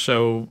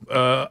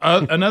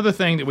 Another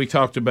thing that we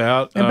talked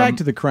about, and back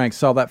to the Cranks.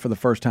 Saw that for the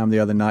first time the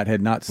other night.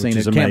 Had not seen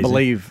it. Can't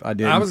believe I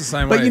did. I was the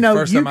same way.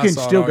 But you can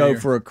still go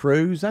for a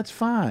cruise. That's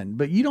fine.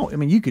 But you don't. I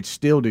mean, you could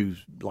still do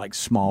like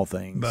small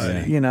things.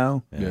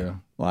 Yeah.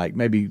 Like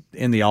maybe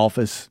in the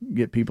office,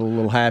 get people a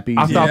little happy.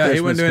 I thought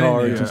Christmas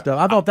cards and stuff.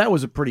 I thought that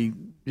was a pretty.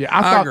 Yeah,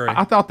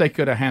 I thought they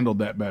could have handled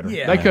that better.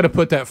 Yeah. They could have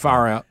put that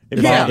fire out.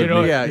 It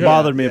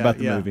bothered me about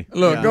the movie.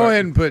 Look, go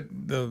ahead and put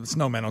the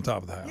snowman on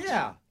top of the house.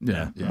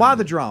 Yeah. Why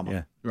the drama?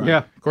 Yeah. Right. Yeah.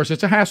 Of course,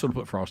 it's a hassle to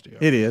put Frosty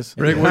up. It is.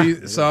 Rick, what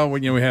you saw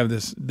when we have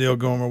this deal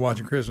going, we're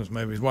watching Christmas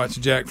movies. Watch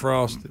Jack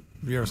Frost.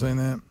 Have you ever seen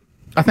that?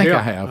 I think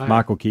I have.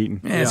 Michael Keaton.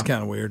 Yeah, it's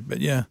kind of weird,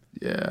 but yeah.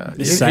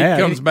 It's sad.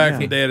 He comes back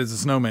from dead as a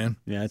snowman.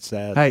 Yeah, it's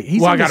sad. Hey,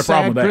 I got a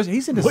problem with that.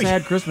 He's into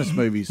sad Christmas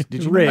movies.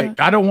 Did you Rick?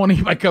 I don't want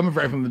anybody coming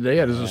back from the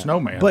dead as a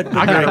snowman. But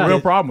I got a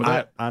real problem with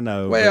that. I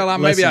know. Well,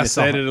 maybe I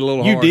said it a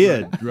little hard. You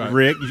did, right.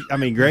 Rick.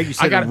 Greg, you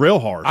said it real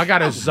hard. I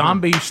got a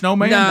zombie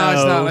snowman.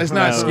 No, it's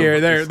not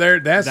scary.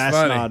 That's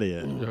funny. Not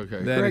it.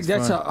 Okay, Greg,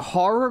 that's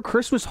a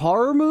Christmas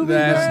horror movie.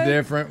 That's a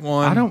different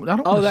one. I don't.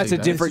 Oh, that's a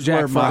different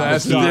Jack Frost.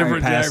 That's a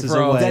different Jack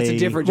Frost. That's a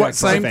different Jack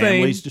Frost. Same thing.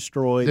 Family's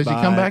destroyed. Does he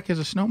come back as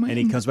a snowman? And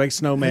he comes back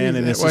snowman,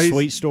 and it's a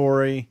sweet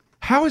story.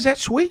 How is that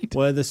sweet?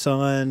 Well, the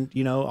sun,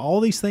 all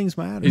these things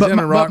matter. He's in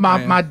a rock but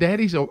band. my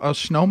daddy's a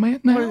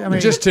snowman now? I mean,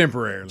 just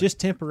temporarily. Just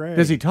temporarily.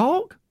 Does he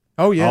talk?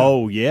 Oh, yeah.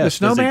 Oh, yes.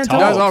 The snowman He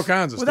does all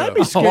kinds of stuff. That'd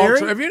be scary.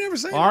 Have you never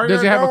seen it?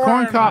 Does he have a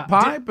corncob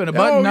pipe and a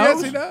button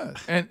nose? Yes, he does.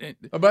 And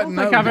a button nose.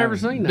 I don't think I've ever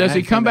seen that. Does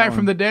he come back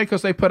from the dead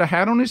because they put a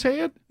hat on his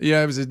head?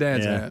 Yeah, it was his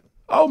dad's hat.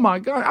 Oh, my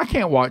God. I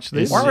can't watch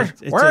this.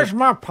 Where's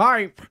my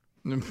pipe?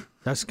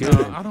 That's good.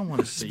 I don't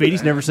want to see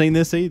Speedy's that. never seen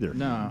this either.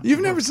 No.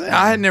 You've never seen it?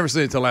 I had never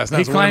seen it until last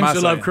night. He claims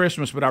to love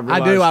Christmas, but I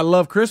realize... I do. I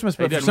love Christmas,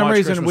 but for some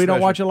reason we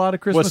don't watch a lot of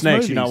Christmas What's next?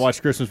 movies. You not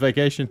watch Christmas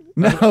Vacation?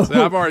 No.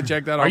 So I've already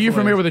checked that out. Are you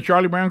familiar with the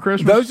Charlie Brown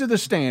Christmas? Those are the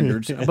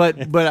standards,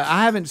 but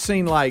I haven't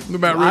seen I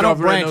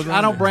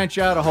don't branch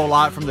out a whole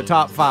lot from the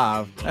top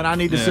 5, and I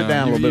need to sit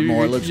down a little bit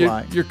more. It looks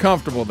like you're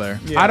comfortable there.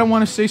 Yeah. I don't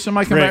want to see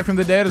somebody come back from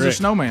the dead as a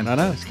snowman. I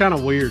know it's kind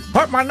of weird.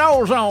 Put my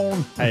nose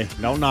on. Hey,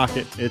 don't knock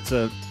it. It's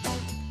a.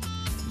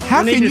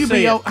 How can you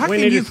say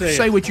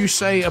what you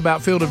say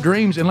about Field of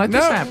Dreams and let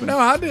this happen? No,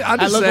 I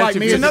just look said like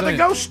me. It's another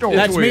ghost story.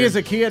 That's me as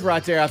a kid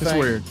right there. I think it's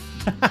weird.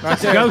 Right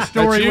there. Ghost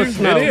story with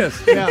snow. It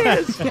is. Yeah.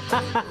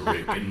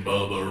 Rick and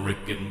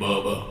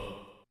Bubba.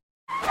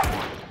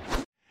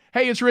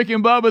 Hey, it's Rick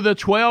and Bubba. The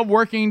 12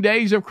 working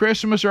days of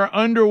Christmas are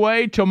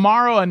underway.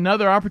 Tomorrow,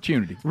 another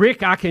opportunity.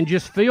 Rick, I can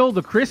just feel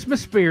the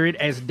Christmas spirit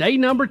as day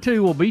number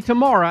 2 will be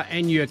tomorrow,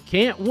 and you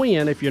can't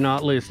win if you're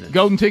not listening.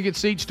 Golden ticket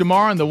seats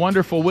tomorrow and the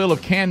wonderful wheel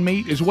of canned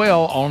meat as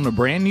well on the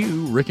brand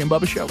new Rick and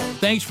Bubba show.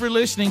 Thanks for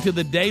listening to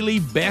the daily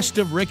best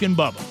of Rick and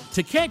Bubba.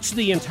 To catch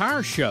the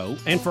entire show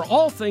and for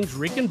all things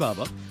Rick and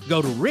Bubba,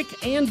 go to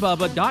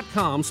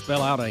rickandbubba.com,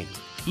 spell out AIM.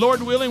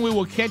 Lord willing, we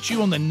will catch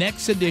you on the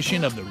next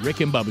edition of the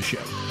Rick and Bubba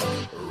show.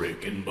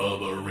 Rick and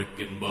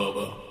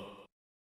Bubba.